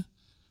One.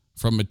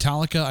 From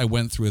Metallica, I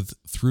went with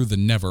Through the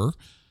Never.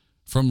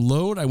 From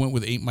Load, I went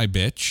with Ain't My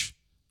Bitch.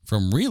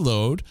 From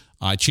Reload,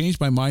 I changed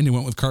my mind and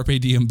went with Carpe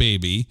Diem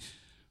Baby.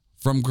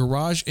 From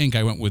Garage Inc.,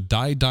 I went with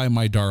Die Die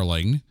My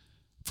Darling.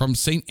 From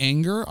Saint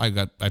Anger,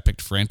 I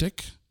picked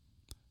Frantic.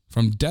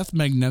 From Death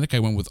Magnetic, I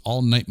went with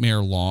All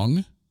Nightmare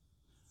Long.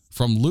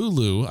 From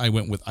Lulu, I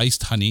went with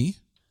Iced Honey.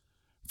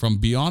 From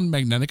Beyond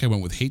Magnetic, I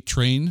went with Hate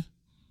Train.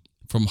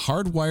 From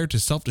Hardwired to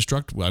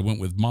Self-Destruct, I went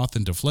with Moth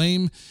into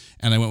Flame.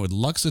 And I went with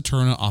Lux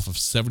Eterna off of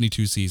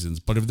 72 Seasons.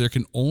 But if there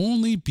can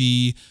only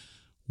be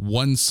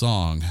one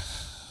song,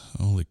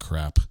 holy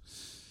crap.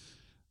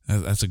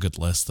 That's a good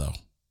list, though.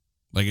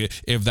 Like,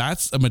 if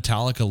that's a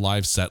Metallica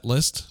live set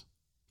list,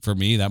 for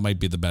me, that might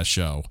be the best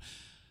show.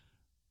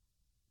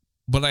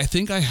 But I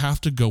think I have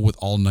to go with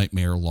All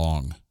Nightmare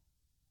Long.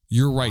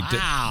 You're right.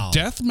 Wow.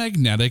 Death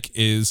Magnetic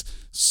is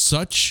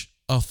such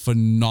a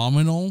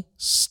phenomenal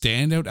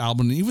standout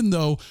album. And even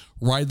though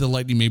Ride the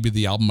Lightning may be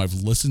the album I've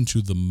listened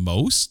to the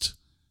most,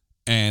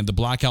 and the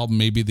Black Album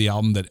may be the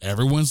album that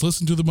everyone's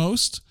listened to the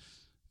most,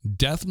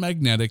 Death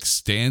Magnetic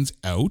stands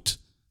out.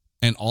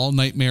 And All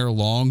Nightmare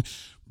Long,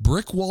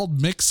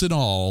 brick-walled mix and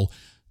all,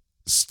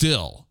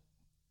 still,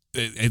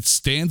 it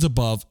stands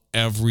above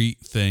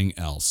everything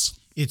else.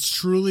 It's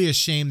truly a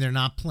shame they're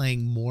not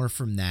playing more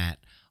from that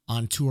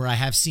on tour. I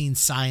have seen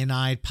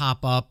Cyanide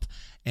pop up,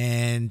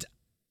 and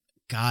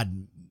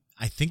God,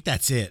 I think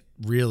that's it,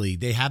 really.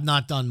 They have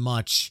not done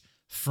much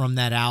from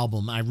that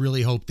album. I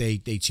really hope they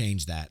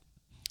change that.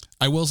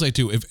 I will say,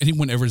 too, if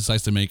anyone ever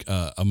decides to make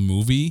a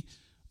movie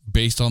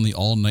based on the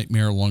All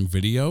Nightmare Long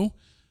video,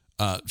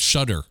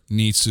 Shudder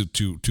needs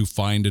to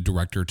find a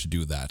director to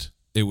do that.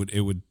 It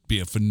would be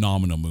a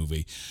phenomenal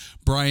movie.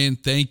 Brian,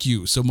 thank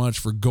you so much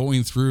for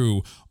going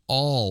through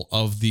all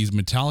of these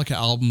Metallica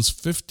albums,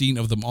 15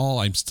 of them all.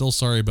 I'm still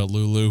sorry about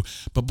Lulu.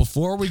 But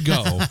before we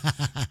go,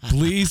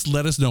 please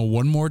let us know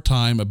one more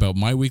time about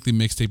My Weekly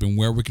Mixtape and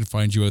where we can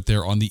find you out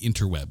there on the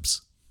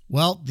interwebs.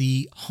 Well,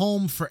 the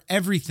home for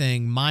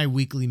everything My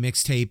Weekly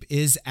Mixtape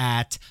is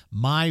at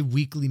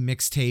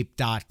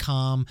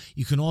myweeklymixtape.com.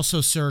 You can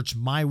also search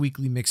My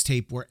Weekly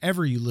Mixtape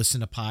wherever you listen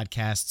to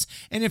podcasts.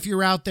 And if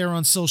you're out there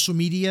on social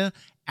media,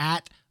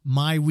 at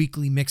My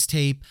Weekly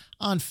Mixtape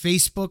on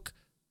Facebook,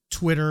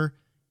 Twitter,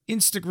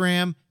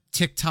 Instagram,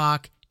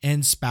 TikTok,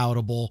 and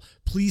Spoutable.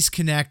 Please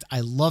connect. I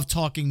love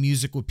talking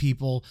music with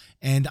people,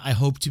 and I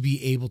hope to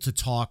be able to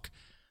talk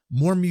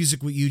more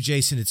music with you,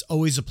 Jason. It's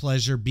always a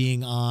pleasure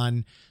being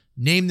on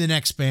Name the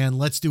Next Band.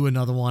 Let's do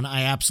another one.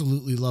 I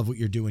absolutely love what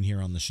you're doing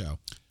here on the show.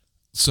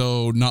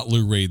 So not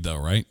Lou Reed, though,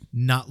 right?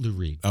 Not Lou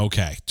Reed.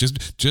 Okay.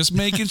 Just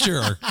making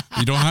sure.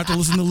 You don't have to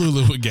listen to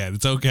Lulu again.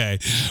 It's okay.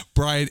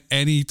 Brian,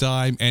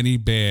 anytime, any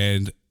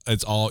band,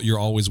 You're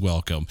always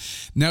welcome.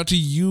 Now, to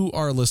you,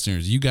 our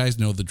listeners, you guys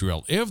know the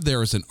drill. If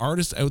there is an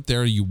artist out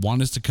there you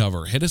want us to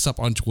cover, hit us up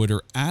on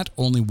Twitter at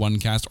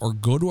OnlyOneCast or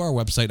go to our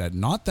website at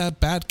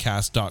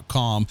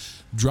notthatbadcast.com.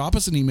 Drop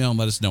us an email and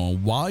let us know.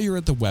 And while you're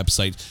at the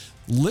website,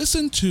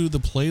 listen to the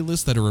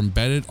playlists that are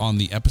embedded on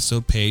the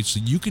episode page so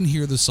you can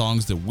hear the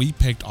songs that we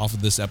picked off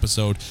of this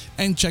episode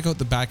and check out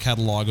the back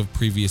catalog of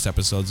previous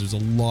episodes. There's a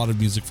lot of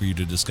music for you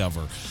to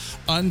discover.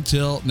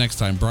 Until next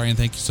time, Brian,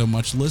 thank you so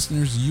much.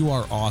 Listeners, you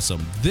are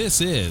awesome. This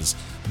is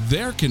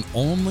There Can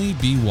Only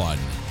Be One.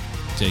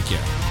 Take care.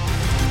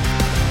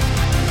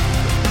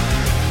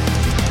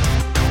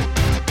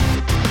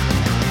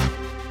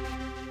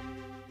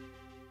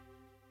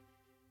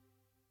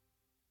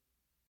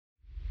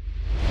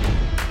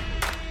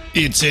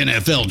 It's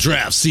NFL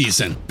draft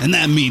season, and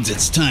that means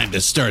it's time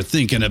to start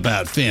thinking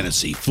about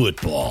fantasy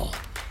football.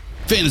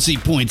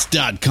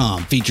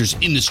 FantasyPoints.com features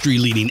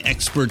industry-leading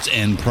experts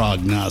and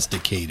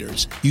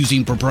prognosticators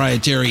using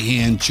proprietary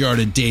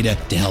hand-charted data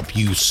to help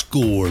you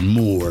score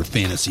more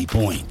fantasy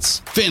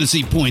points.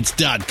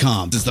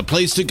 FantasyPoints.com is the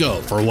place to go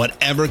for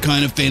whatever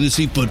kind of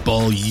fantasy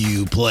football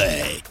you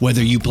play.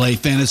 Whether you play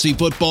fantasy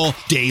football,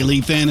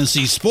 daily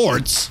fantasy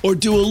sports, or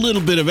do a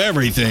little bit of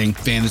everything,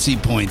 Fantasy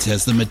Points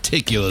has the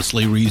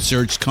meticulously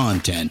researched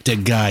content to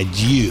guide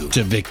you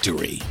to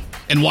victory.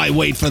 And why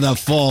wait for the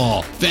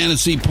fall?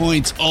 Fantasy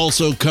Points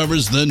also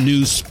covers the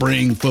new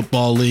spring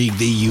football league,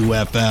 the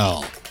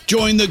UFL.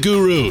 Join the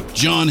guru,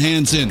 John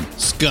Hansen,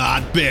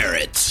 Scott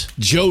Barrett,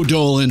 Joe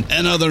Dolan,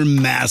 and other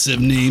massive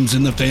names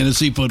in the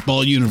fantasy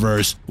football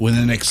universe with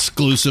an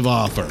exclusive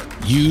offer.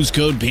 Use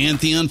code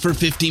Pantheon for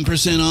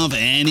 15% off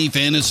any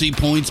Fantasy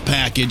Points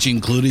package,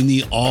 including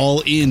the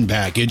all-in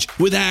package,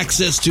 with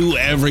access to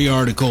every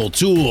article,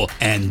 tool,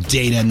 and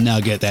data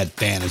nugget that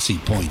Fantasy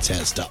Points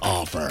has to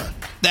offer.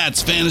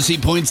 That's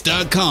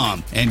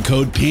FantasyPoints.com and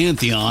code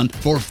Pantheon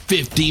for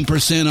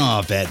 15%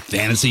 off at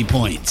Fantasy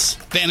Points.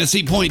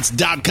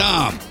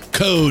 FantasyPoints.com,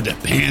 code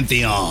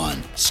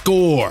Pantheon.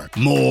 Score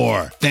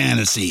more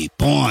fantasy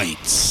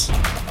points.